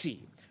Pelosi,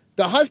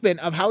 the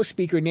husband of House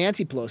Speaker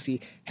Nancy Pelosi,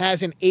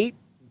 has an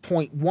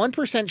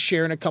 8.1%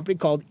 share in a company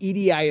called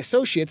EDI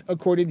Associates,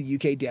 according to the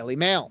UK Daily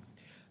Mail.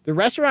 the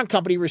restaurant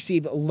company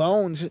received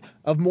loans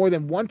of more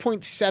than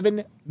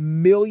 $1.7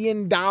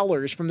 million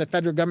from the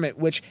federal government,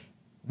 which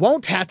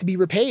won't have to be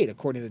repaid,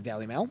 according to the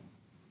Daily Mail.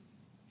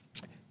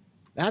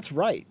 That's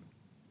right.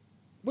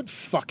 What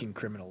fucking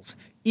criminals.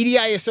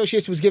 EDI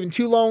Associates was given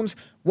 2 loans,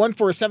 one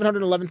for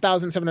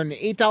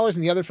 $711,708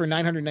 and the other for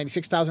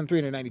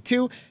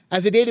 $996,392.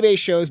 As the database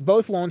shows,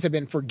 both loans have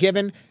been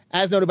forgiven.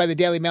 As noted by the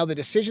Daily Mail, the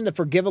decision to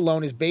forgive a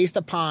loan is based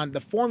upon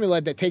the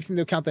formula that takes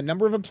into account the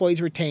number of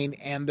employees retained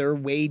and their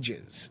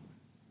wages.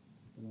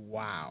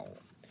 Wow.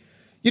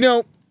 You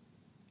know,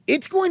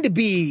 it's going to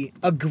be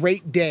a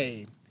great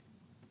day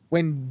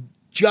when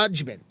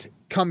judgment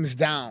comes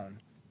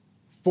down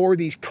for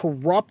these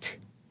corrupt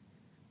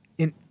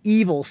and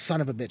evil son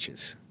of a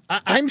bitches.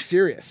 I'm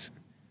serious,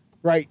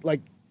 right?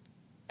 Like,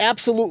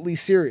 absolutely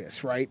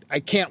serious, right? I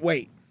can't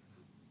wait.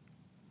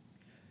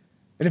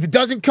 And if it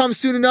doesn't come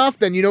soon enough,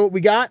 then you know what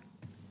we got?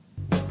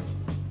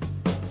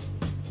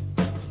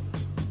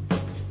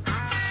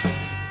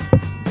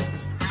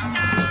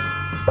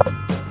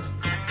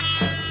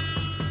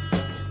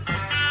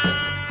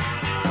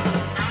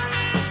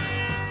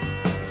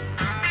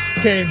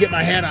 Can't even get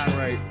my hat on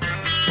right.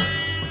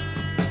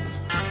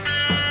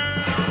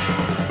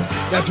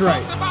 That's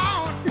right.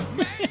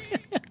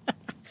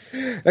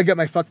 I got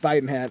my fuck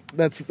Biden hat.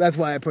 That's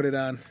why I put it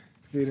on.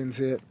 If you didn't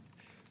see it.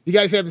 You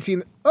guys haven't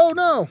seen... Oh,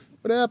 no.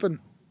 What happened?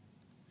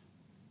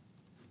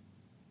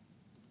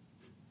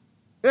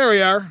 There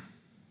we are.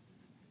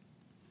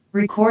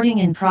 Recording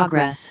in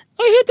progress.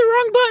 I hit the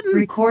wrong button.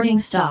 Recording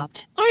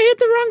stopped. I hit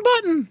the wrong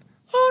button.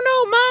 Oh,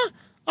 no, Ma.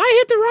 I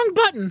hit the wrong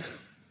button.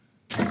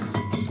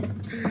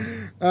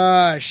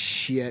 Ah,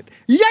 shit.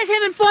 You guys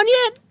having fun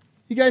yet?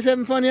 You guys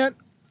having fun yet?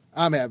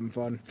 I'm having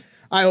fun.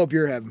 I hope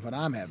you're having fun.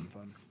 I'm having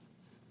fun.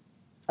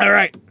 All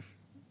right.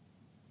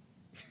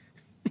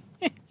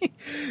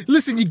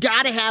 Listen, you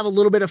got to have a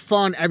little bit of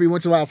fun every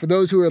once in a while. For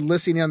those who are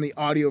listening on the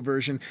audio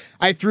version,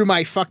 I threw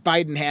my fuck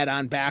Biden hat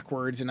on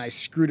backwards and I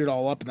screwed it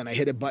all up and then I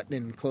hit a button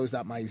and closed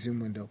out my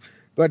Zoom window.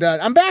 But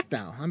I'm back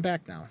now.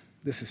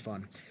 This is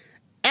fun.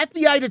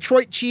 FBI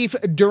Detroit chief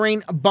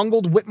during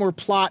bungled Whitmer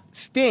plot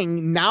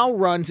sting now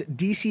runs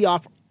DC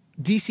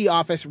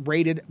office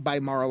raided by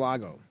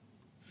Mar-a-Lago.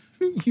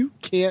 You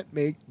can't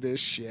make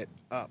this shit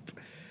up.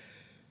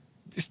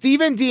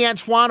 Stephen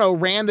D'Antuono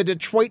ran the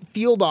Detroit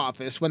field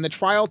office when the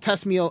trial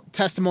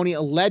testimony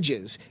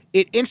alleges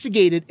it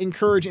instigated,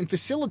 encouraged, and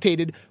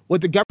facilitated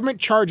what the government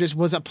charges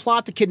was a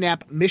plot to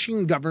kidnap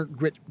Michigan Governor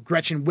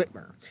Gretchen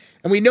Whitmer.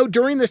 And we know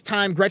during this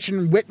time,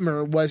 Gretchen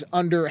Whitmer was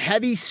under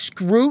heavy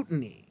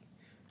scrutiny.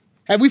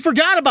 And we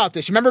forgot about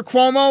this. Remember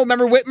Cuomo?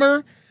 Remember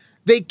Whitmer?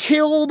 They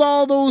killed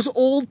all those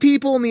old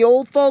people in the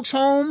old folks'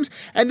 homes.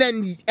 And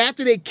then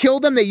after they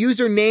killed them, they used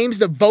their names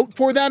to vote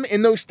for them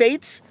in those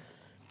states.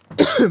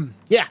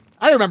 Yeah,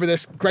 I remember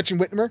this, Gretchen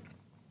Whitmer.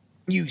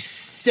 You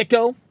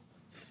sicko.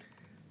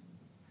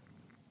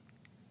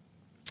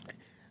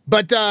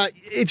 But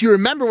if you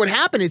remember what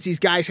happened is these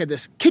guys had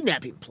this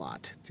kidnapping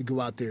plot to go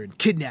out there and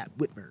kidnap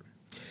Whitmer.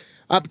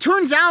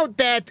 Turns out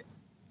that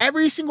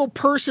every single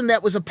person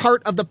that was a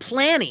part of the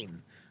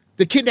planning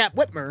to kidnap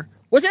Whitmer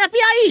was an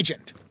FBI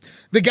agent.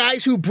 The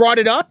guys who brought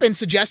it up and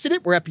suggested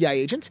it were FBI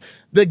agents.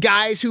 The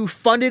guys who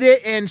funded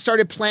it and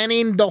started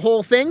planning the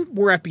whole thing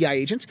were FBI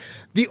agents.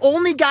 The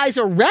only guys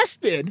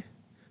arrested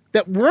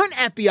that weren't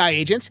FBI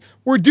agents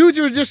were dudes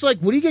who were just like,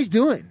 what are you guys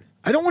doing?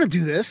 I don't want to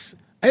do this.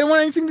 I don't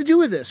want anything to do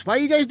with this. Why are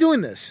you guys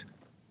doing this?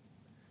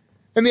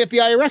 And the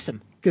FBI arrests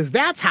them because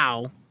that's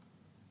how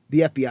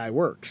the FBI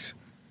works.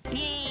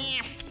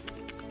 Yeah.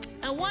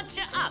 What's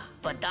up,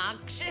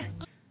 Docs?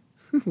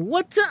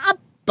 What's up,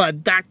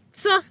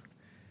 Docs?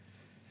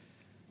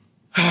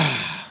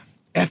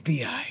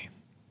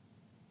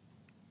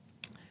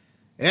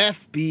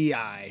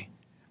 FBI.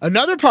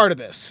 Another part of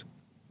this.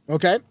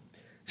 Okay.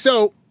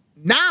 So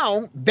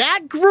now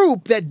that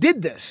group that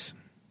did this,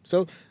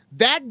 so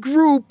that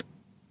group,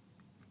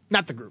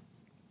 not the group,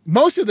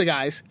 most of the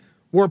guys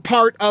were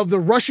part of the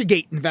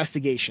Russiagate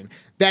investigation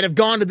that have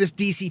gone to this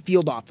DC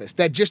field office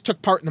that just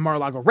took part in the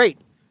Mar-a-Lago raid.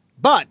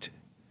 But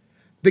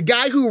the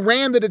guy who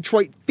ran the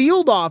Detroit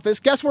field office,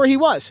 guess where he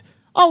was?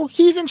 Oh,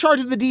 he's in charge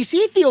of the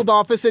DC field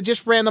office that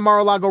just ran the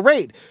Mar-a-Lago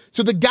raid.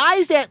 So the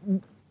guys that,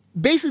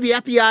 basically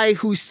the FBI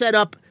who set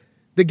up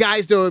the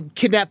guys to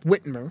kidnap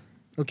Whitmer,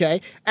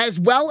 okay, as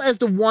well as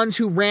the ones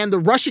who ran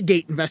the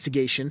Russiagate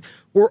investigation,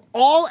 were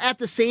all at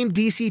the same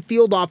DC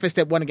field office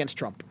that went against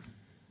Trump.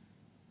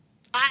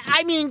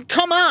 I mean,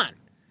 come on.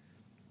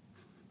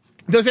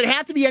 Does it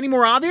have to be any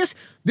more obvious?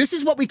 This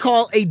is what we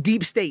call a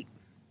deep state.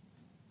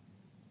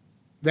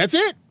 That's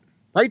it.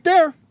 Right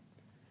there.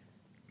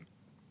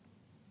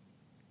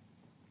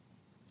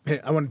 Hey,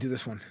 I want to do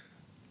this one.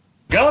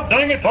 God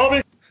dang it,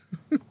 Bobby.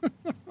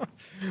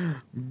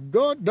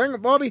 God dang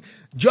it, Bobby.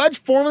 Judge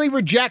formally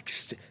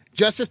rejects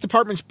Justice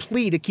Department's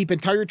plea to keep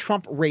entire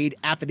Trump raid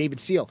affidavit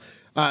sealed.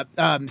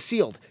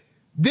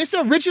 This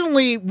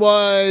originally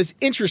was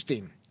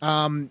interesting.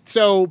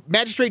 So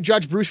Magistrate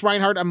Judge Bruce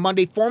Reinhardt on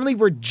Monday formally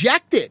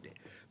rejected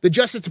the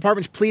Justice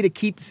Department's plea to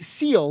keep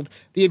sealed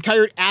the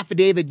entire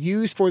affidavit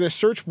used for the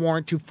search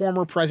warrant to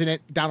former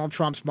President Donald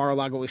Trump's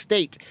Mar-a-Lago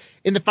estate.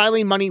 In the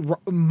filing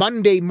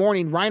Monday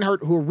morning,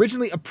 Reinhart, who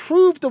originally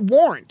approved the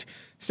warrant,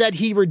 said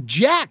he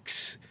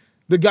rejects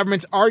the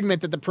government's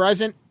argument that the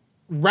present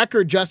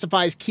record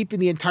justifies keeping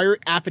the entire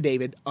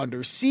affidavit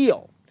under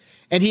seal.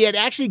 And he had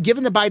actually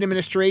given the Biden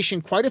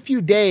administration quite a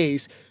few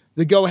days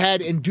to go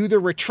ahead and do the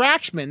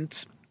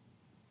retractments,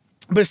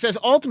 but says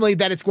ultimately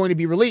that it's going to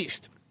be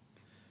released.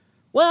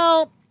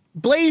 Well,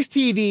 Blaze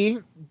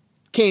TV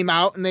came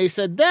out and they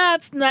said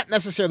that's not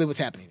necessarily what's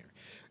happening here.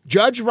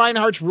 Judge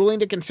Reinhart's ruling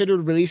to consider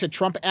to release a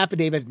Trump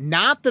affidavit,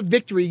 not the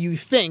victory you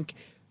think.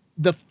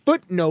 The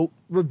footnote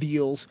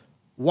reveals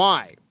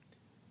why.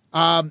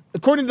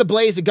 According to the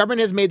Blaze, the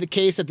government has made the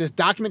case that this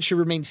document should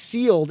remain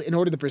sealed in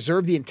order to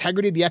preserve the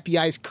integrity of the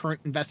FBI's current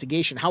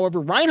investigation.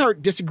 However,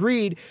 Reinhart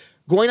disagreed,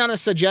 going on to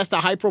suggest a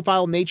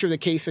high-profile nature of the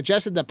case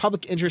suggested that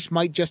public interest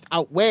might just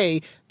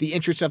outweigh the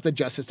interests of the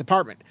Justice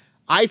Department.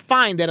 I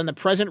find that on the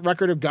present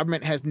record of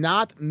government has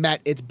not met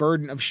its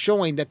burden of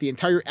showing that the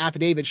entire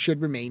affidavit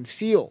should remain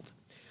sealed.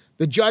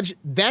 The judge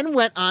then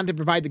went on to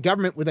provide the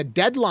government with a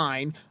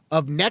deadline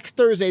of next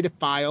Thursday to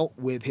file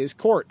with his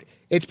court.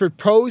 Its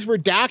proposed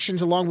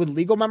redactions, along with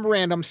legal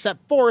memorandum, set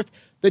forth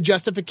the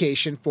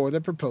justification for the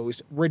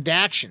proposed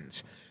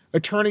redactions.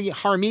 Attorney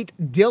Harmeet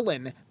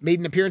Dillon made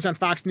an appearance on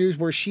Fox News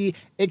where she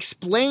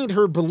explained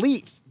her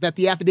belief that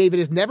the affidavit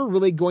is never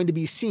really going to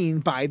be seen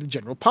by the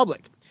general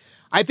public.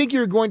 I think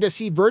you're going to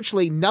see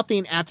virtually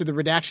nothing after the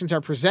redactions are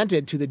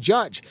presented to the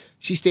judge,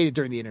 she stated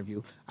during the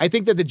interview. I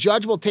think that the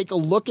judge will take a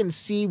look and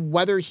see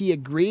whether he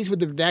agrees with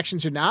the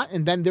redactions or not,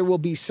 and then there will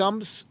be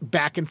some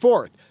back and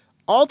forth.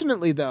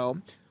 Ultimately,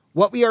 though,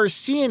 what we are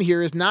seeing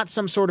here is not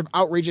some sort of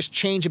outrageous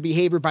change of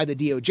behavior by the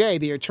DOJ,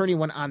 the attorney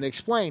went on to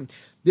explain.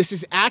 This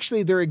is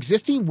actually their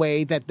existing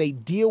way that they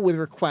deal with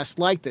requests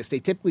like this. They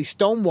typically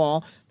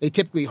stonewall, they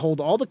typically hold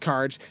all the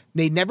cards,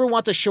 they never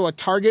want to show a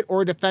target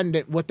or a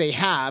defendant what they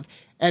have,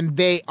 and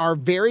they are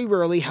very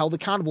rarely held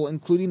accountable,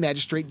 including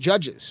magistrate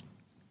judges.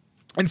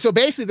 And so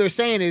basically they're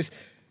saying is,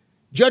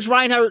 Judge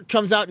Reinhart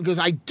comes out and goes,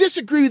 I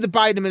disagree with the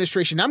Biden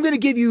administration. I'm going to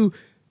give you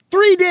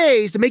 3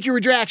 days to make your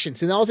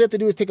redactions. And all you have to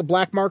do is take a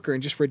black marker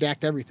and just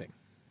redact everything.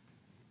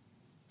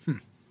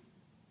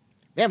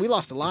 Man, we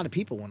lost a lot of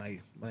people when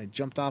I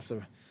jumped off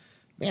the...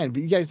 Man,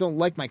 but you guys don't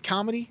like my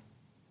comedy?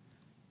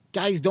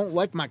 Guys don't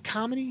like my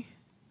comedy?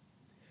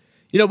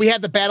 You know, we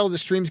had the Battle of the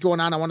Streams going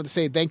on. I wanted to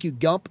say thank you,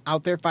 Gump,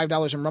 out there,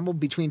 $5 in Rumble.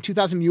 Between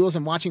 2,000 Mules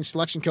and watching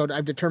Selection Code,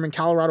 I've determined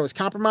Colorado is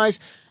compromised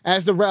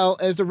as the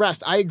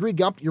rest. I agree,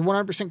 Gump. You're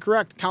 100%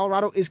 correct.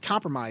 Colorado is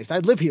compromised. I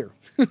live here.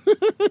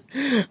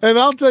 And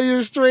I'll tell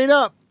you straight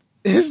up,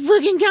 it's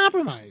freaking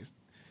compromised.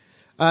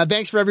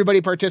 Thanks for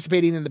everybody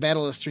participating in the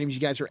Battle of the Streams.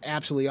 You guys are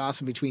absolutely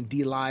awesome between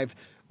D-Live,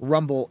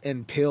 Rumble,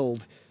 and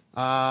Pilled.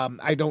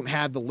 I don't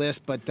have the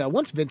list, but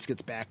once Vince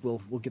gets back, we'll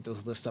get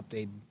those lists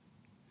updated.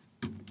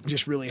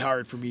 Just really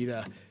hard for me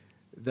to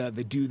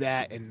do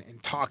that and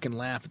talk and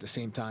laugh at the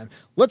same time.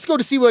 Let's go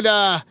to see what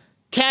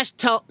Kash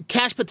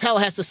Patel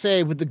has to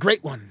say with the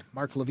great one,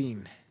 Mark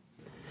Levine.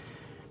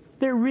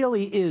 There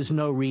really is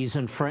no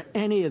reason for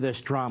any of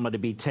this drama to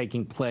be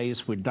taking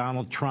place with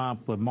Donald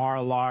Trump, with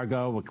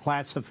Mar-a-Lago, with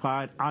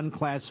classified,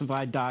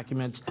 unclassified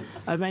documents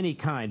of any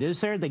kind.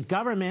 Is there? The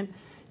government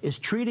is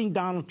treating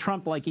Donald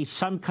Trump like he's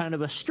some kind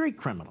of a street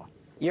criminal.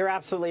 You're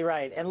absolutely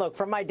right. And look,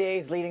 from my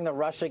days leading the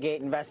Russiagate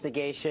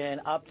investigation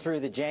up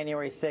through the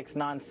January 6th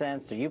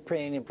nonsense to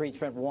Ukraine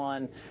impeachment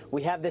 1,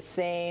 we have the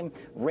same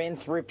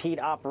rinse-repeat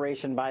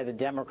operation by the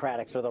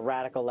Democrats or the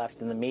radical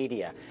left in the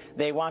media.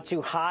 They want to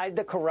hide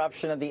the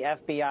corruption of the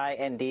FBI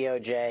and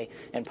DOJ,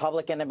 and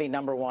public enemy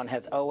number 1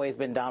 has always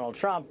been Donald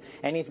Trump,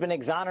 and he's been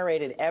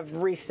exonerated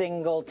every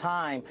single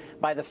time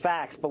by the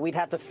facts. But we'd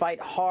have to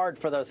fight hard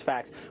for those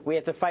facts. We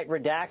had to fight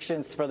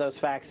redactions for those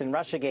facts in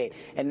Russiagate,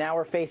 and now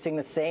we're facing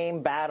the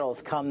same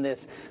battles come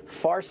this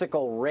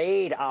farcical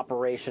raid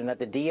operation that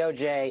the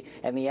DOJ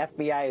and the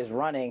FBI is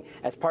running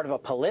as part of a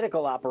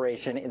political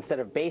operation instead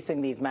of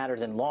basing these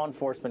matters in law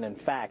enforcement and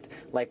fact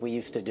like we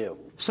used to do.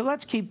 So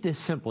let's keep this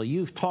simple.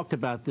 You've talked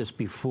about this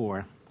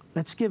before.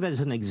 Let's give as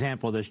an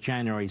example this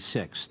January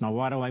 6th. Now,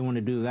 why do I want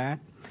to do that?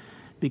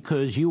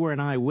 Because you were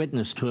an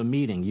eyewitness to a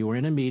meeting. You were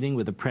in a meeting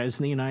with the President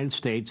of the United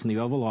States in the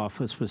Oval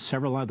Office with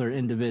several other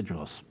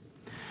individuals.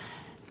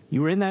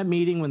 You were in that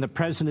meeting when the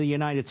President of the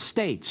United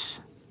States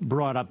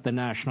brought up the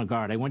National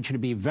Guard. I want you to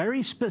be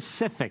very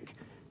specific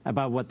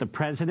about what the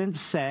president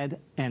said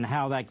and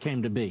how that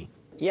came to be.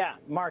 Yeah,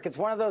 Mark, it's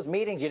one of those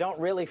meetings you don't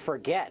really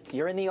forget.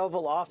 You're in the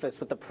Oval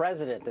Office with the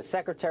President, the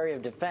Secretary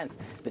of Defense,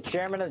 the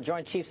Chairman of the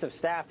Joint Chiefs of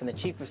Staff, and the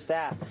Chief of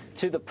Staff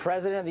to the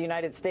President of the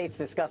United States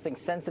discussing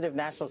sensitive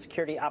national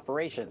security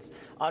operations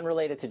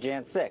unrelated to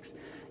Jan 6.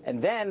 And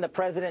then the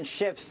president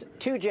shifts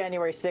to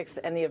January 6th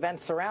and the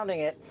events surrounding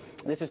it.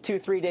 This is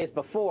 2-3 days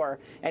before.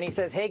 And he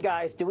says, hey,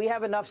 guys, do we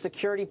have enough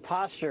security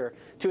posture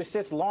to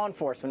assist law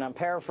enforcement? I'm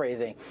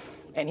paraphrasing.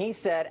 And he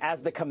said,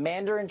 as the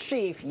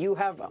commander-in-chief, you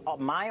have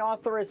my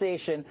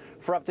authorization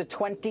for up to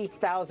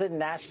 20,000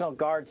 National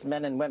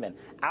Guardsmen and women.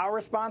 Our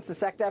response to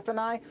SecDef and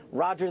I,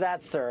 roger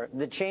that, sir.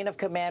 The chain of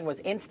command was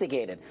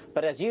instigated.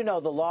 But as you know,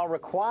 the law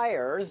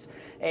requires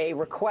a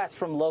request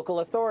from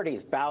local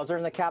authorities, Bowser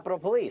and the Capitol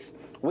Police.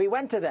 We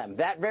went to them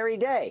that very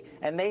day,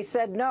 and they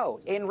said no,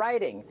 in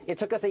writing. It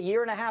took us a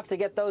year and a half to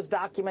get those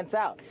documents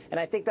out. And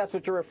I think that's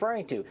what you're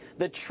referring to.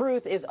 The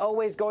truth is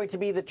always going to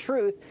be the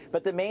truth,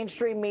 but the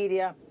mainstream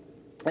media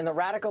and the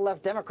radical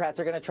left Democrats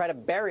are going to try to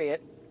bury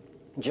it,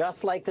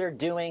 just like they're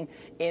doing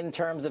in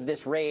terms of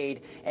this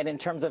raid and in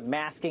terms of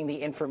masking the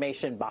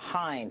information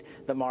behind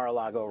the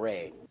Mar-a-Lago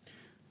raid.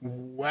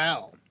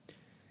 Well,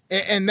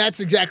 and that's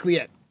exactly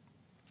it.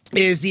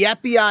 Is the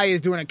FBI is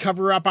doing a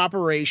cover-up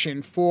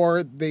operation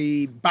for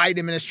the Biden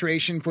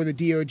administration, for the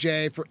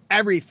DOJ, for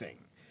everything.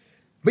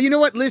 But you know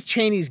what? Liz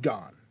Cheney's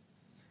gone.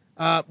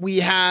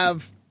 We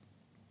have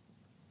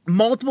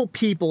multiple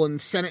people in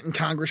Senate and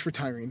Congress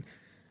retiring.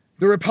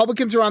 The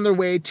Republicans are on their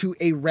way to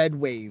a red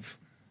wave.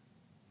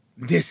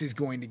 This is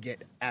going to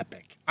get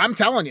epic. I'm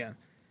telling you,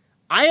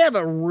 I have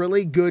a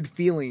really good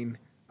feeling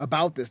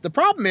about this. The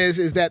problem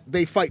is that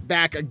they fight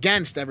back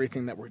against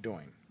everything that we're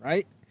doing,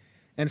 right?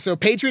 And so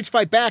Patriots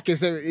Fight Back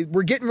is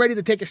we're getting ready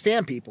to take a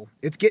stand, people.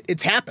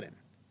 It's happening.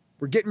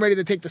 We're getting ready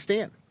to take the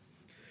stand.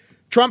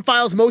 Trump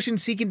files motion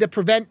seeking to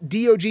prevent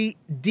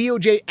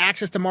DOJ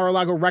access to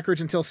Mar-a-Lago records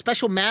until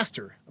special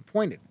master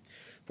appointed.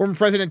 Former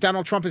President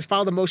Donald Trump has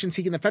filed a motion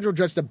seeking the federal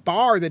judge to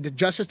bar the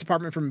Justice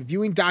Department from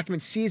reviewing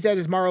documents seized at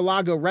his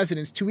Mar-a-Lago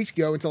residence 2 weeks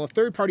ago until a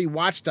third-party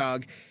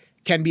watchdog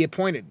can be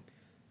appointed.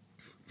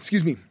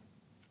 Excuse me.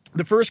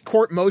 The first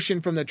court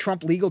motion from the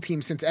Trump legal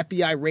team since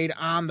FBI raid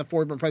on the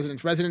former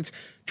president's residence.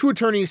 Two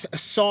attorneys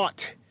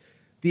sought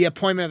the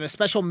appointment of a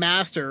special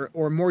master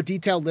or more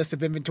detailed list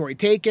of inventory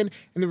taken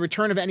and the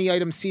return of any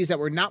items seized that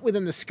were not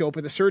within the scope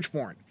of the search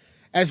warrant.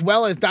 As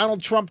well as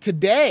Donald Trump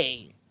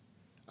today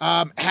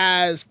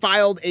has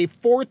filed a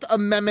Fourth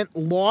Amendment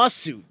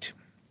lawsuit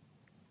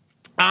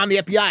on the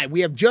FBI. We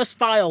have just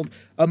filed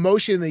a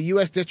motion in the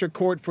U.S. District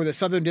Court for the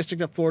Southern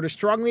District of Florida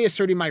strongly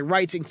asserting my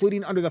rights,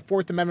 including under the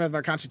Fourth Amendment of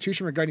our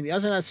Constitution, regarding the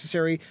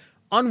unnecessary,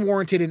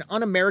 unwarranted, and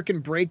un-American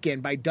break-in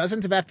by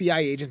dozens of FBI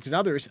agents and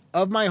others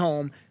of my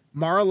home,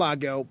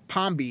 Mar-a-Lago,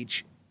 Palm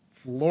Beach,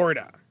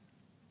 Florida.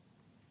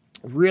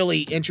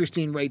 Really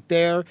interesting right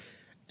there.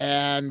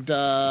 And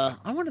I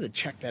wanted to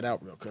check that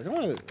out real quick. I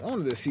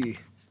wanted to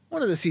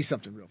see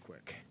something real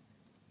quick.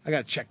 I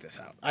got to check this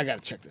out.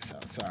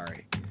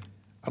 Sorry.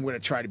 I'm going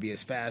to try to be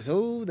as fast.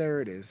 Oh, there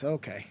it is.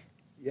 Okay.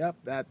 Yep,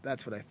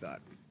 that's what I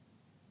thought.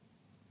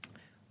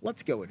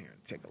 Let's go in here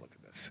and take a look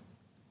at this.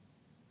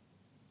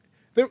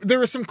 There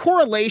were some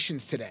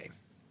correlations today.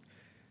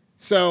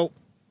 So,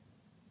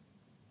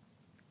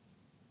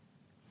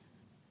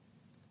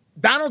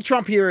 Donald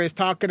Trump here is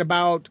talking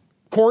about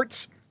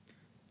courts,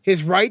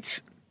 his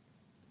rights,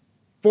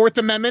 Fourth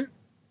Amendment,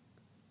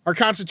 our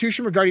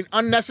Constitution regarding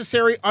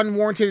unnecessary,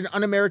 unwarranted, and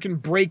un-American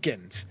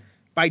break-ins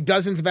by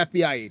dozens of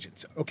FBI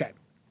agents. Okay.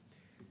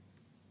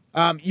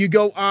 You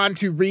go on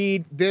to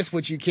read this,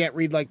 which you can't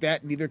read like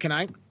that, neither can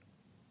I.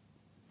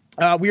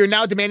 We are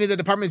now demanding the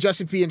Department of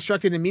Justice be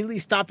instructed to immediately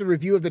stop the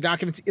review of the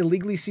documents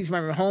illegally seized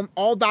by my home.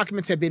 All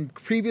documents have been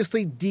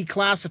previously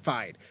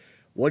declassified.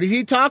 What is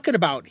he talking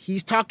about?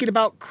 He's talking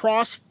about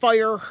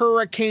Crossfire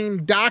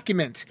Hurricane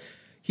documents.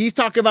 He's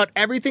talking about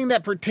everything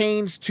that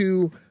pertains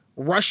to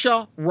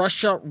Russiagate,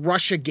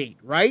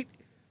 right?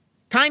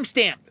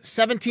 Timestamp,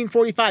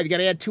 1745. You got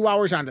to add 2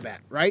 hours onto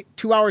that, right?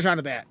 2 hours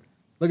onto that.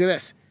 Look at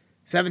this.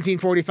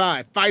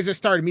 1745. FISA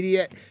started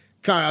immediate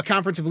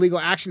conference of legal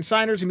action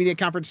signers. Immediate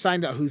conference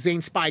signed a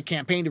Hussein spy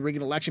campaign to rig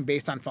an election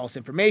based on false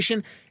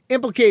information.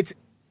 Implicates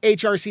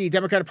HRC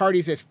Democratic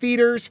parties as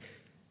feeders.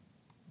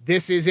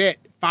 This is it.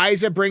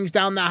 FISA brings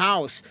down the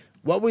House.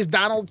 What was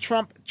Donald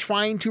Trump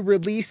trying to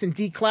release and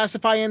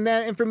declassify in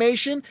that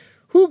information?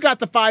 Who got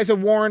the FISA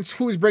warrants?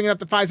 Who was bringing up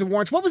the FISA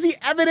warrants? What was the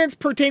evidence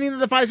pertaining to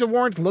the FISA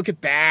warrants? Look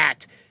at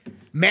that.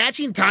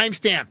 Matching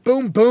timestamp.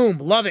 Boom, boom.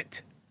 Love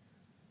it.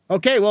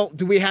 Okay, well,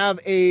 do we have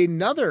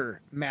another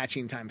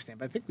matching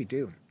timestamp? I think we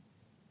do.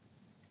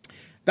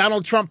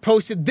 Donald Trump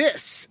posted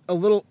this a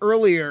little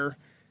earlier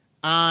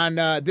on,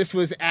 this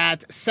was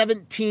at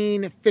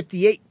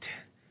 1758.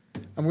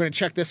 I'm going to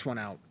check this one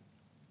out.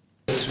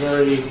 It's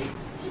very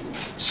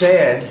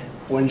sad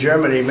when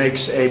Germany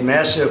makes a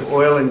massive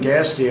oil and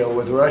gas deal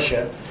with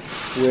Russia,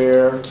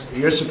 where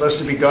you're supposed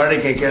to be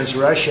guarding against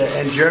Russia,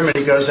 and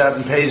Germany goes out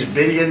and pays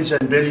billions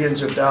and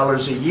billions of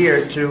dollars a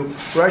year to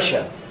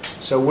Russia.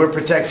 So we're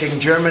protecting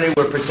Germany,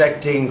 we're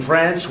protecting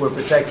France, we're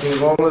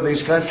protecting all of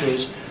these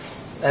countries,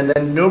 and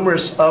then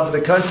numerous of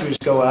the countries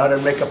go out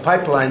and make a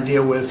pipeline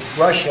deal with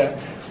Russia,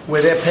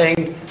 where they're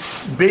paying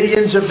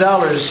billions of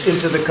dollars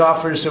into the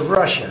coffers of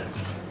Russia.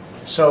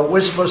 So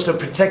we're supposed to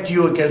protect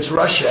you against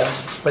Russia,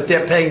 but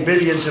they're paying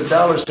billions of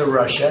dollars to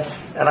Russia,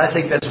 and I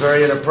think that's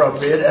very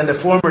inappropriate. And the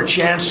former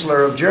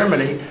chancellor of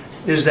Germany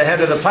is the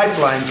head of the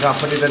pipeline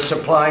company that's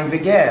supplying the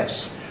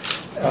gas.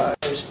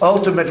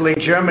 Ultimately,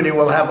 Germany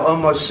will have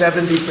almost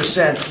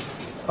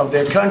 70% of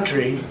their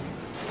country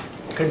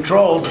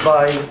controlled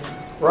by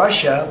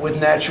Russia with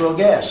natural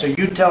gas. So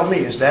you tell me,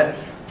 is that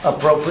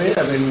appropriate?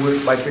 I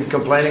mean, I've been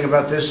complaining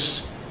about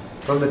this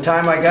from the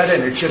time I got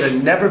in. It should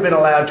have never been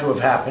allowed to have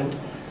happened.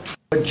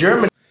 But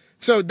Germany...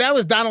 So that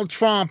was Donald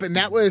Trump, and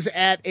that was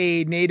at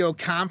a NATO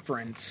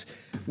conference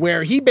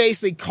where he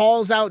basically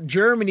calls out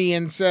Germany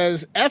and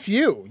says, F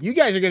you. You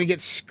guys are going to get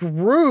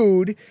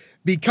screwed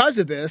because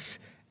of this.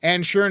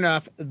 And sure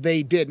enough,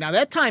 they did. Now,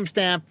 that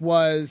timestamp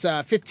was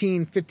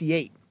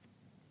 1558.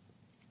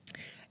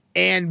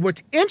 And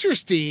what's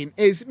interesting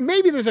is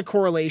maybe there's a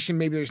correlation,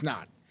 maybe there's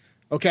not.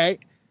 Okay?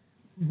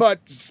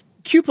 But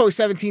QPO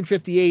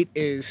 1758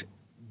 is,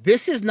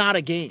 this is not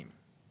a game.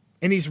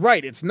 And he's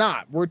right, it's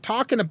not. We're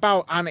talking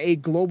about on a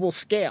global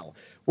scale.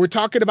 We're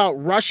talking about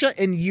Russia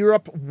and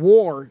Europe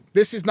war.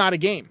 This is not a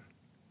game.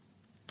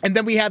 And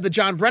then we have the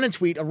John Brennan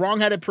tweet, a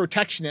wrong-headed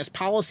protectionist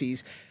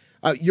policies.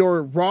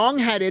 Your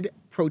wrong-headed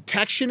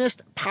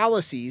protectionist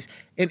policies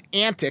and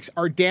antics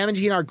are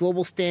damaging our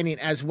global standing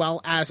as well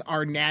as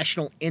our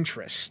national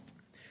interest.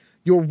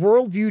 Your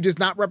worldview does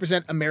not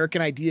represent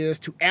American ideas.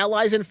 To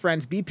allies and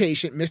friends, be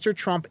patient. Mr.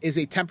 Trump is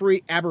a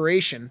temporary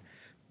aberration.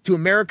 To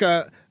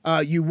America,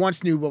 you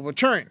once knew will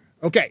return.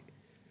 Okay,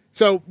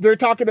 so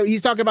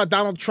he's talking about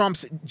Donald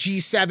Trump's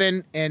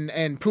G7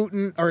 and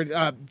Putin, or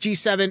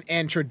G7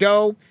 and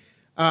Trudeau.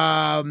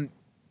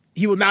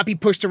 He will not be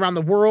pushed around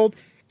the world.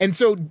 And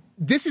so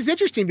this is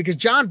interesting because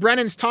John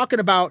Brennan's talking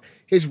about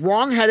his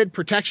wrong-headed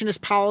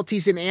protectionist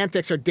policies and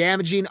antics are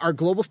damaging our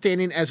global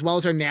standing as well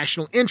as our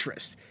national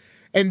interest.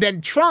 And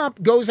then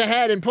Trump goes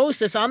ahead and posts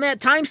this on that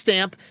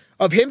timestamp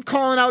of him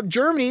calling out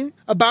Germany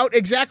about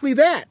exactly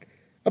that.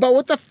 About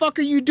what the fuck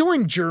are you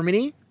doing,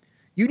 Germany?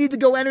 You need to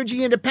go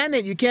energy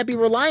independent. You can't be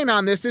relying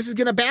on this. This is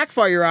going to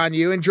backfire on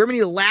you. And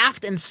Germany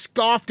laughed and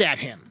scoffed at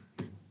him.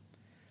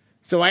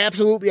 So I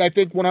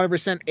think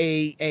 100%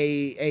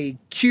 a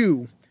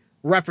Q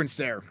reference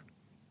there.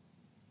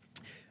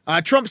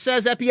 Trump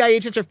says FBI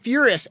agents are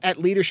furious at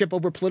leadership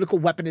over political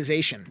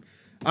weaponization.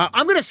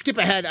 I'm going to skip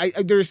ahead.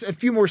 There's a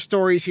few more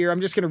stories here. I'm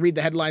just going to read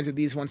the headlines of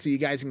these ones so you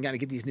guys can kind of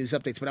get these news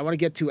updates. But I want to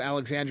get to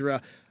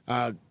Alexandra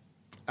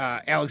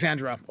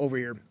over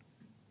here.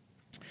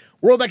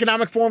 World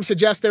Economic Forum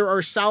suggests there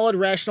are solid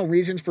rational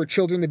reasons for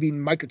children to be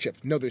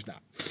microchipped. No, there's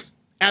not.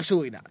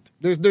 Absolutely not.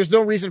 There's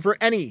no reason for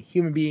any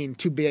human being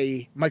to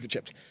be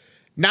microchipped.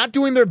 Not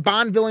doing their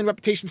bond villain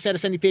reputation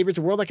status any favors,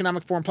 the World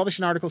Economic Forum published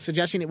an article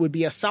suggesting it would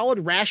be a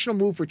solid rational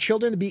move for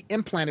children to be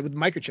implanted with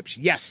microchips.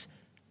 Yes,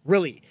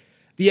 really.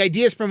 The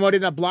idea is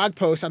promoted in a blog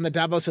post on the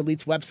Davos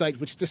Elite's website,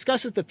 which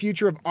discusses the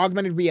future of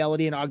augmented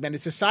reality and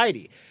augmented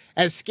society.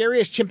 As scary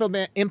as chip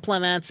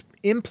implants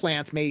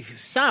may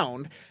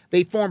sound,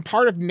 they form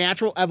part of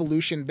natural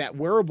evolution that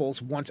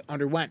wearables once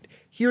underwent.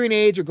 Hearing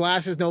aids or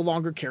glasses no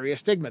longer carry a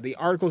stigma. The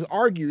article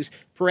argues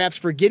perhaps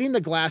forgetting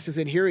the glasses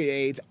and hearing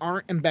aids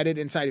aren't embedded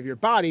inside of your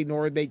body,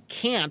 nor they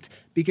can't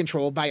be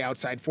controlled by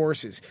outside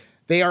forces.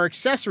 They are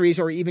accessories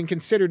or even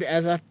considered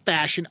as a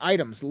fashion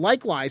items.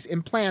 Likewise,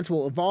 implants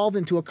will evolve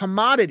into a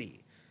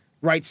commodity,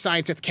 writes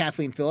scientist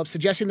Kathleen Phillips,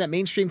 suggesting that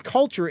mainstream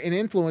culture and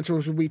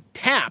influencers will be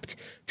tapped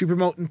to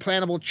promote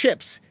implantable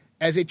chips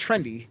as a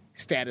trendy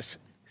status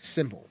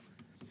symbol.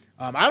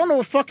 I don't know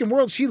what fucking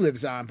world she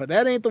lives on, but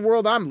that ain't the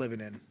world I'm living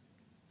in.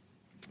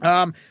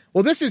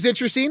 Well, this is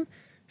interesting.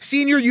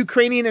 Senior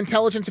Ukrainian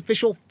intelligence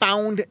official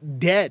found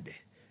dead.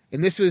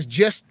 And this was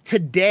just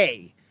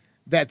today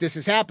that this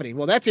is happening.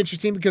 Well, that's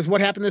interesting because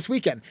what happened this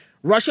weekend?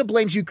 Russia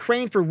blames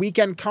Ukraine for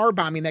weekend car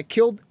bombing that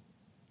killed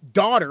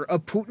daughter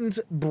of Putin's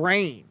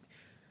brain.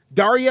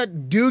 Daria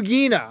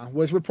Dugina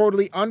was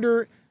reportedly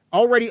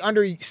already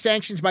under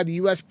sanctions by the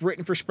U.S.,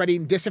 Britain for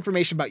spreading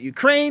disinformation about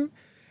Ukraine,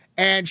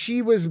 and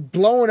she was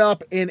blown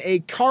up in a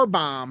car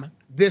bomb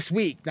this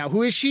week. Now,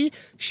 who is she?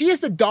 She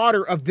is the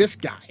daughter of this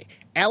guy,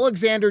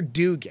 Alexander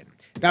Dugin.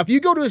 Now, if you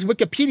go to his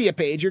Wikipedia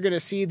page, you're going to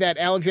see that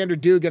Alexander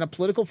Dugin, a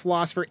political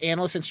philosopher,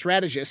 analyst, and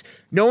strategist,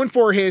 known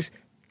for his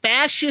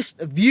fascist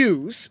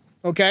views,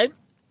 okay?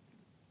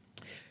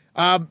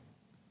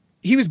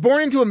 He was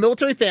born into a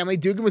military family.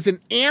 Dugin was an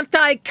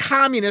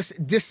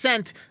anti-communist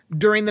dissent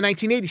during the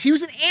 1980s. He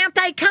was an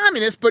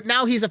anti-communist, but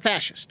now he's a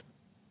fascist.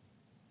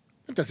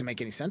 That doesn't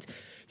make any sense.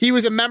 He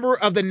was a member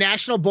of the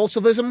National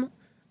Bolshevism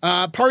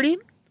Party,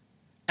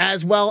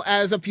 as well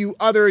as a few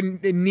other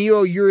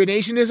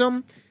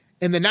neo-Eurasianism.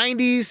 In the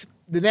 90s,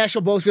 the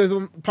National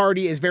Bolshevism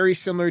Party is very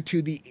similar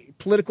to the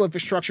political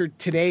infrastructure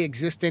today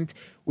existent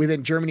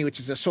within Germany, which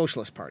is a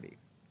socialist party.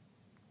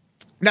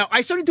 Now,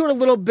 I started doing a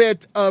little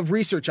bit of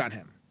research on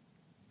him,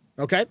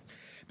 okay?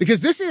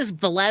 Because this is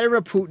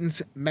Vladimir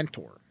Putin's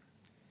mentor.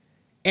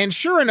 And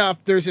sure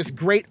enough, there's this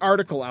great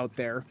article out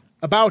there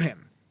about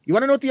him. You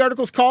want to know what the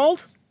article's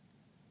called?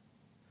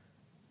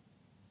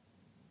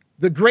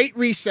 The Great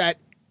Reset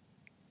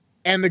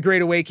and the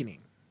Great Awakening.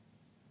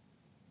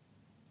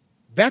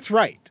 That's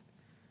right.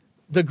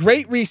 The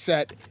Great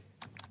Reset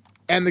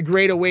and the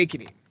Great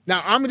Awakening.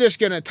 Now, I'm just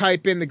going to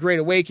type in the Great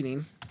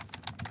Awakening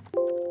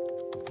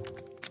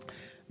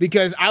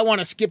because I want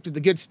to skip to the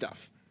good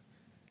stuff.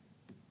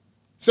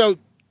 So,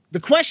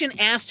 the question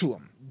asked to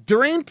him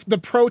During the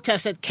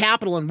protests at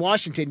Capitol in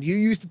Washington, you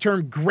used the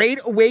term Great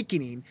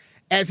Awakening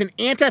as an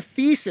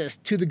antithesis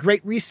to the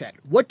Great Reset.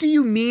 What do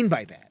you mean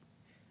by that?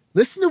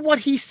 Listen to what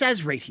he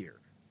says right here.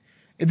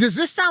 Does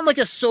this sound like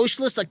a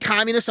socialist, a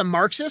communist, a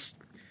Marxist?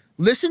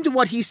 Listen to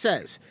what he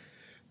says.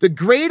 The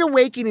Great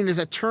Awakening is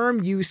a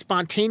term used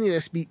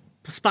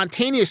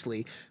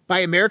spontaneously by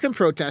American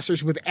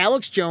protesters with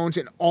Alex Jones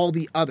and all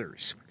the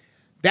others.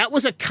 That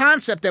was a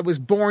concept that was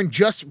born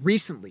just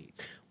recently,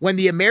 when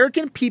the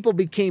American people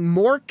became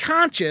more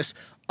conscious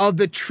of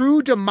the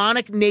true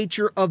demonic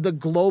nature of the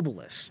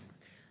globalists.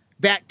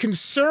 That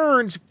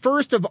concerns,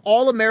 first of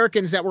all,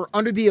 Americans that were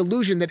under the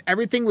illusion that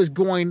everything was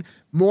going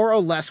more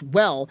or less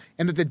well,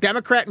 and that the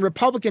Democrat and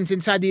Republicans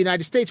inside the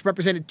United States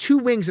represented two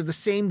wings of the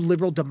same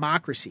liberal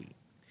democracy.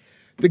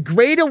 The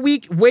Great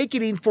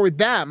Awakening for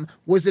them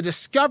was the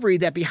discovery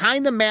that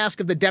behind the mask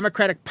of the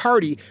Democratic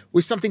Party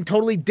was something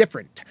totally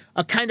different,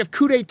 a kind of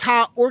coup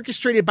d'etat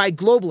orchestrated by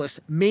globalists,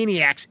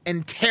 maniacs,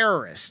 and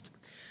terrorists.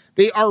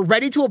 They are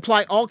ready to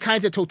apply all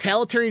kinds of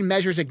totalitarian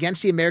measures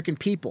against the American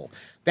people.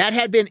 That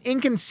had been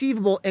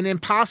inconceivable and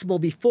impossible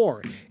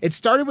before. It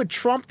started with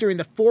Trump during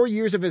the 4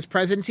 years of his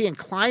presidency and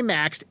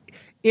climaxed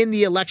in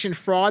the election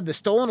fraud, the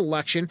stolen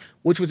election,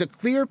 which was a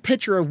clear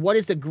picture of what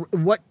is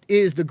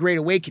the Great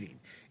Awakening.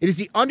 It is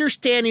the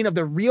understanding of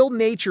the real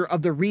nature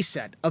of the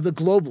reset, of the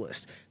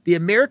globalists. The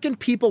American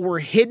people were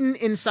hidden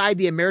inside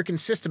the American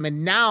system,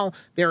 and now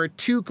there are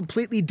two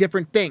completely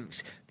different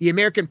things. The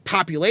American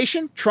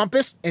population,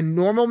 Trumpists and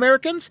normal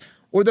Americans,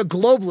 or the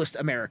globalist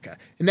America.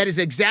 And that is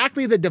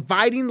exactly the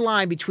dividing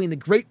line between the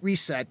Great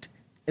Reset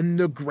and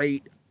the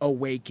Great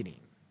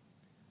Awakening.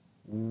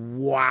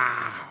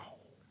 Wow.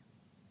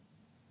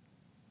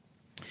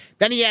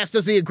 Then he asked,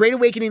 does the Great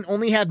Awakening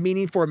only have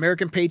meaning for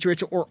American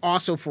patriots or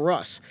also for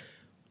us?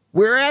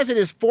 Whereas it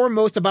is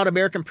foremost about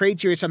American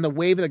patriots on the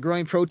wave of the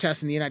growing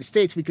protests in the United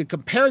States, we could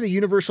compare the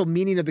universal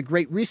meaning of the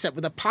Great Reset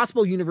with a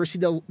possible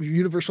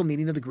universal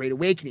meaning of the Great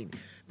Awakening.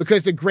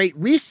 Because the Great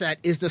Reset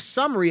is the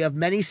summary of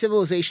many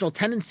civilizational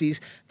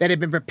tendencies that have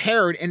been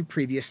prepared in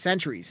previous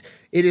centuries.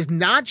 It is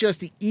not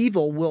just the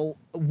evil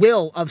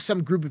will of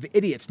some group of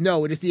idiots.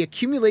 No, it is the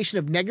accumulation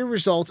of negative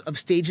results of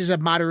stages of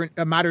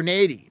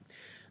modernity.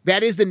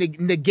 That is the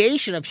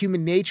negation of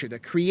human nature, the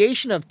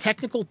creation of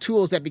technical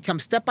tools that become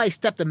step by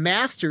step the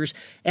masters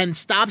and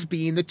stops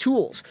being the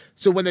tools.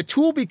 So when the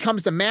tool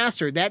becomes the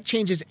master, that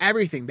changes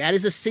everything. That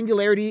is a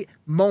singularity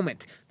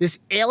moment. This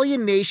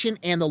alienation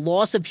and the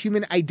loss of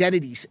human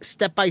identities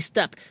step by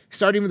step,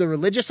 starting with the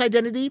religious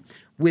identity,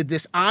 with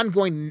this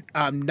ongoing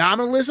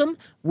nominalism,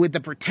 with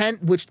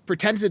which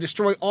pretends to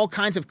destroy all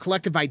kinds of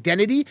collective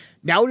identity.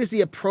 Now it is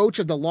the approach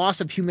of the loss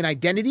of human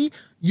identity.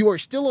 You are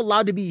still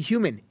allowed to be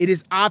human. It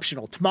is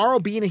optional. Tomorrow,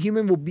 being a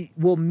human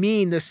will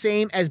mean the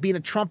same as being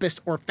a Trumpist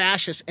or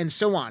fascist, and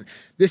so on.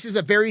 This is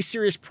a very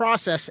serious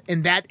process,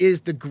 and that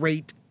is the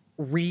Great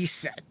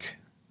Reset.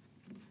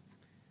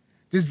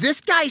 Does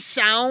this guy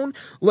sound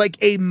like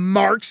a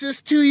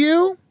Marxist to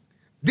you?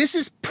 This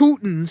is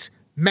Putin's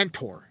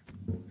mentor.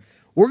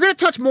 We're going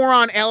to touch more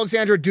on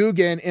Alexandra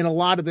Dugin in a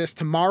lot of this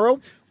tomorrow.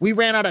 We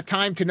ran out of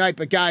time tonight,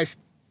 but guys,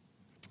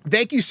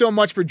 thank you so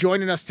much for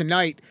joining us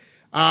tonight.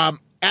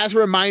 As a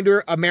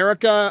reminder,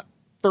 America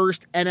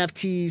First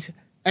NFTs,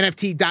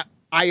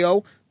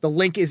 NFT.io. The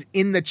link is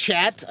in the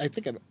chat. I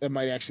think I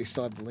might actually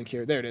still have the link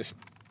here. There it is.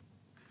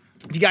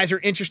 If you guys are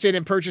interested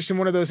in purchasing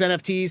one of those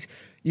NFTs,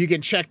 you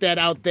can check that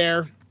out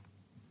there.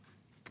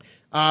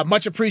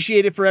 Much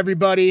appreciated for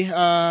everybody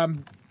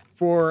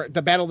for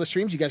the Battle of the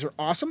Streams. You guys are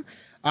awesome.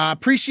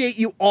 Appreciate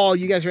you all.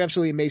 You guys are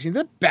absolutely amazing.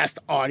 The best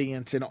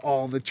audience in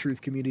all the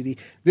truth community.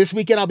 This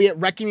weekend, I'll be at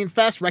Reckoning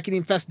Fest,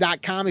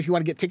 reckoningfest.com. If you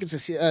want to get tickets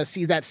to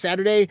see that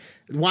Saturday.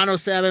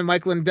 107,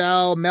 Mike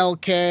Lindell, Mel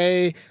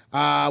K.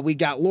 We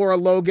got Laura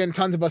Logan.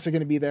 Tons of us are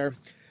going to be there.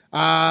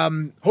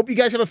 Hope you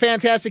guys have a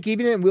fantastic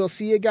evening, and we'll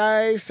see you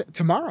guys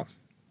tomorrow.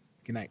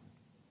 Good night.